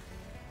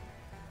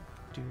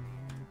 Do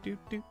do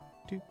do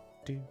do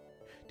do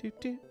do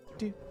do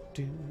do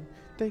do.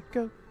 They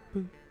go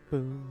boom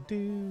boom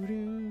do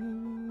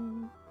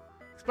do.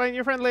 Explain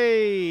you're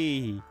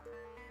friendly.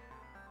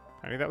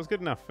 Apparently that was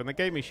good enough, and they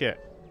gave me shit.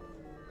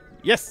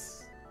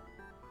 Yes.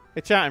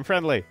 Hey chat, I'm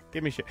friendly.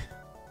 Give me shit.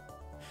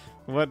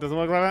 What, doesn't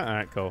work like that? All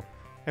right, cool.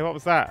 Hey, what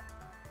was that?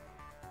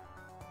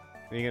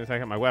 Are you gonna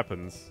take out my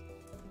weapons?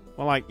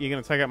 Well, like you're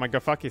gonna take out my go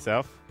fuck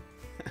yourself.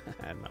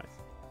 Nice.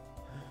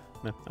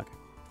 No, okay.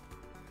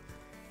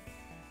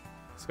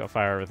 Just gotta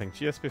fire everything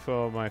just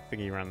before my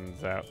thingy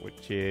runs out,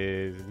 which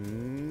is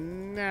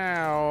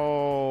now.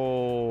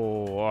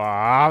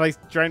 Ah, they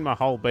drained my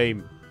whole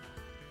beam.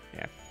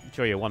 Yeah,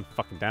 enjoy your 1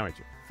 fucking damage,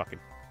 you fucking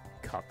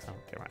cocks. I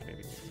don't care about any of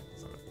these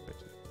son of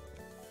bitches.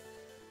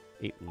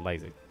 Eat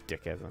laser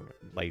dickheads. I'm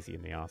lazy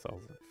in the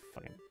arseholes.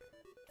 Fucking.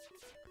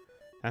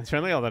 And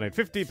friendly, I'll donate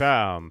 £50.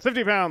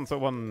 £50 for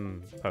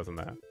one person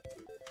there.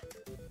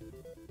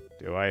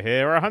 Do I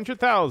hear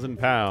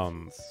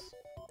 £100,000?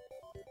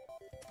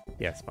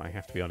 Yes, but I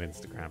have to be on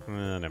Instagram.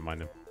 Never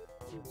mind them.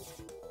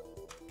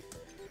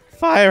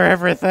 Fire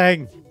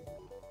everything!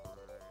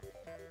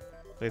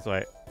 Please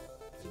wait.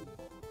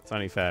 It's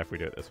only fair if we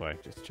do it this way,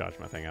 just to charge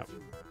my thing up.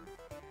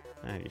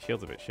 Ah, your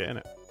shield's a bit shit,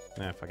 innit?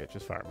 Nah, fuck it,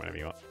 just fire it whenever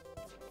you want.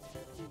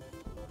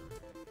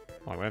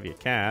 Well, whenever you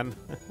can.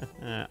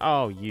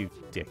 Oh, you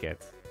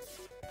dickheads.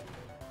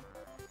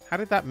 How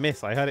did that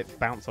miss? I heard it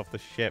bounce off the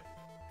ship.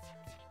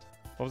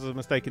 What was the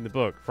mistake in the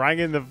book? Rang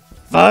in the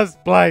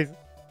first place!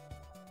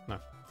 No.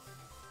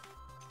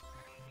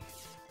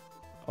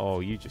 Oh,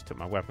 you just took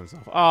my weapons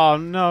off. Oh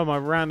no, my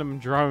random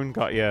drone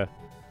got you.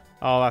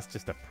 Oh, that's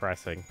just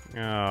depressing.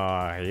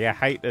 Oh, you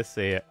hate to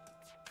see it.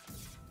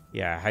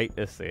 Yeah, I hate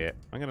to see it.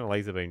 I'm going to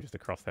laser beam just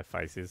across their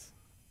faces.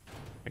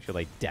 Make sure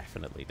they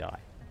definitely die.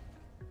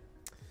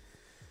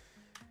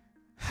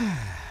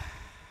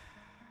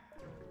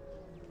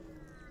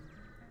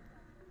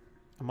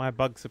 Am I a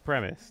bug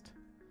supremacist?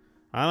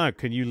 I don't know.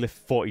 Can you lift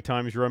 40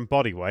 times your own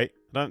body weight?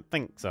 I don't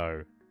think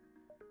so.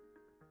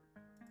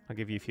 I'll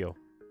give you fuel.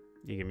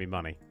 You give me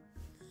money.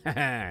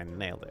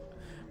 Nailed it.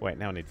 Wait,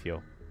 now I need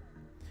fuel.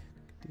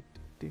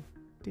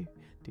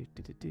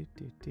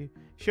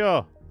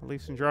 Sure, I'll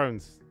leave some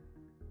drones.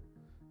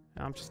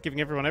 I'm just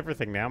giving everyone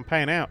everything now. I'm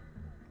paying out.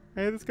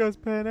 Hey, this guy's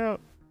paying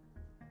out.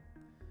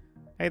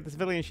 Hey, the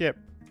civilian ship.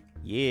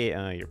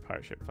 Yeah, you're a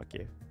pirate ship. Fuck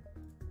you.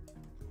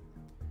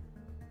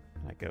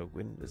 I go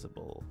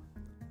invisible.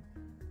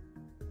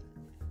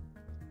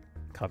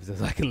 Cub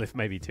says I can lift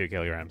maybe 2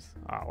 kilograms.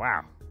 Oh,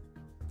 wow.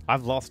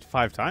 I've lost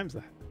 5 times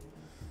that.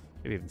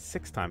 Maybe even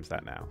 6 times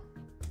that now.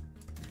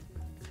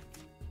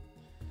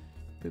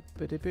 Boop,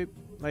 boop, boop.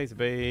 Laser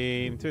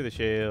beam through the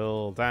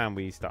shield, and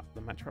we start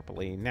the match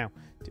properly now.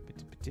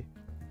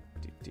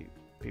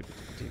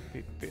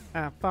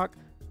 Ah, fuck.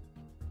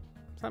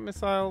 Is that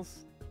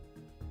missiles?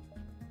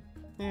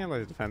 Yeah,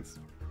 laser defense.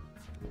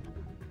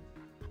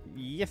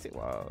 Yes, it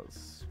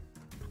was.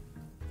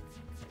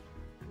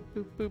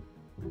 Boop, boop.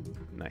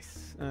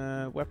 Nice.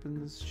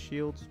 Weapons,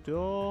 shields,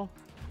 door.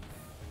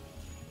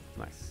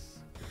 Nice.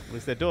 At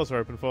least their doors are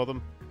open for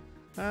them.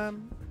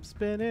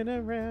 Spinning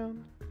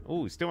around.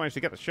 Oh, still managed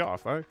to get the shot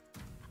off, though.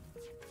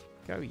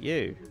 Go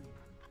you.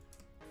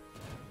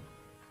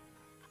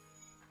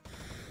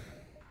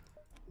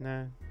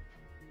 No.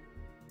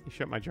 He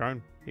shot my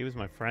drone. He was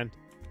my friend.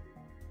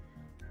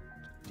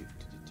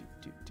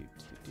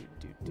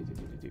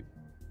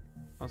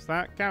 What's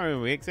that?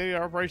 Cameron, we exceeded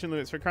our operation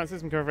limits for current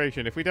system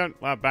configuration. If we don't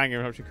bang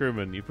your option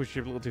crewman, you push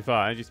your ship a little too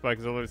far. Energy spike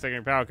is all over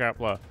secondary power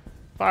coupler.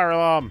 Fire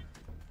alarm!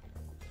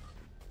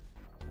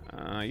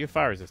 You're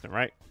fire resistant,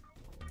 right?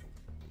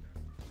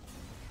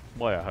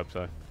 Boy, I hope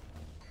so.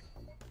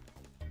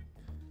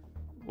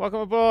 Welcome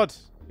aboard!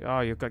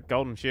 Oh, you've got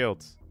golden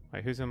shields.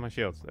 Wait, who's in my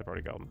shields? They're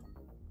probably golden.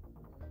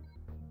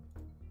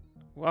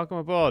 Welcome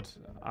aboard.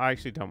 I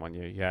actually don't want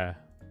you, yeah.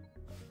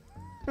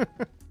 Can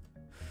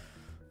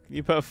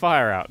you put a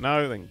fire out?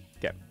 No, then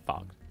get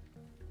fucked.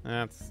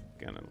 That's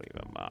gonna leave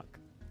a mark.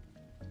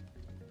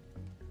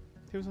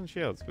 Who's on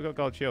shields? We got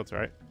gold shields,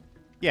 right?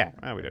 Yeah,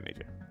 we don't need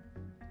you.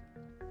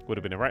 Would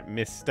have been a right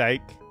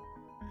mistake.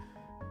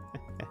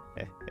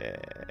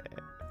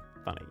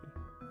 Funny.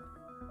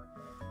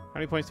 How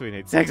many points do we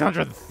need?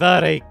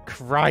 630!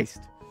 Christ!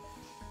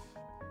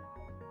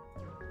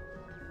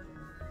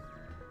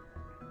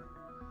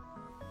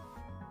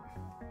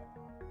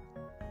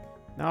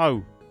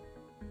 No!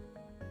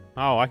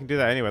 Oh, I can do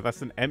that anyway.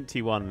 That's an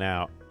empty one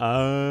now.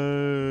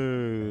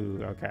 Oh,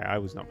 okay. I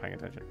was not paying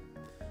attention.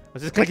 I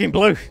was just clicking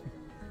blue.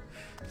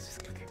 I was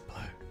just clicking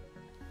blue.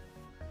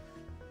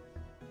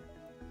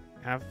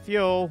 Have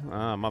fuel.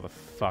 Ah,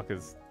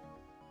 motherfuckers.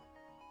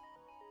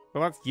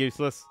 Well, that's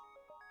useless.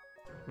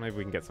 Maybe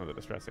we can get some of the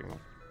distress signal.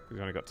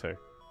 We've only got 2.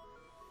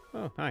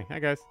 Oh, hi. Hi,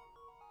 guys.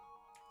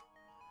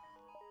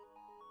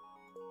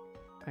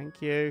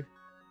 Thank you.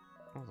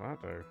 What does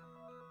that do?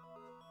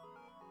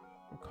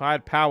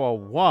 Required power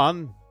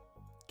 1.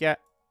 Get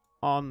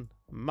on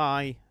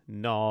my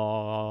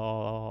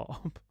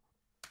knob.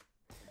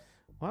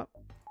 What?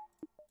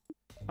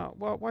 Oh,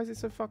 well, why is it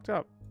so fucked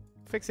up?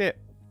 Fix it.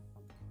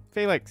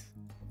 Felix.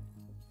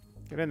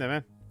 Get in there,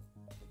 man.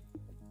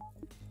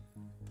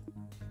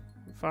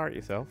 Fire at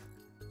yourself.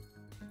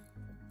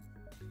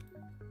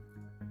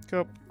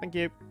 Cool. Thank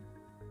you.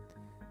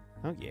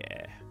 Oh,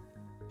 yeah.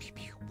 Pew,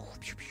 pew,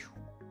 pew, pew.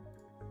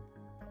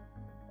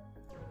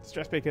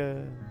 Stress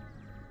beacon.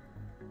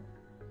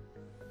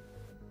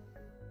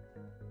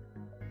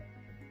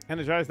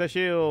 Energize their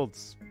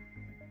shields.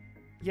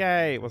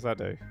 Yay. What's that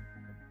do?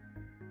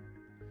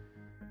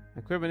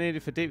 Equipment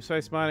needed for deep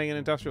space mining and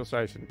industrial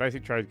station.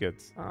 Basic trade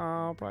goods.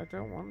 Oh, but I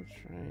don't want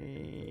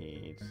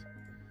trade.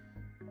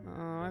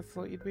 Oh, I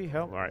thought you'd be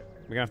helpful. Alright,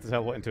 we're going to have to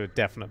teleport into a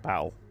definite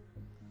battle.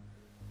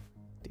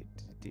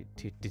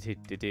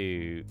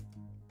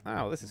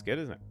 Oh, this is good,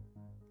 isn't it?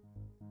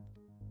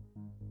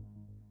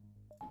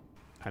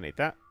 I need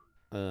that.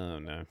 Oh,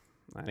 no.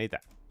 I need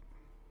that.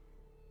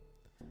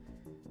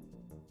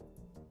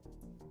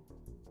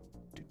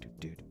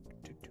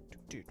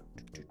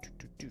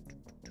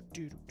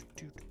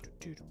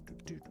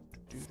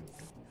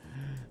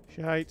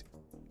 Shite.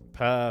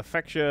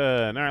 Perfection.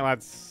 Alright,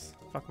 lads.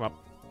 Fuck them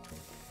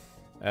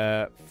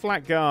up.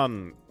 Flat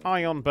gun.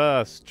 Ion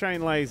burst.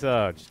 Chain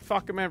laser. Just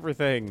fuck them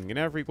everything. In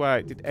every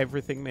way. Did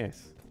everything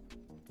miss?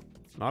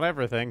 Not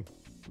everything.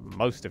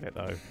 Most of it,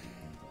 though.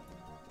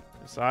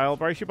 Missile,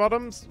 brace your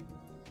bottoms.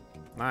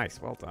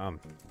 Nice. Well done.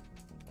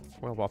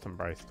 Well bottom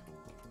braced.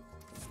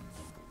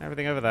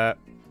 Everything over there.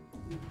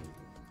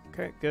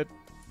 Okay, good.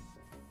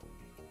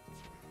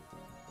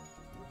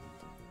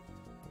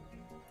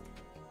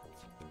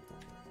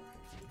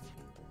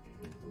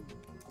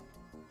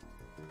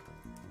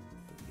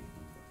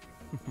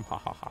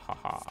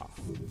 Oh,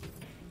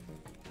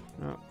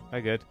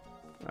 they're good.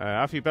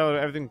 After you bellow,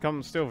 everything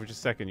comes still for just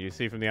a second. You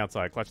see from the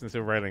outside, clutching the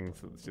steel railing.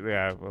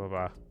 Yeah, blah, blah,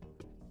 blah.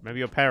 Maybe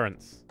your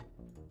parents.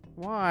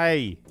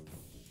 Why?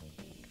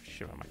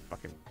 Shit about my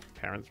fucking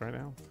parents right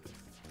now.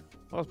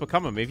 What's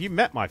become of me? Have you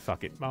met my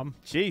fucking mum?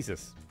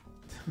 Jesus.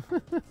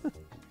 If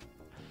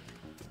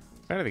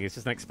anything, it's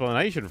just an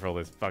explanation for all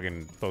this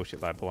fucking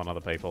bullshit that I pull on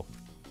other people.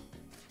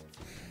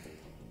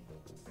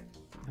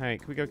 Hey,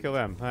 can we go kill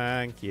them?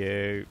 Thank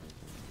you.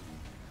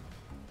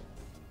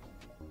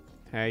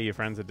 Hey, your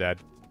friends are dead.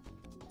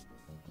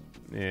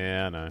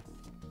 Yeah, I know.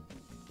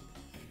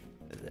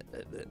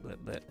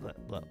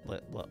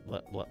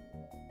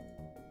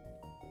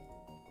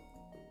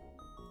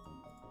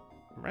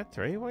 Red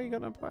 3? What are you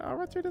going to play? Oh,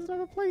 Red 3 doesn't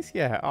have a place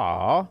yet.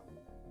 Aw.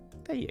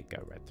 There you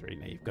go, Red 3.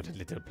 Now you've got a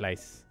little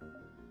place.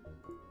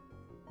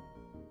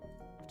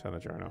 Turn the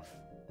drone off.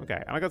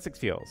 Okay, and I got 6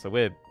 fuel, so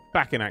we're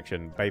back in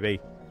action,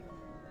 baby.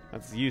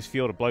 Let's use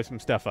fuel to blow some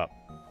stuff up.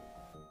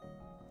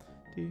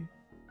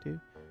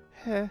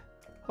 Heh.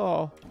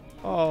 Oh,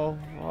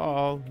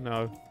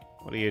 no.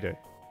 What do you do?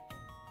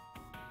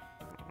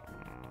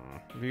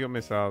 Have you got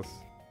missiles?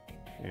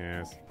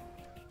 Yes.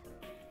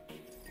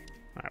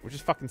 Alright, we'll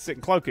just fucking sit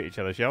and cloak at each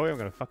other, shall we? I'm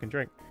gonna fucking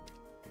drink.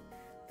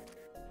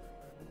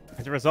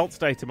 It's a results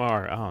day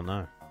tomorrow. Oh,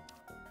 no.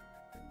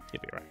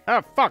 You'll be right.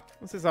 Oh, fuck!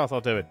 What's this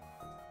arsehole doing?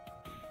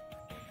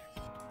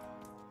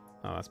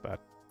 Oh, that's bad.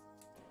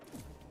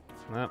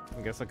 Well,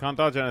 I guess I can't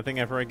dodge anything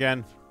ever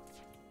again.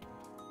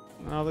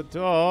 Oh, the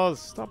doors!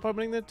 Stop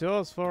opening the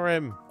doors for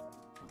him!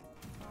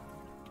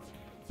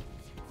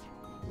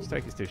 Let's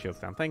take his 2 shields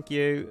down. Thank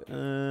you.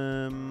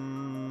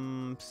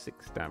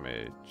 6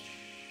 damage.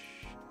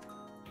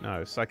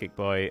 No, Psychic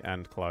Boy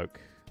and Cloak.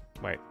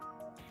 Wait.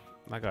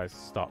 That guy's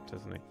stopped,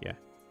 isn't he? Yeah.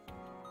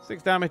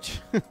 6 damage.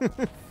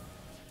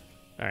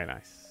 Very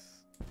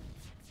nice.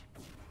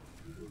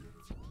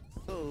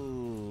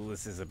 Oh,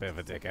 this is a bit of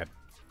a dickhead.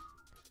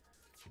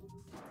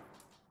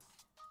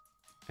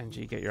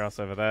 NG, get your ass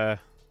over there.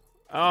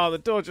 Oh, the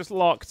door just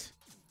locked.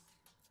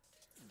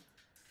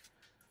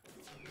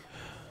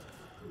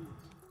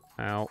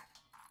 Ow.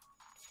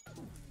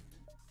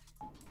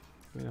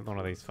 We have one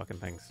of these fucking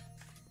things.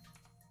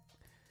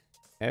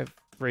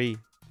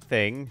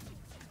 Everything.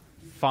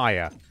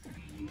 Fire.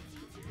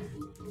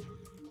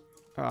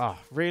 Ah,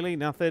 oh, really?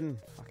 Nothing?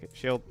 Fuck it,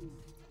 shield.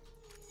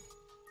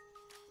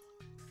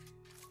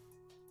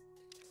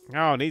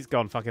 Oh, and he's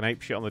gone fucking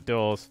apeshit on the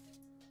doors.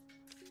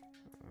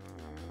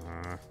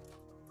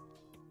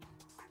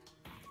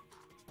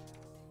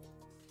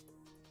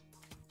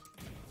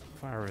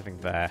 Fire everything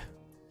there.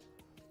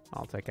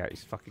 I'll take out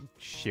his fucking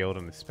shield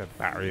and this spare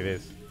battery of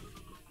his.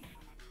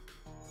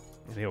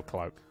 And he'll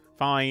cloak.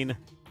 Fine.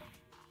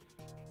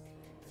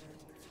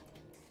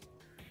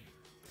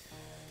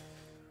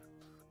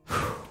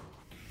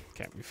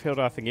 Okay, we filled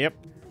our thing. Yep.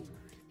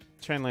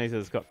 Chain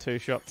laser's got 2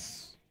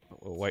 shots.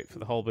 We'll wait for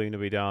the whole beam to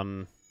be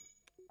done.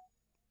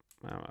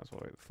 I might as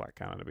well wait for the flat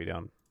cannon to be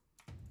done.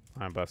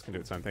 Iron burst can do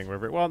its own thing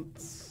wherever it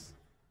wants.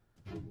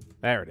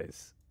 There it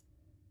is.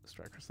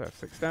 Strike across there,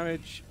 6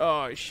 damage.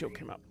 Oh, his shield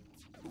came up.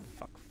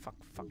 Fuck.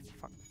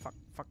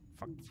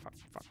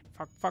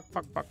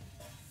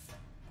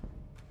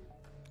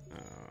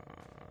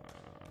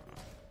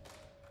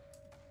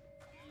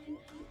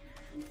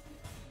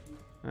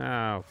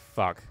 Oh,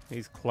 fuck.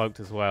 He's cloaked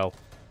as well.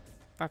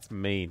 That's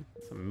mean.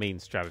 It's a mean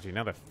strategy.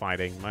 Now they're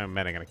fighting. My own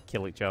men are going to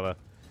kill each other.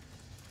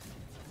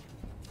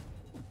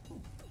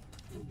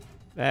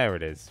 There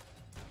it is.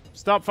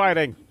 Stop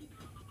fighting!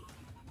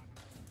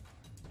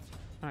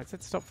 Oh, it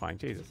said stop fighting.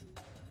 Jesus.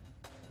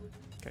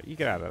 Okay, you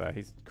get out of there.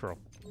 He's cruel.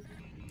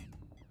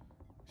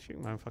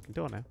 Shooting my own fucking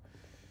door now.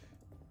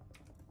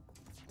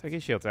 Take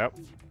his shields out.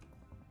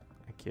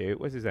 Thank you.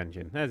 Where's his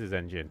engine? There's his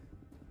engine.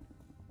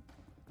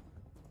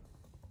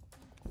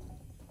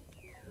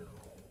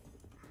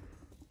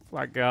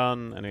 Flag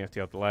gun and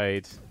FTL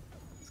delayed.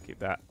 Let's keep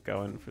that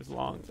going for as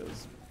long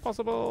as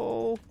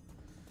possible.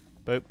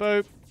 Boop,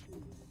 boop.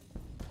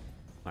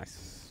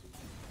 Nice.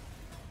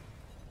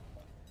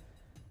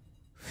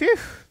 Phew.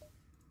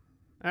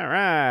 All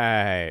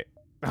right.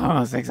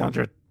 Oh,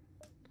 600.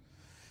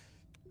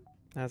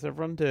 How's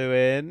everyone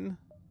doing?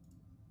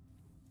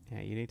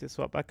 Yeah, you need to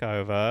swap back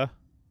over.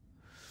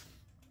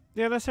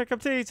 Yeah, that's our cup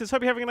of tea. Says,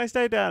 hope you're having a nice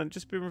day, Dan.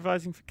 Just been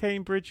revising for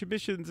Cambridge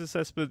emissions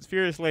assessments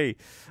furiously.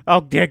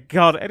 Oh, dear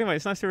God. Anyway,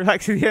 it's nice to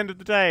relax at the end of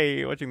the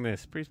day watching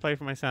this. Please pray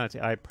for my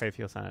sanity. I pray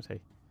for your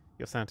sanity.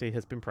 Your sanity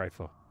has been prayed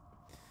for.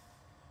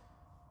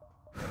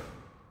 Okay.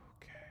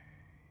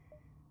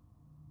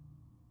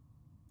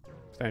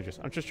 It's dangerous.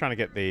 I'm just trying to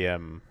get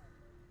the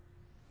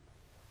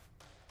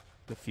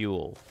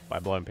fuel by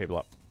blowing people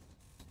up.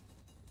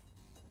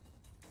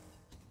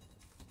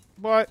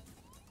 What?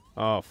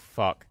 Oh,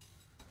 fuck.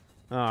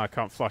 Oh, I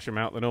can't flush them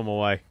out the normal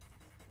way.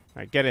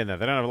 Right, get in there.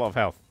 They don't have a lot of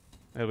health.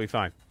 It'll be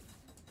fine.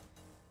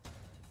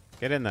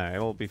 Get in there.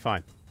 It'll be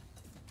fine.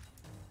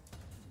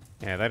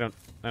 Yeah, they don't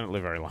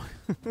live very long.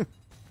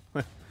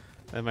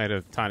 They're made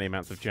of tiny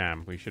amounts of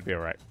jam. We should be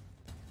alright.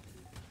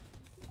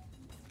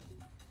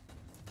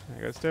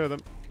 There goes 2 of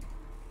them.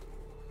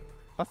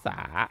 What's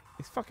that?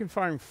 He's fucking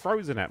firing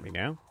frozen at me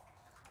now.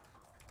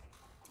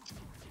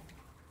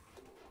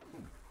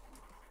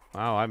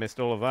 Wow, I missed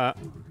all of that.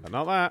 But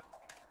not that.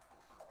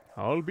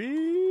 Hull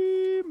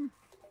beam!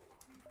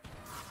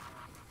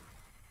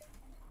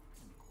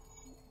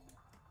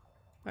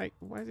 Hey,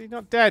 why is he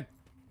not dead?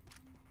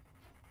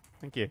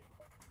 Thank you.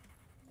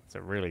 It's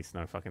a really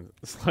snowflake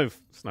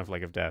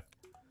of death.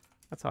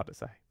 That's hard to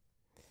say.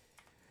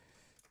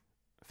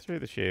 Through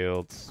the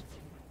shields.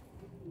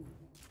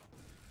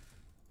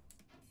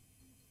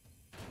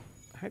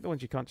 I hate the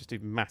ones you can't just do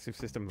massive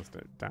system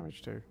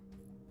damage to.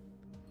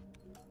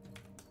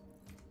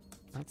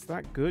 That's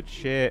that good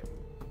shit.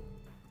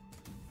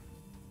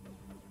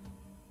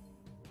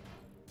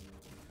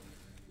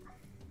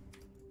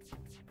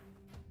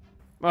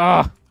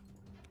 Ah!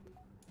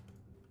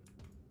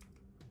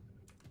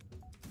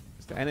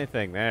 Just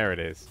anything. There it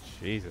is.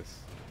 Jesus.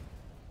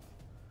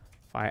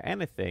 Fire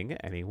anything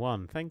at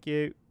anyone. Thank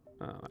you.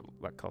 Oh,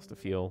 that cost of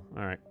fuel.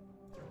 Alright.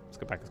 Let's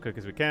go back as quick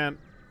as we can.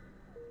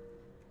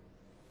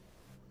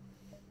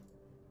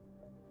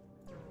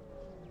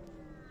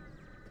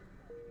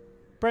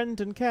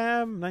 Brendan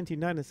Cam,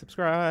 99 is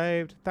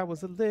subscribed. That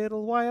was a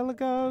little while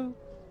ago.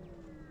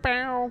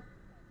 Bow.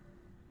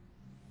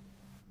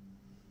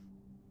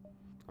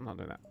 I'm not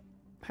doing that.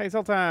 Hey,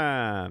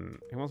 Sultan!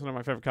 He wants to know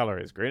my favorite color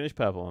is greenish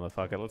purple,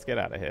 motherfucker. Let's get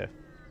out of here.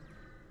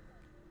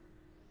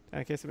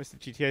 In case I missed the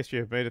GTA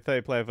stream, I've made a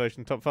 30-player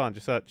version of Top Fun.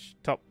 Just search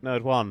Top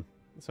Nerd 1,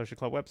 the social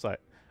club website.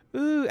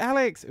 Ooh,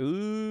 Alex!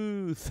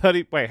 Ooh,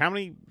 30... Wait, how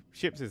many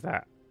ships is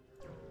that?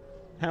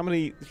 How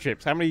many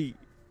ships? How many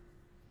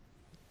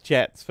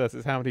jets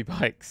versus how many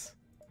bikes?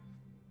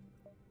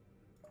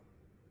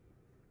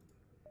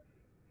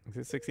 Is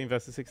it 16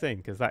 versus 16?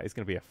 Because that is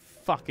going to be a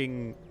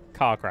fucking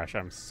car crash.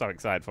 I'm so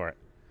excited for it.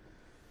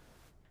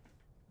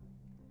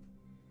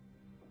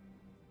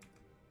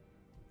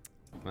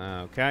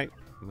 Okay.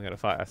 We gotta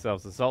fight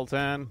ourselves the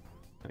Sultan.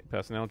 Any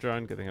personnel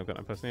drone. Good thing I've got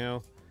no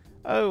personnel.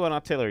 Oh, an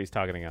artillery's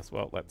targeting us.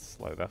 Well, let's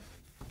slow the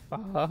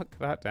fuck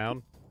that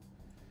down.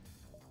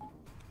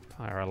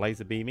 Fire a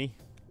laser beamy.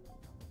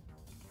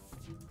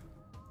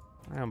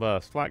 Iron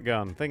burst. Flat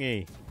gun.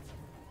 Thingy.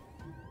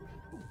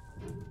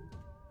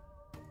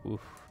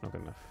 Oof. Not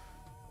good enough.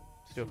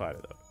 Still fight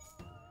it though.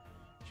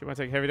 Should I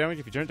take heavy damage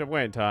if you don't have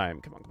away in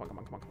time? Come on, come on, come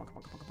on, come on, come on, come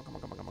on, come on, come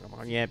on, come on, come on, come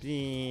on. Yeah,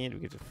 who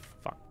gives a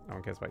fuck? No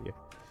one cares about you.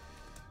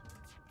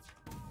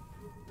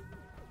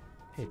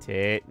 Hit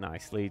it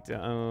nicely.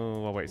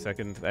 Oh, well, wait a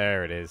second.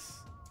 There it is.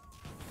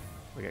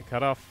 We get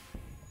cut off.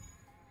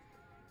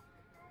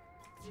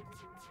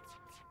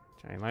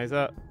 Chain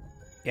laser.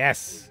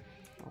 Yes!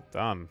 Well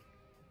done.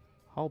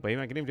 Whole beam.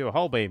 I can even do a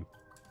whole beam.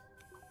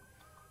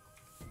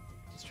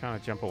 Just trying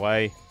to jump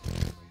away. I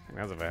think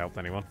that's ever helped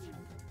anyone.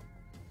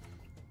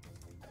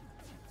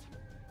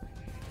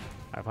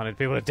 500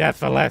 people to death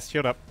for less.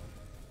 Shut up.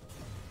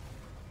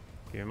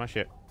 Give me my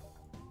shit.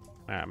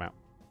 Alright, I'm out.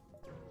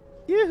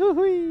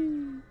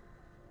 Yoo-hoo-hoo!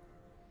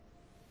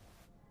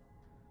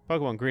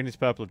 Pokemon Greenish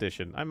Purple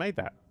Edition. I made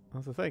that.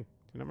 That's the thing. Do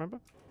you not remember?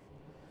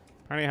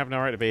 Apparently I have no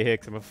right to be here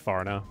because I'm a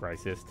foreigner.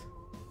 Racist.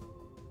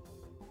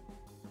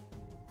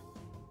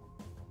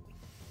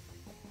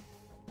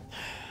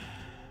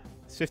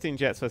 It's 15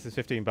 jets versus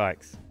 15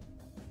 bikes.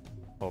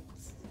 Well,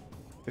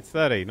 it's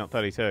 30, not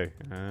 32.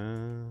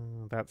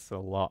 That's a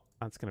lot.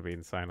 That's going to be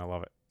insane. I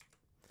love it.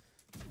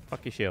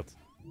 Fuck your shields.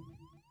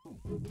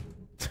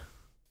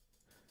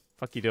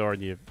 Fuck your door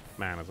and your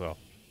man as well.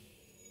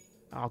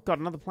 Oh, God,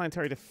 another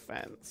planetary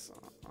defense.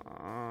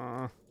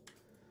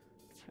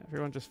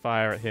 Everyone just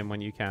fire at him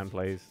when you can,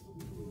 please.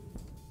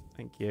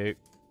 Thank you.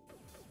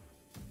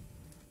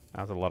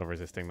 That was a lot of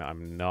resisting that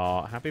I'm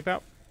not happy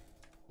about.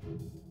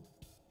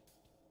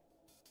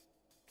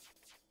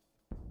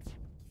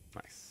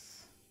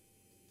 Nice.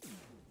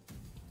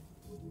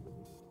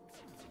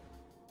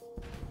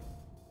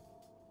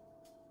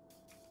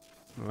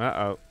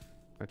 Uh-oh.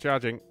 They're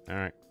charging.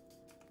 Alright.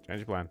 Change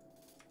your plan.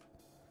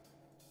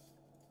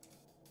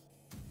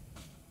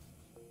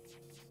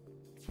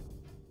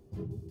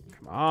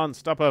 Come on,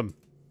 stop them.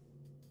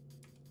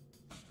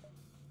 I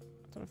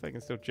don't know if they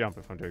can still jump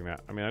if I'm doing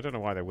that. I mean, I don't know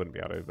why they wouldn't be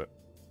able to, but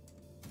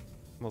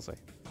we'll see.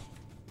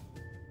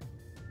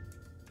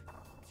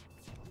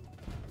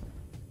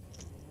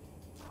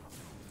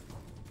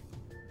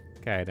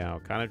 Okay, now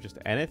kind of just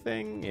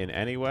anything in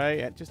any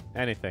way. Just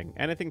anything.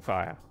 Anything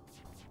fire.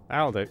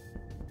 That'll do.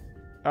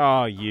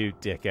 Oh, you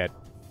dickhead.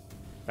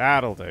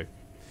 That'll do.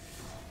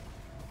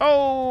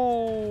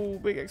 Oh,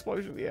 big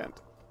explosion at the end.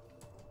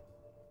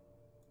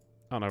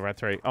 Oh no, red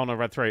 3. Oh no,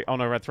 red 3. Oh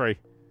no, red 3.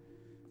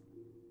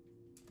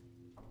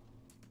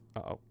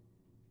 Uh-oh.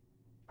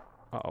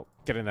 Uh-oh.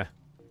 Get in there.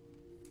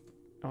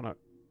 Oh no.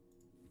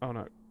 Oh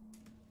no.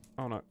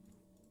 Oh no.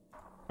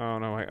 Oh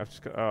no, wait. I've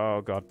just got...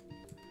 Oh god.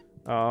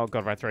 Oh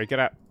god, red 3. Get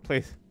out.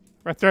 Please.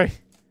 Red 3.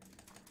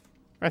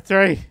 Red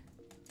 3.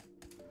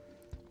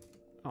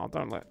 Oh,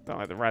 don't let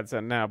the reds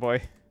in now,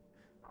 boy.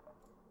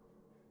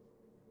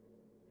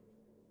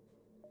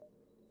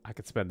 I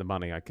could spend the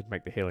money. I could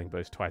make the healing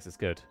boost twice as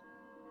good.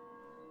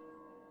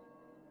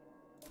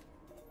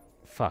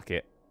 Fuck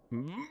it.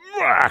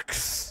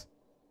 Max!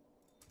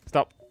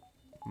 Stop.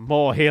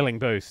 More healing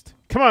boost.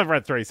 Come on,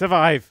 red 3.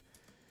 Survive.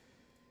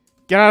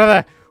 Get out of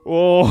there.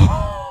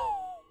 Oh.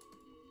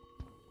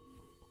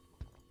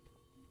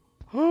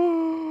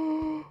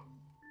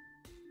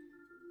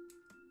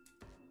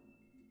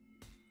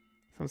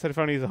 Someone said if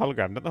I only use a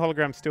hologram. Don't the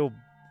holograms still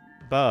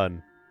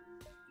burn?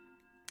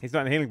 He's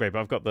not in the healing bay, but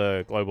I've got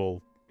the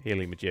global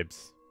healing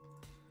majibs.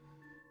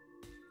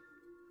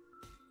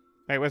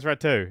 Hey, where's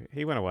red 2?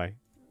 He went away.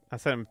 I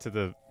sent him to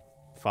the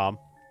farm.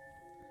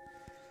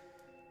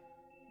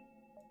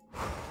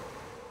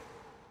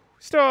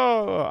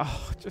 Stop!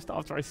 Oh, just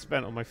after I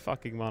spent all my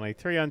fucking money.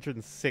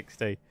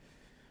 360.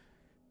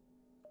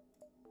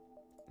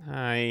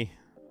 Hey.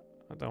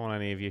 I don't want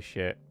any of your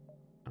shit.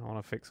 I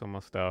want to fix all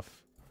my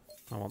stuff.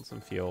 I want some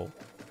fuel.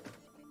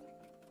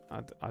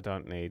 I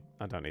don't need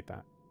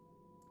that.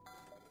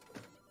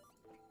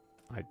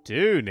 I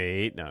do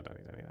need... No, I don't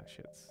need that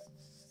shit.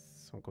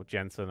 It's someone called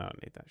Jensen. I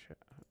don't need that shit.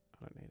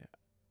 I don't need it.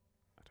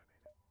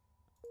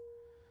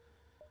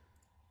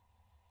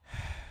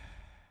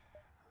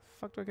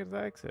 Fuck do I get to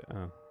the exit?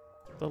 Oh.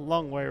 The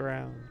long way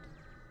around.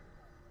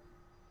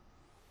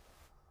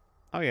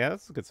 Oh yeah,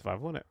 that's a good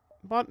survival, isn't it?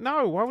 But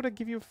no, why would I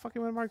give you a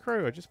fucking one of my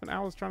crew? I just spent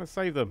hours trying to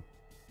save them.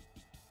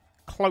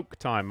 Cloak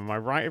time, am I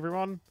right,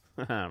 everyone?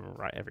 I'm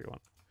right, everyone.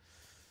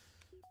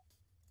 I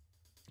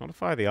want to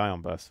fire the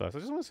ion burst first. I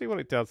just want to see what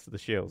it does to the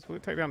shields. Will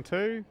it take down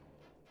 2?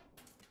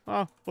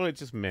 Oh, will it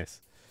just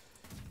miss?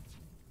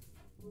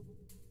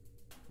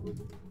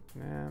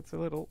 Nah, it's a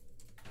little.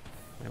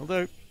 It'll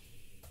do.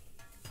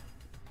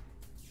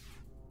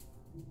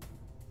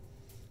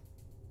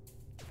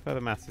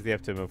 Further maths is the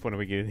epitome of when are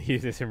we going to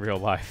use this in real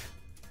life.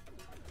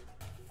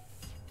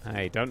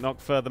 Hey, don't knock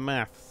further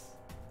maths.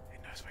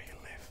 It knows where you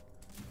live.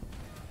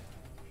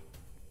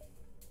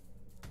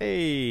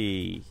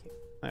 Hey!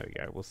 There we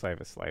go. We'll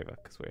save a slaver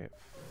because we're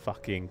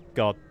fucking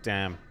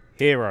goddamn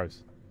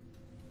heroes.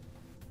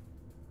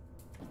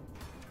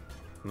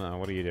 No,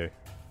 what do you do?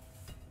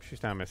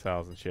 Shoot down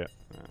missiles and shit.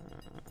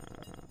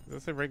 Does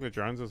this say regular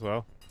drones as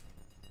well?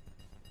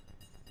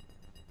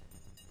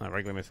 No,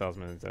 regular missiles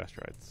means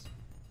asteroids.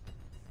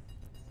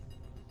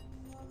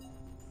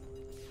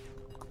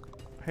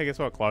 Hey, guess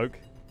what, Cloak?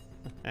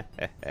 What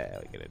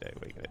are you gonna do?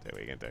 What are you gonna do? What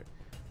are you gonna do?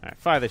 Alright,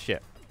 fire the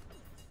ship.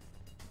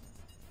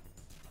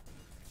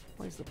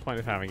 What is the point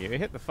of having you? It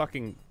hit the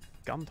fucking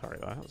gun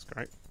turret though. That was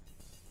great.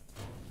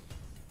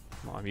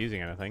 Not I'm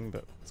using anything,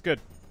 but it's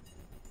good.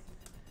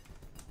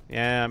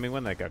 Yeah, I mean,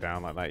 when they go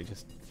down like that, you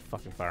just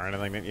fucking fire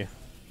anything, don't you?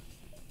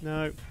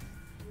 No.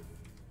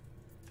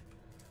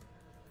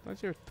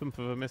 That's your pump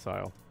of a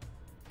missile.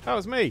 That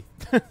was me!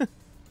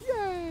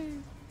 Yay!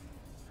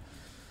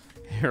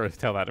 Heroes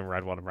tell that to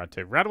Rad 1 and Rad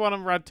 2. Rad 1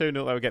 and Rad 2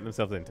 know what they were getting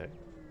themselves into.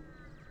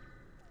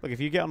 Look, if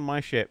you get on my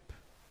ship...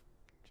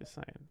 Just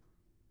saying.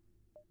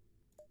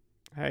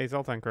 Hey,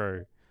 Zoltan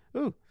crew.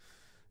 Ooh!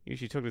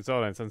 Usually talk to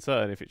Zoltan, it's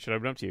uncertain if it should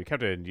open up to you.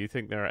 Captain, do you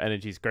think there are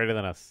energies greater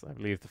than us? I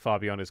believe the far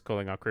beyond is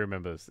calling our crew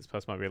members. This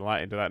person might be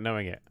enlightened without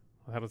knowing it.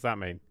 What the hell does that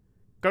mean?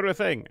 Go to a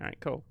thing! Alright,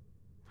 cool.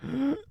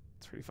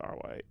 It's really far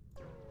away.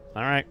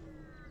 Alright.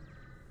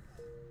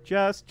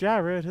 Just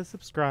Jared has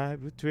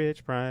subscribed with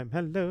Twitch Prime.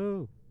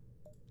 Hello!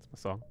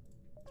 That's my song.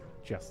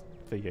 Just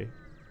for you.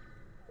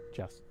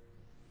 Just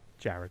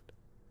Jared.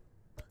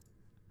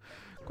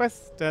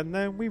 Quest, and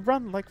then we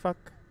run like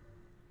fuck.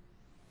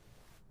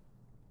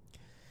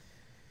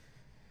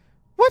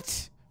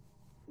 What?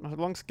 After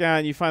a long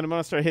scan, you find a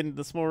monastery hidden in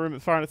the small room at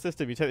the far end of the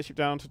system. You take the ship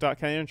down to Dark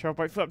Canyon and travel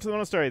by foot up to the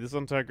monastery. There's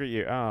one to greet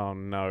you. Oh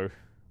no.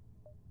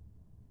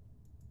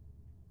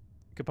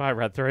 Goodbye,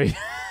 Rad 3.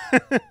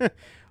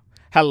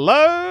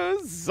 Hello,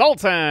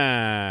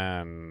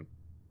 Zoltan!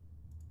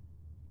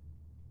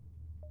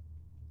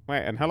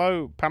 Wait, and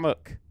hello,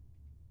 Pamuk.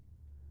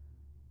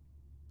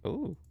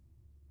 Ooh.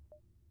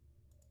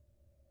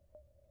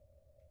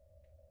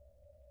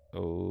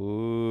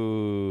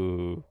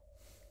 Ooh.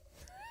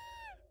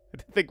 I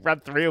didn't think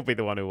Rad 3 will be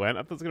the one who went.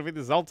 I thought it was going to be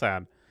the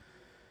Zoltan.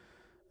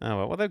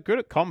 Oh well, they're good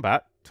at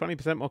combat.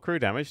 20% more crew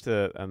damage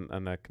to,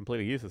 and they're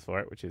completely useless for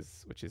it, which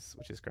is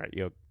great.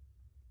 You're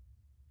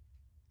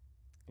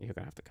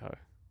gonna have to go.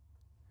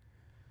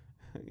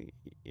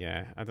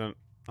 Yeah, I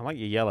like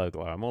your yellow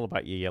glow. I'm all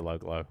about your yellow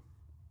glow.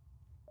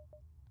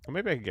 Or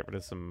maybe I could get rid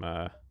of some...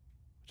 what'd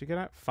you get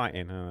at?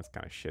 Fighting. Oh, that's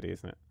kind of shitty,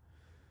 isn't it?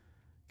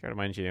 Get rid of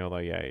my engineer, although,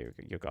 yeah,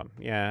 you're gone.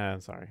 Yeah,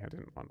 I'm sorry. I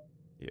didn't want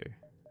you.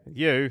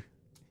 You?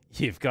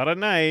 You've got a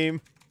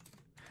name!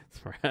 It's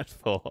Rad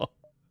 4.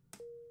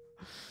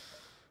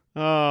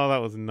 Oh, that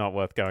was not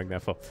worth going there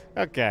for.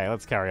 Okay,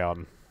 let's carry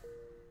on.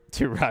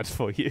 Too rad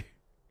for you.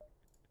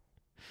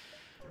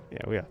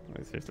 Yeah, we are.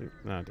 Seriously.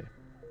 Oh, dear.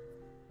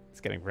 It's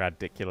getting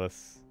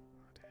ridiculous.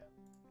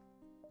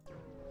 Oh,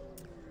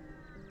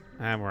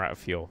 dear. And we're out of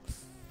fuel.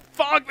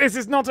 Fuck, this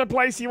is not a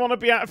place you want to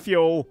be out of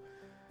fuel.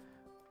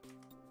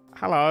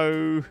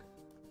 Hello.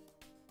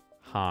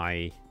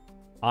 Hi.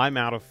 I'm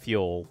out of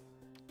fuel.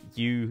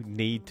 You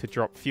need to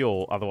drop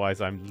fuel, otherwise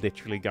I'm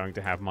literally going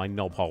to have my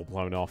knob hole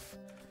blown off.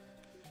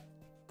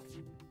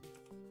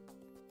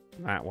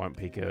 That won't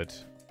be good.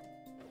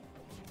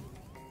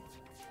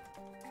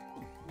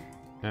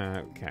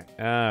 Okay.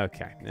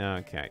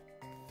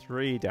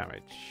 3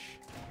 damage.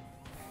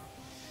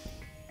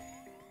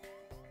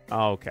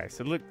 Okay,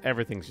 so look,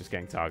 everything's just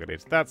getting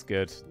targeted. That's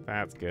good.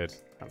 That's good.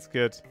 That's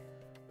good.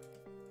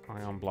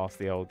 Ion blast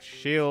the old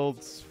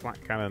shields. Flat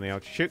cannon the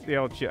old... Shoot the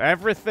old shield.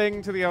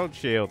 Everything to the old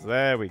shields.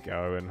 There we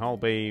go. And whole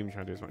beam.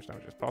 Trying to do as much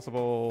damage as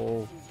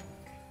possible.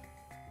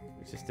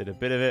 We just did a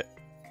bit of it.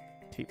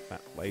 Keep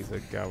that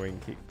laser going.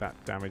 Keep that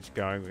damage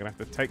going. We're going to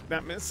have to take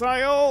that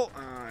missile.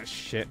 Ah,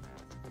 shit.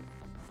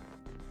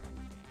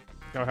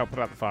 Go help put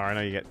out the fire. I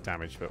know you get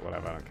damage, but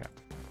whatever. I don't care.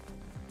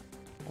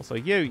 Also,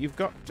 you've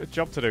got a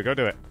job to do. Go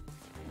do it.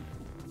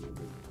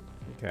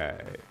 Okay.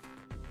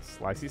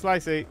 Slicey,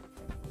 slicey.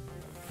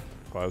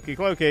 Cloaky,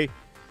 cloaky.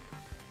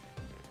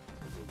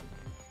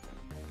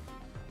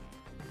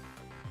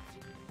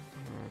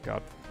 Oh,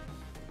 God.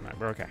 No,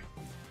 we're okay.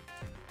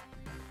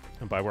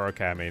 And by we're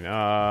okay, I mean,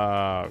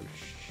 oh,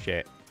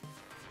 shit.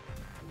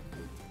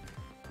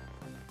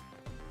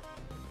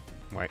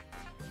 Wait.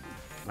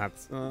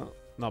 That's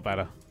not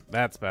better.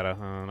 That's better.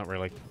 Not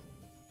really.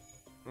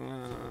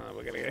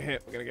 We're gonna get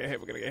hit. We're gonna get hit.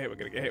 We're gonna get hit. We're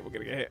gonna get hit. We're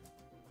gonna get hit.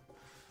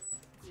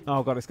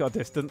 Oh, God, it's got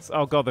distance.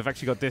 Oh, God, they've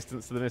actually got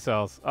distance to the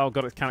missiles. Oh,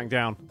 God, it's counting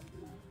down.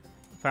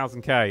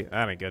 1000k.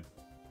 That ain't good.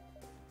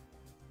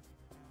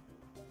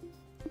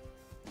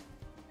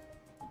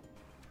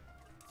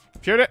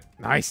 Shoot it.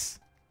 Nice.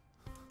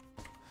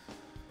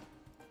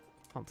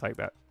 I'll take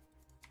that.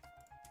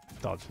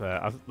 Dodge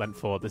there. I went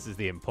forward. This is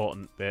the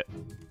important bit.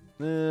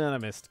 And I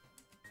missed.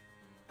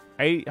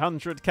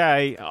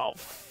 800k. Oh,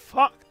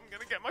 fuck. I'm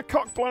going to get my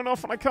cock blown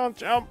off and I can't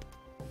jump.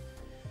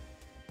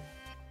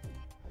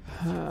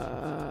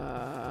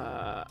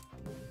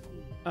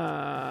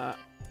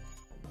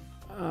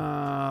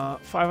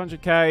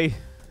 500k.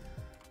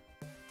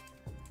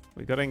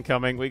 We got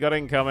incoming. We got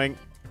incoming.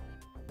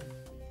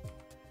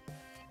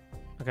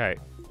 Okay.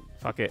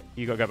 Fuck it.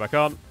 You got to go back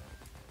on.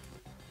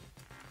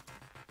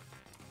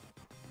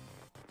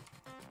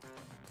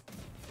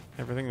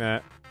 Everything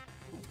there.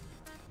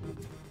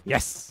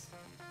 Yes!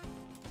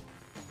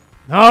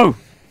 No!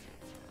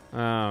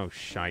 Oh,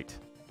 shite.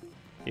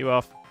 You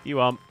off. You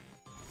on.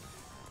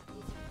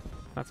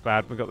 That's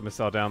bad. We got the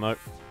missile down, though.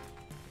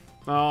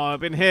 Oh, I've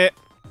been hit.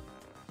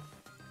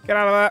 Get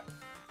out of that.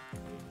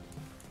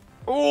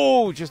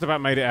 Oh, just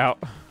about made it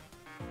out.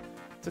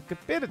 Took a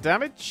bit of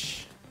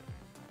damage.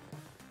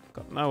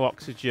 Got no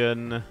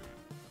oxygen.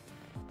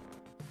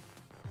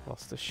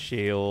 Lost a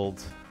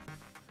shield.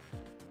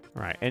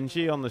 Right,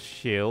 NG on the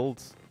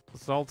shield.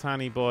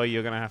 Zoltani boy,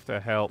 you're going to have to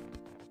help.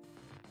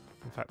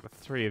 In fact, the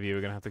 3 of you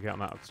are going to have to get on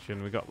that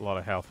oxygen. We've got a lot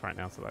of health right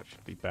now, so that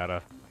should be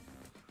better.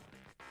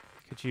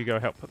 Could you go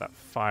help put that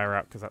fire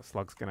out, because that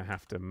slug's going to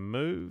have to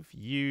move.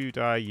 You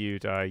die, you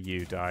die,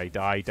 you die.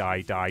 Die,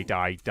 die, die,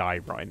 die, die.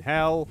 Right in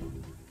hell.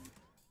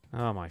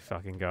 Oh my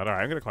fucking god.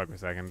 Alright, I'm going to quiet for a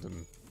second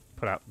and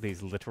put out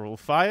these literal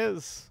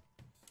fires.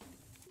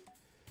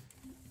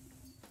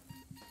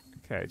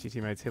 Okay,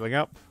 GT mate's healing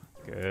up.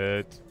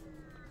 Good.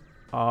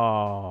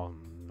 Oh,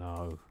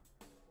 no.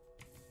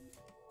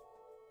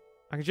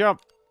 I can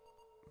jump.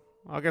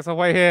 I guess I'll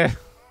wait here.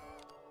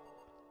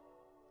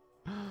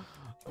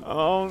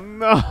 Oh,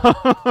 no.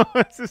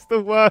 This is the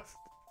worst.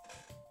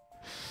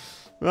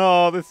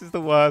 Oh, this is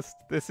the worst.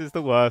 This is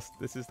the worst.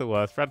 This is the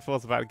worst.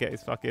 Redfall's about to get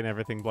his fucking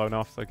everything blown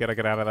off, so gotta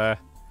get out of there.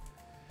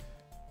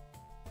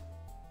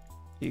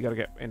 You gotta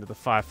get into the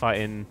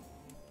firefighting.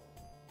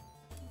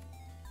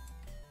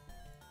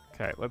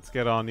 Okay, let's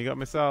get on. You got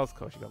missiles? Of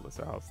course you got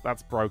missiles.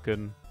 That's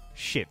broken.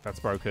 Shit, that's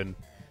broken.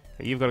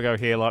 Okay, you've got to go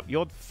heal up.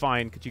 You're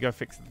fine. Could you go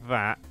fix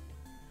that?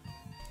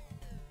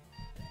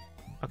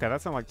 Okay,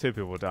 that sounds like 2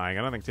 people are dying.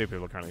 I don't think 2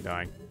 people are currently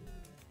dying.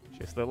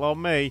 Just little old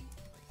me.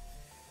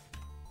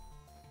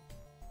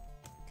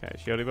 Okay,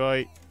 shieldy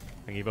boy.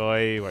 Thingy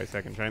boy. Wait a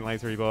second. Train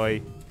lasery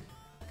boy.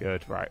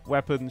 Good. Right.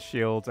 Weapons,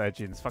 shields,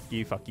 edgings. Fuck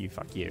you, fuck you,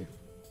 fuck you.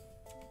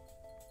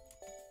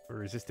 We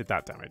resisted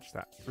that damage.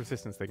 That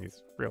resistance thing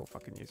is real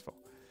fucking useful.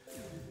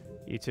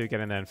 You two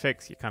get in there and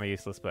fix. You're kind of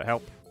useless, but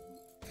help.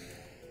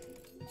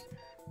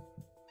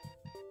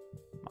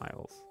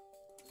 Miles.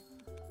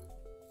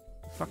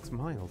 Fuck's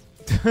Miles?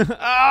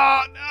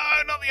 Oh,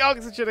 no! Not the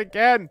oxygen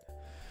again!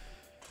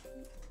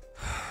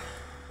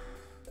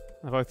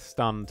 They're both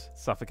stunned,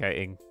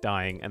 suffocating,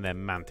 dying, and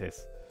then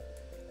mantis.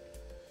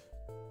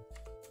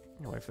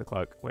 Wait for the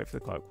cloak. Wait for the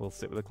cloak. We'll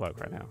sit with the cloak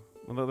right now.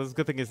 Well, the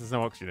good thing is there's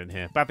no oxygen in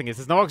here. Bad thing is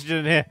there's no oxygen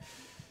in here.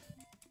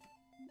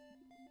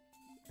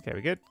 Okay,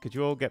 we good? Could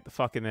you all get the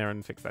fuck in there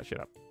and fix that shit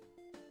up?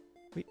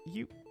 Wait,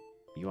 you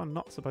are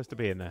not supposed to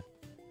be in there.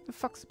 The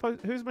fuck's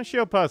supposed? Who's my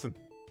shield person?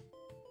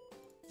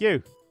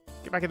 You,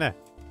 get back in there.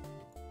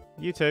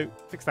 You two,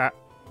 fix that.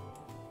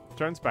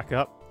 Drones back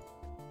up.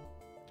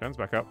 Drones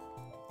back up.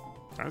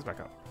 Drones back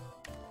up.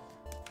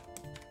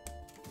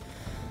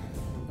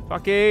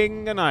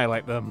 Fucking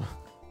annihilate them.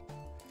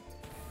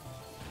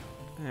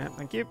 Yeah,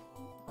 thank you.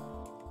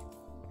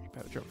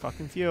 Better drop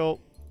fucking fuel.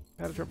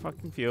 Better drop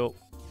fucking fuel.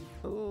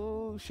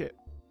 Oh, shit.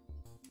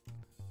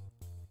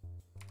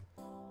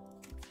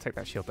 Take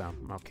that shield down.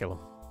 I'll kill him.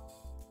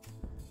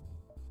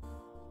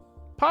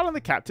 Pardon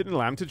the captain and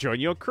lamb to join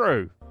your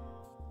crew.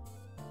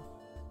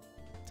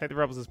 Take the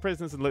rebels as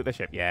prisoners and loot their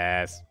ship.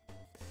 Yes.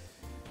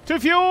 To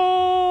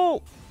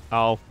fuel!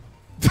 Oh.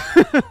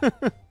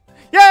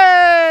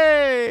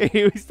 Yay!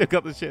 We still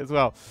got the shit as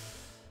well.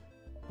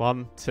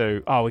 1,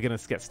 2. Oh, we're going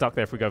to get stuck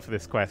there if we go for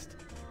this quest.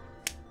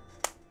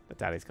 But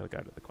Daddy's got to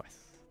go to the quest.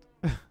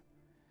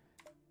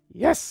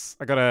 Yes!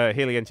 I got a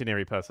Healy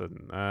engineering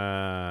person.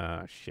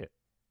 Shit.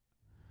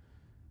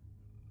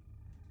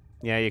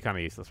 Yeah, you're kind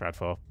of useless, Rad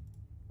 4.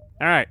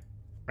 Alright.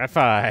 Rad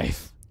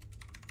 5.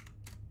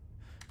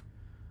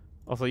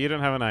 Also, you don't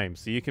have a name,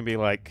 so you can be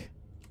like...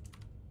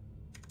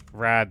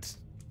 Rad...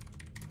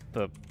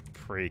 the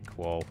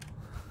prequel.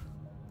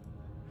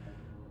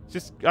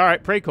 Just...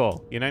 Alright,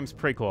 prequel. Your name's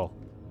prequel.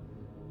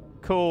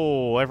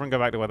 Cool. Everyone go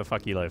back to where the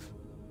fuck you live.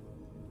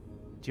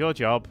 It's your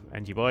job,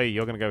 and your boy,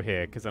 you're going to go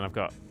here, because then I've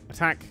got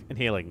attack and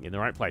healing in the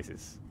right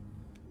places.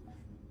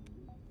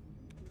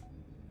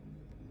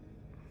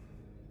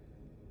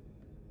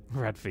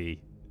 Rad V.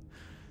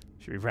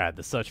 Should be Rad,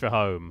 the search for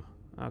home.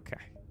 Okay.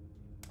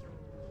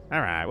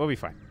 Alright, we'll be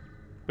fine.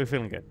 We're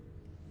feeling good.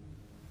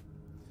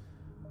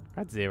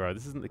 Rad 0.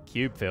 This isn't the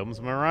Cube films,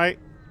 am I right?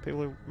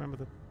 People who remember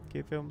the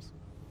Cube films?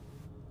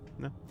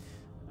 No?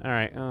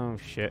 Alright, oh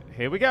shit.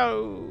 Here we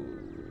go!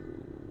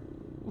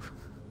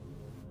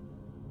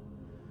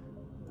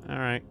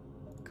 Alright,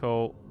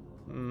 cool.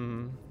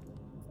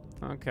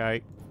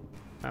 Okay.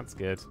 That's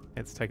good.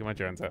 It's taking my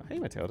drones out. Hey,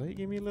 Matilda, you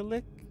give me a little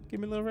lick? Give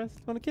me a little rest?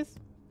 Want a kiss?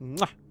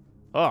 Mwah!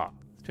 Oh,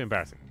 it's too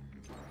embarrassing.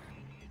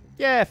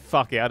 Yeah,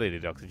 fuck it. I don't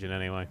need oxygen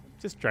anyway.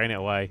 Just drain it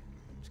away.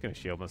 I'm just going to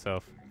shield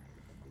myself.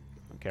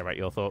 Don't care about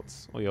your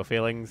thoughts or your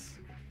feelings.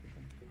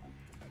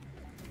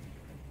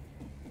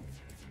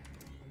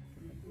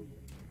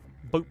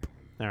 Boop.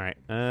 Alright.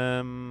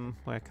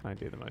 Where can I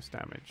do the most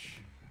damage?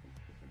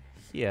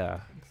 Here.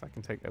 Because I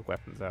can take their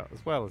weapons out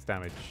as well as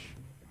damage.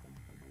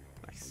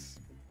 Nice.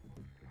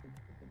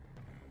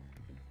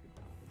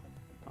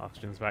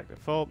 Oxygen's back to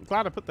full. I'm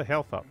glad I put the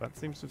health up. That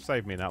seems to have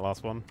saved me in that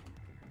last one.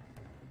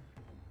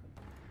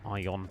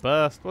 Ion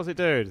burst. What's it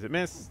do? Does it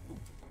miss?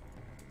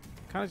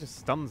 Kind of just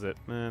stuns it.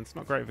 Man, it's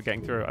not great for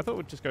getting through. I thought it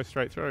would just go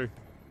straight through.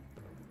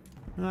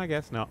 I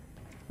guess not.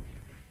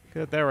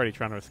 Good. They're already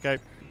trying to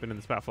escape. Been in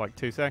this battle for like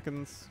 2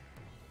 seconds.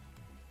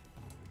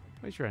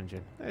 Where's your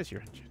engine? There's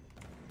your engine.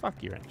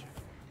 Fuck your engine.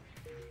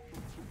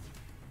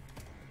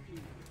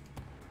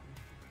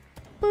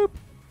 Boop.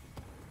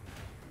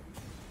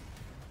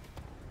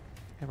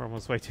 Everyone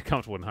was way too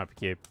comfortable in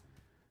Hypercube.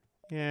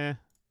 Yeah.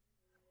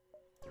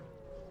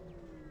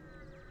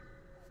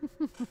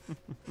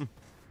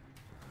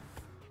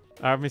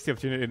 I've missed the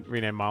opportunity to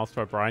rename Miles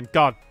to O'Brien.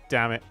 God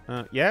damn it.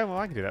 Yeah, well,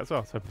 I can do that as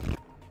well. So,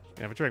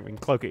 have a drink. We can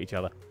cloak at each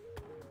other.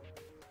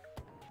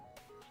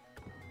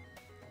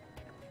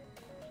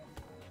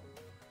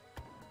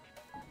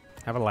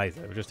 Have a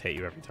laser. It'll just hit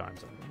you every time.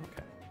 So,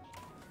 okay.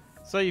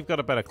 So you've got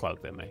a better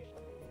cloak than me.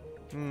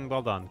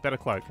 Well done. Better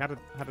cloak. How did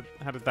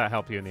that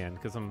help you in the end?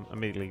 Because I'm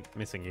immediately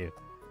missing you.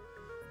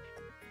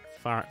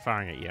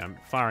 Firing at you. I'm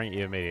firing at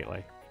you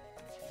immediately.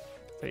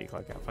 Take your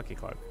cloak out. Fuck your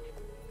cloak.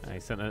 He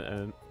sent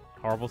a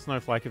horrible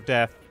snowflake of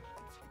death.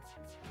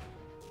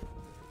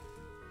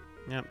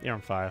 Yep, you're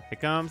on fire. Here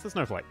comes the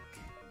snowflake.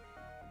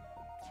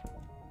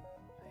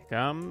 Here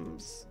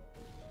comes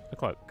the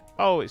cloak.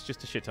 Oh, it's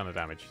just a shit ton of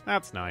damage.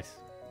 That's nice.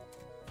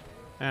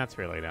 That's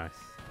really nice.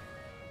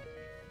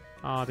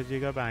 Oh, did you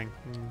go bang?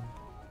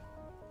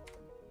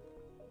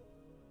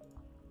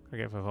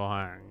 Okay, for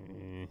I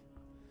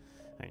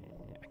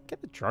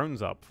get the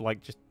drones up for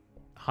like just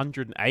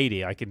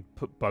 180. I can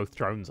put both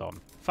drones on.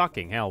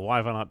 Fucking hell, why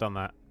have I not done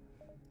that?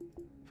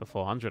 For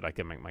 400, I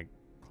can make my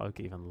cloak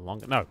even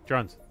longer. No,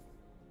 drones.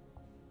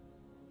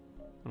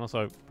 And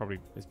also, probably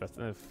is best.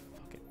 Fuck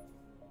it.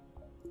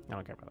 I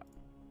don't care about that.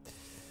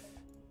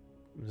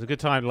 It was a good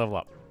time to level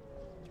up.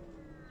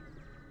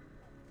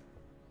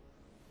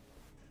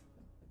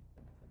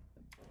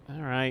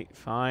 Alright,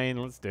 fine,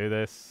 let's do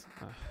this.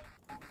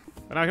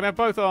 And I can have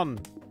both on.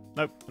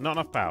 Nope, not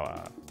enough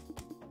power.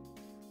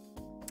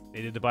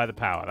 Needed to buy the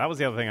power. That was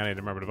the other thing I needed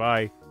to remember to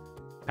buy.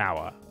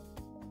 Power.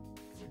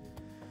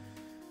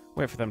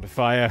 Wait for them to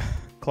fire.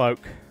 Cloak.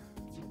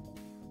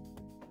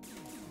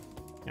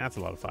 That's a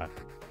lot of fire.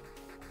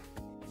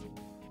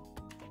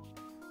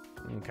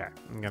 Okay,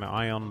 I'm gonna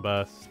ion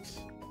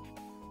burst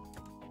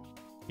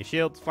your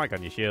shields, flank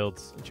on your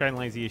shields, chain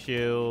laser your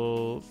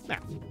shields. Now,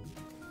 and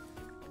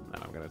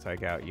then I'm gonna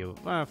take out your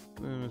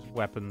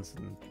weapons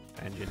and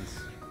engines.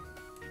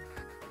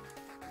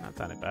 That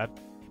sounded bad.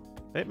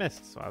 It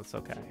missed, so that's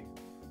okay.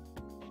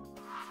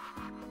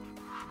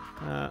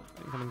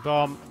 Incoming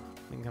bomb.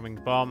 Incoming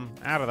bomb.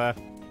 Out of there.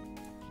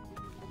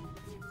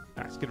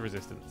 That's good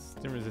resistance.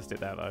 Didn't resist it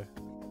there, though.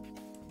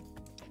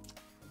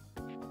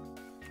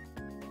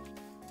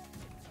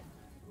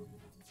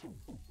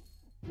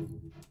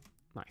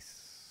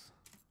 Nice.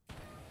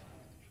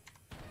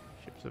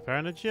 Ships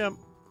preparing to jump.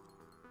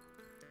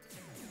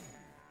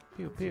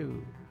 Pew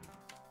pew.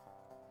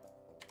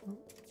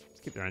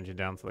 Let's keep their engine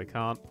down so they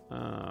can't.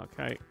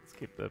 Okay, let's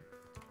keep the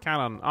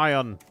cannon.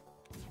 Ion.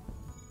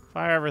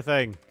 Fire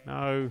everything.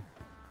 No.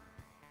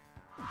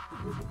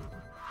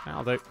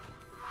 That'll do.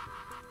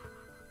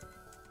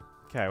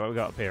 Okay, what we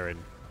got up here in?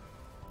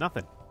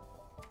 Nothing.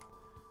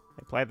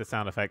 They played the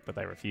sound effect, but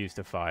they refused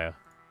to fire.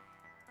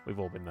 We've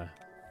all been there.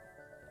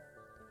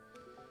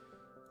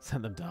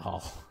 Send them to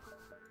Hull.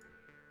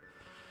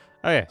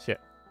 Oh yeah,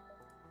 shit.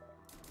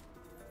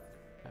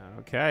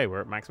 Okay,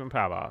 we're at maximum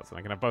power bars, and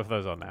I can have both of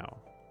those on now.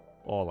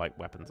 Or, like,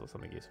 weapons or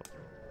something useful.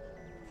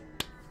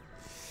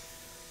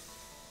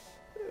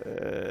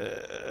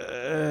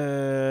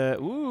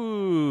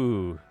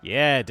 Ooh.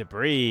 Yeah,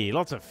 debris.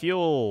 Lots of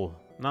fuel.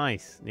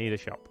 Nice. Need a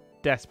shop.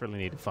 Desperately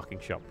need a fucking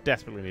shop.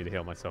 Desperately need to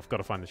heal myself. Got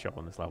to find a shop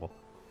on this level.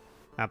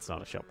 That's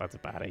not a shop. That's a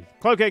baddie.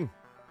 Cloaking!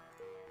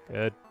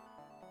 Good.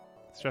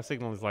 Stress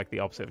signal is like the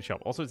opposite of a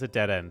shop. Also, it's a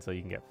dead end, so you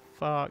can get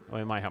fucked. Oh,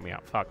 it might help me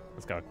out. Fuck.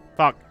 Let's go.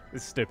 Fuck.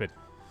 This is stupid.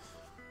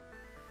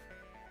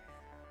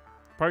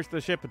 Approach the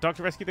ship. A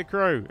doctor rescue the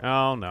crew.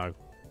 Oh, no.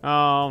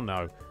 Oh,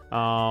 no.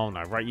 Oh,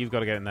 no. Right, you've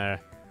got to get in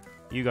there.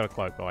 You got a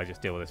cloak while I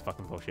just deal with this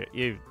fucking bullshit.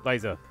 You,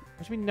 laser.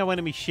 What do you mean no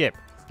enemy ship?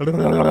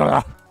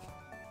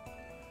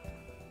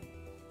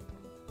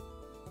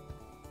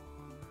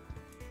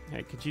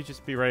 Hey, could you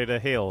just be ready to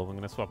heal? I'm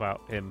going to swap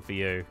out him for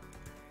you.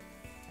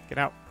 Get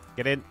out.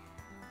 Get in.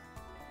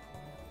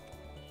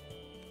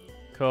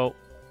 Cool.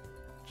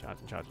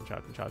 Charging, charging,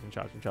 charging, charging,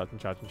 charging, charging,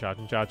 charging,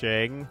 charging,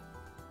 charging.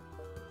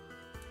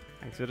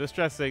 Thanks for the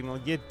distress signal,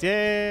 you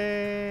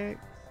dick.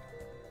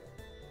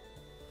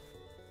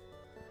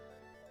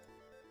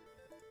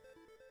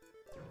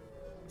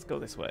 Let's go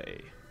this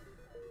way.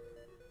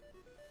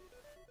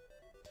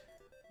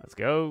 Let's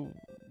go.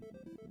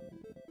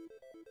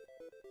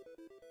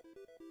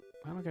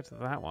 How do I get to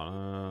that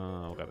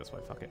one? We'll go this way,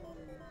 fuck it.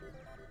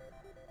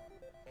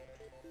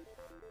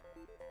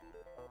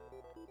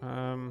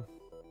 Nah,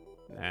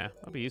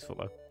 that'll be useful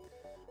though.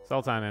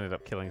 Sultan ended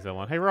up killing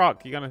someone. Hey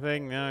Rock, you got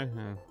anything? No?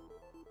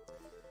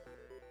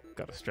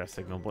 Got a stress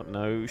signal, but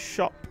no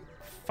shop.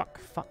 Fuck,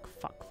 fuck,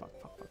 fuck,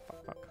 fuck, fuck, fuck,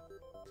 fuck, fuck.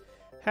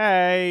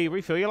 Hey,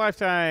 refill your life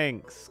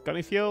tanks. Got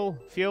any fuel?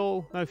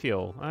 Fuel? No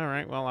fuel.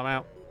 Alright, well, I'm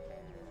out.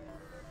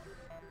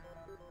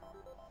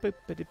 Boop,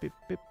 boop, boop,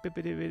 boop, boop,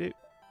 boop, boop.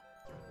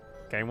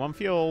 Gain one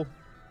fuel.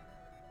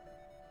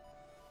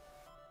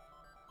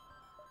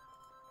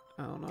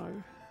 Oh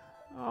no.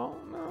 Oh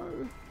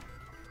no.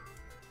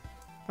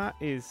 That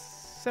is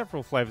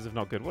several flavors of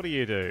not good. What do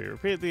you do?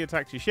 Repeatedly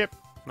attacks your ship.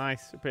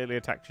 Nice. Repeatedly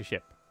attacks your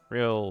ship.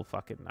 Real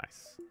fucking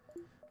nice.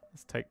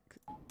 Let's take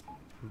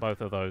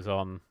both of those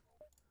on.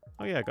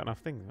 Oh yeah, I got enough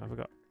things. I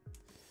forgot.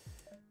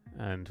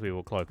 And we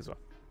will cloak as well.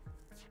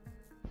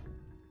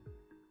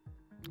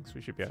 So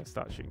we should be able to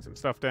start shooting some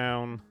stuff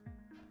down.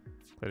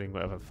 Including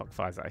whatever the fuck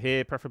fires out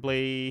here,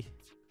 preferably.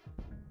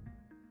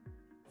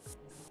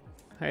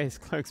 Hey, his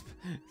cloak's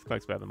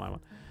better than my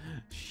one.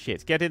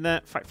 Shit, get in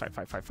there. Fight, fight,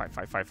 fight, fight, fight,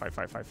 fight, fight, fight,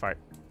 fight, fight, fight.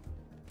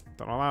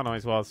 Don't know what that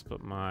noise was,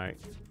 but I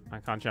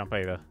can't jump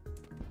either.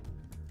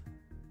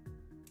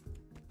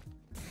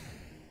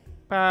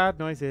 Bad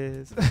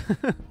noises.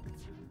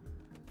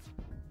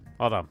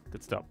 Hold on.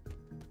 Good stop.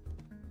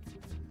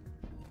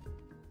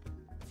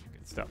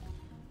 Good stop.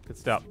 Good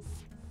stop.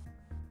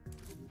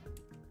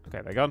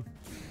 Okay, they're gone.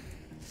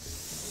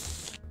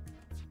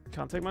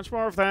 Can't take much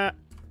more of that.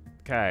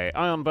 Okay,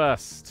 ion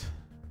burst.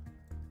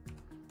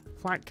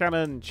 Flak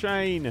cannon,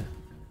 chain.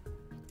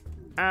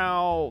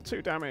 Ow,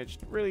 2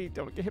 damaged. Really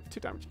don't get hit for 2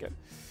 damage again.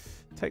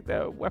 Take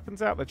their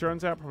weapons out, their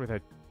drones out. Probably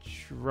their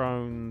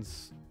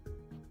drones.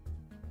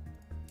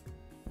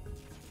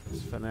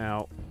 Just for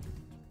now.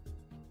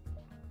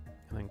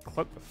 And then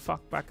cloak the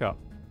fuck back up.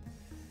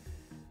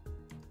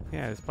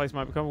 Yeah, this place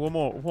might become a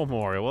war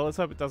memorial. Well, let's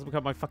hope it doesn't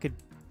become my fucking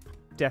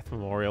death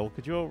memorial.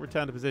 Could you all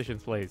return to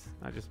positions, please?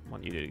 I just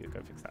want you to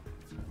go fix that.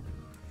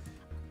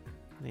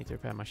 Need to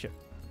repair my ship.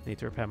 Need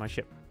to repair my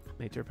ship.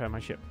 Need to repair my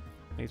ship.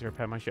 Need to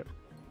repair my ship.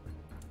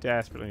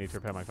 Desperately need to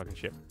repair my fucking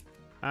ship.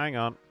 Hang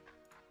on.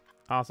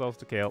 Arseholes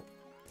to kill.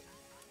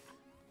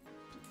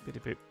 Bitty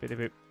boop, bitty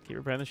boop. Keep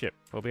repairing the ship.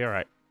 We'll be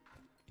alright.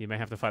 You may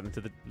have to fight them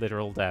to the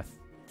literal death.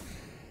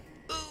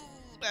 Ooh,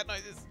 bad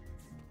noises.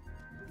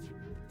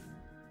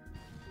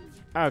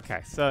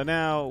 Okay, so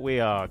now we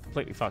are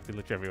completely fucked in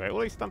literally every way.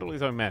 Well, he stunned all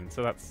his own men,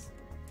 so that's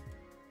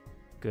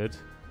good,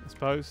 I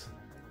suppose.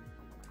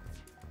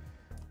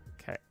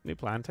 Okay, New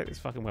plan. Take these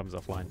fucking weapons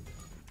offline.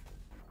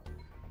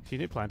 If you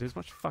new plan, do as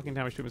much fucking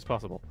damage to him as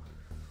possible.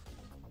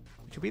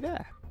 Which will be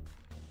there.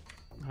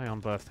 High on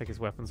burst. Take his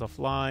weapons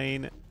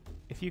offline.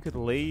 If you could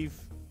leave,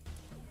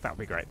 that would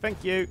be great.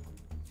 Thank you.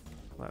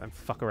 Let them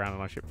fuck around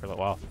on our ship for a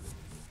little while.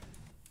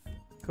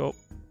 Cool.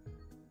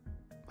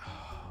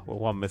 We're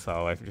one missile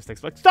away from just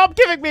exploding. Stop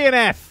giving me an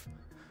F!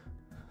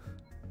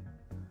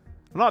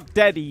 I'm not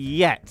dead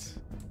yet.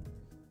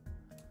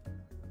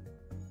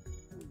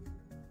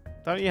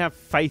 Don't you have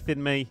faith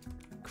in me?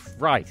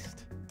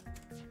 Christ.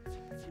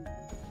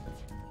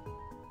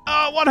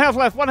 Oh, 1 health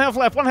left, 1 health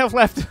left, 1 health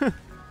left.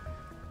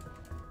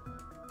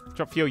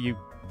 Drop fuel, you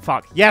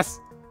fuck. Yes!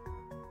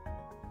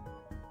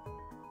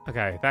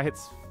 Okay, that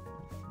hits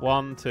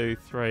 1, 2,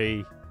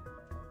 3.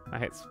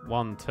 That hits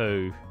 1,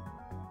 2.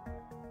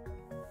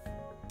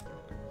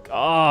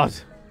 God.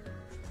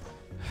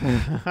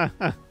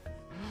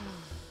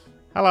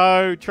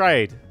 Hello,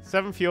 trade.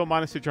 7 fuel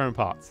minus 2 drone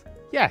parts.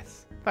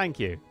 Yes, thank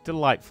you.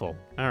 Delightful.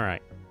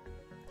 Alright.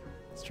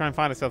 Let's try and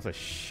find ourselves a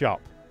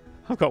shop.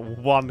 I've got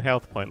 1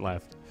 health point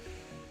left.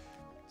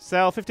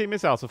 Sell 15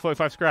 missiles for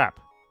 45 scrap.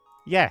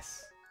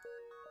 Yes.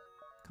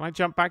 Can I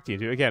jump back to you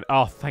and do it again?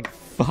 Oh, thank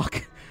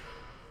fuck.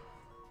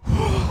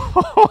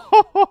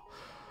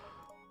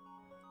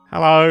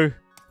 Hello.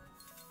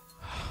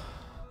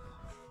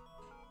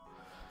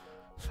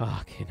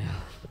 Fucking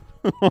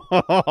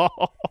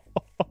hell.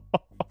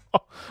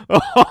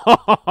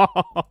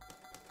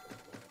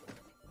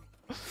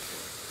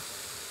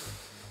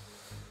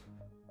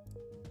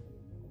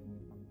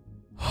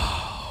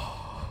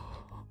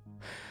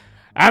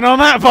 And on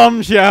that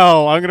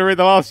bombshell, I'm going to read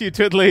the last few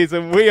twiddlies,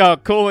 and we are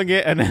calling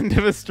it an end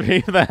of a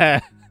stream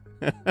there.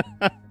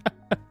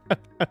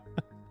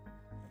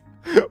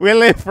 We'll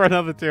live for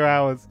another 2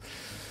 hours.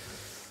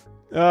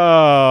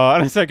 Oh,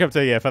 and I said, come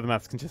to you, Feather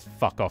Maths can just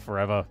fuck off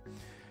forever.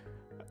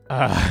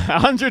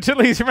 100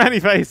 twiddlies from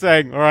Anyface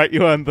saying, alright,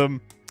 you earned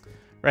them.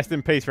 Rest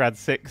in peace, Rad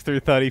 6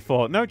 through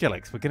 34. No,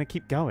 Jelix, we're going to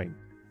keep going.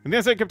 And the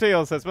answer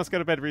Capitalism says, must go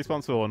to bed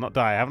responsible or not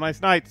die. Have a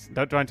nice night.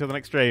 Don't join until the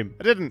next stream.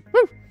 I didn't.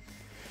 Woo!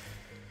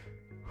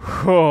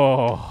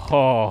 On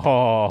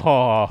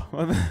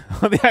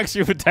the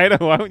actual potato,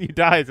 why won't you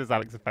die? Says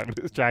Alex, a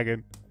fabulous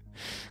dragon.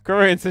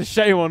 Korean says,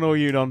 shame on all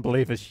you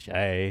non-believers.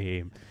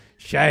 Shame.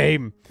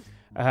 Shame.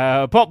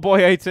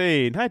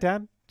 Popboy18. Hi,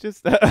 Dan.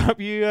 Just hope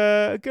you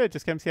good.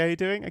 Just came to see how you're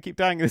doing. I keep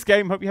dying in this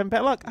game. Hope you're having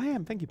better luck. I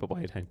am. Thank you,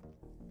 Popboy18.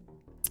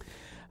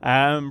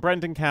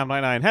 Brendan Cam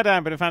 99. Hey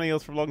Dan, been a fan of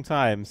yours for a long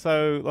time.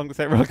 So long to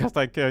say Rollercoaster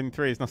Tycoon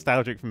 3 is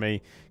nostalgic for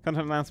me.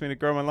 Content allows me to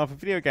grow my love for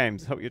video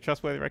games. Hope your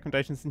trustworthy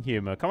recommendations and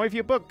humour. Can't wait for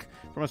your book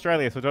from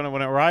Australia, so I don't know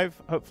when it will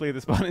arrive. Hopefully the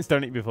Spartans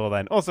don't eat before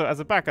then. Also, as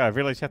a backer, I've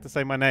realised you have to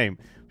say my name,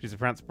 which is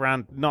pronounced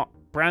Braddon,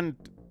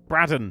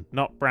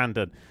 not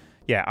Brandon.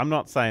 Yeah, I'm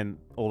not saying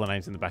all the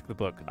names in the back of the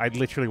book. I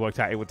literally worked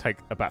out it would take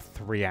about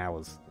 3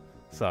 hours.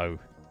 So,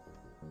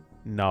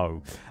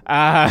 no.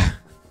 I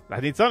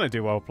need something to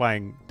do while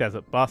playing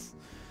Desert Bus.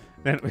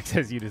 Then it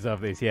says you deserve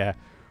these, yeah.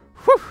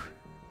 Whew.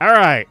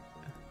 Alright.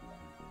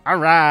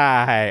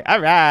 Alright.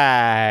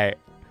 Alright.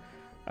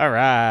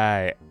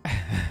 Alright.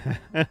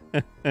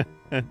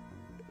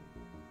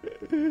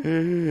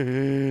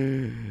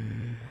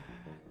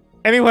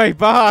 Anyway,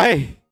 bye.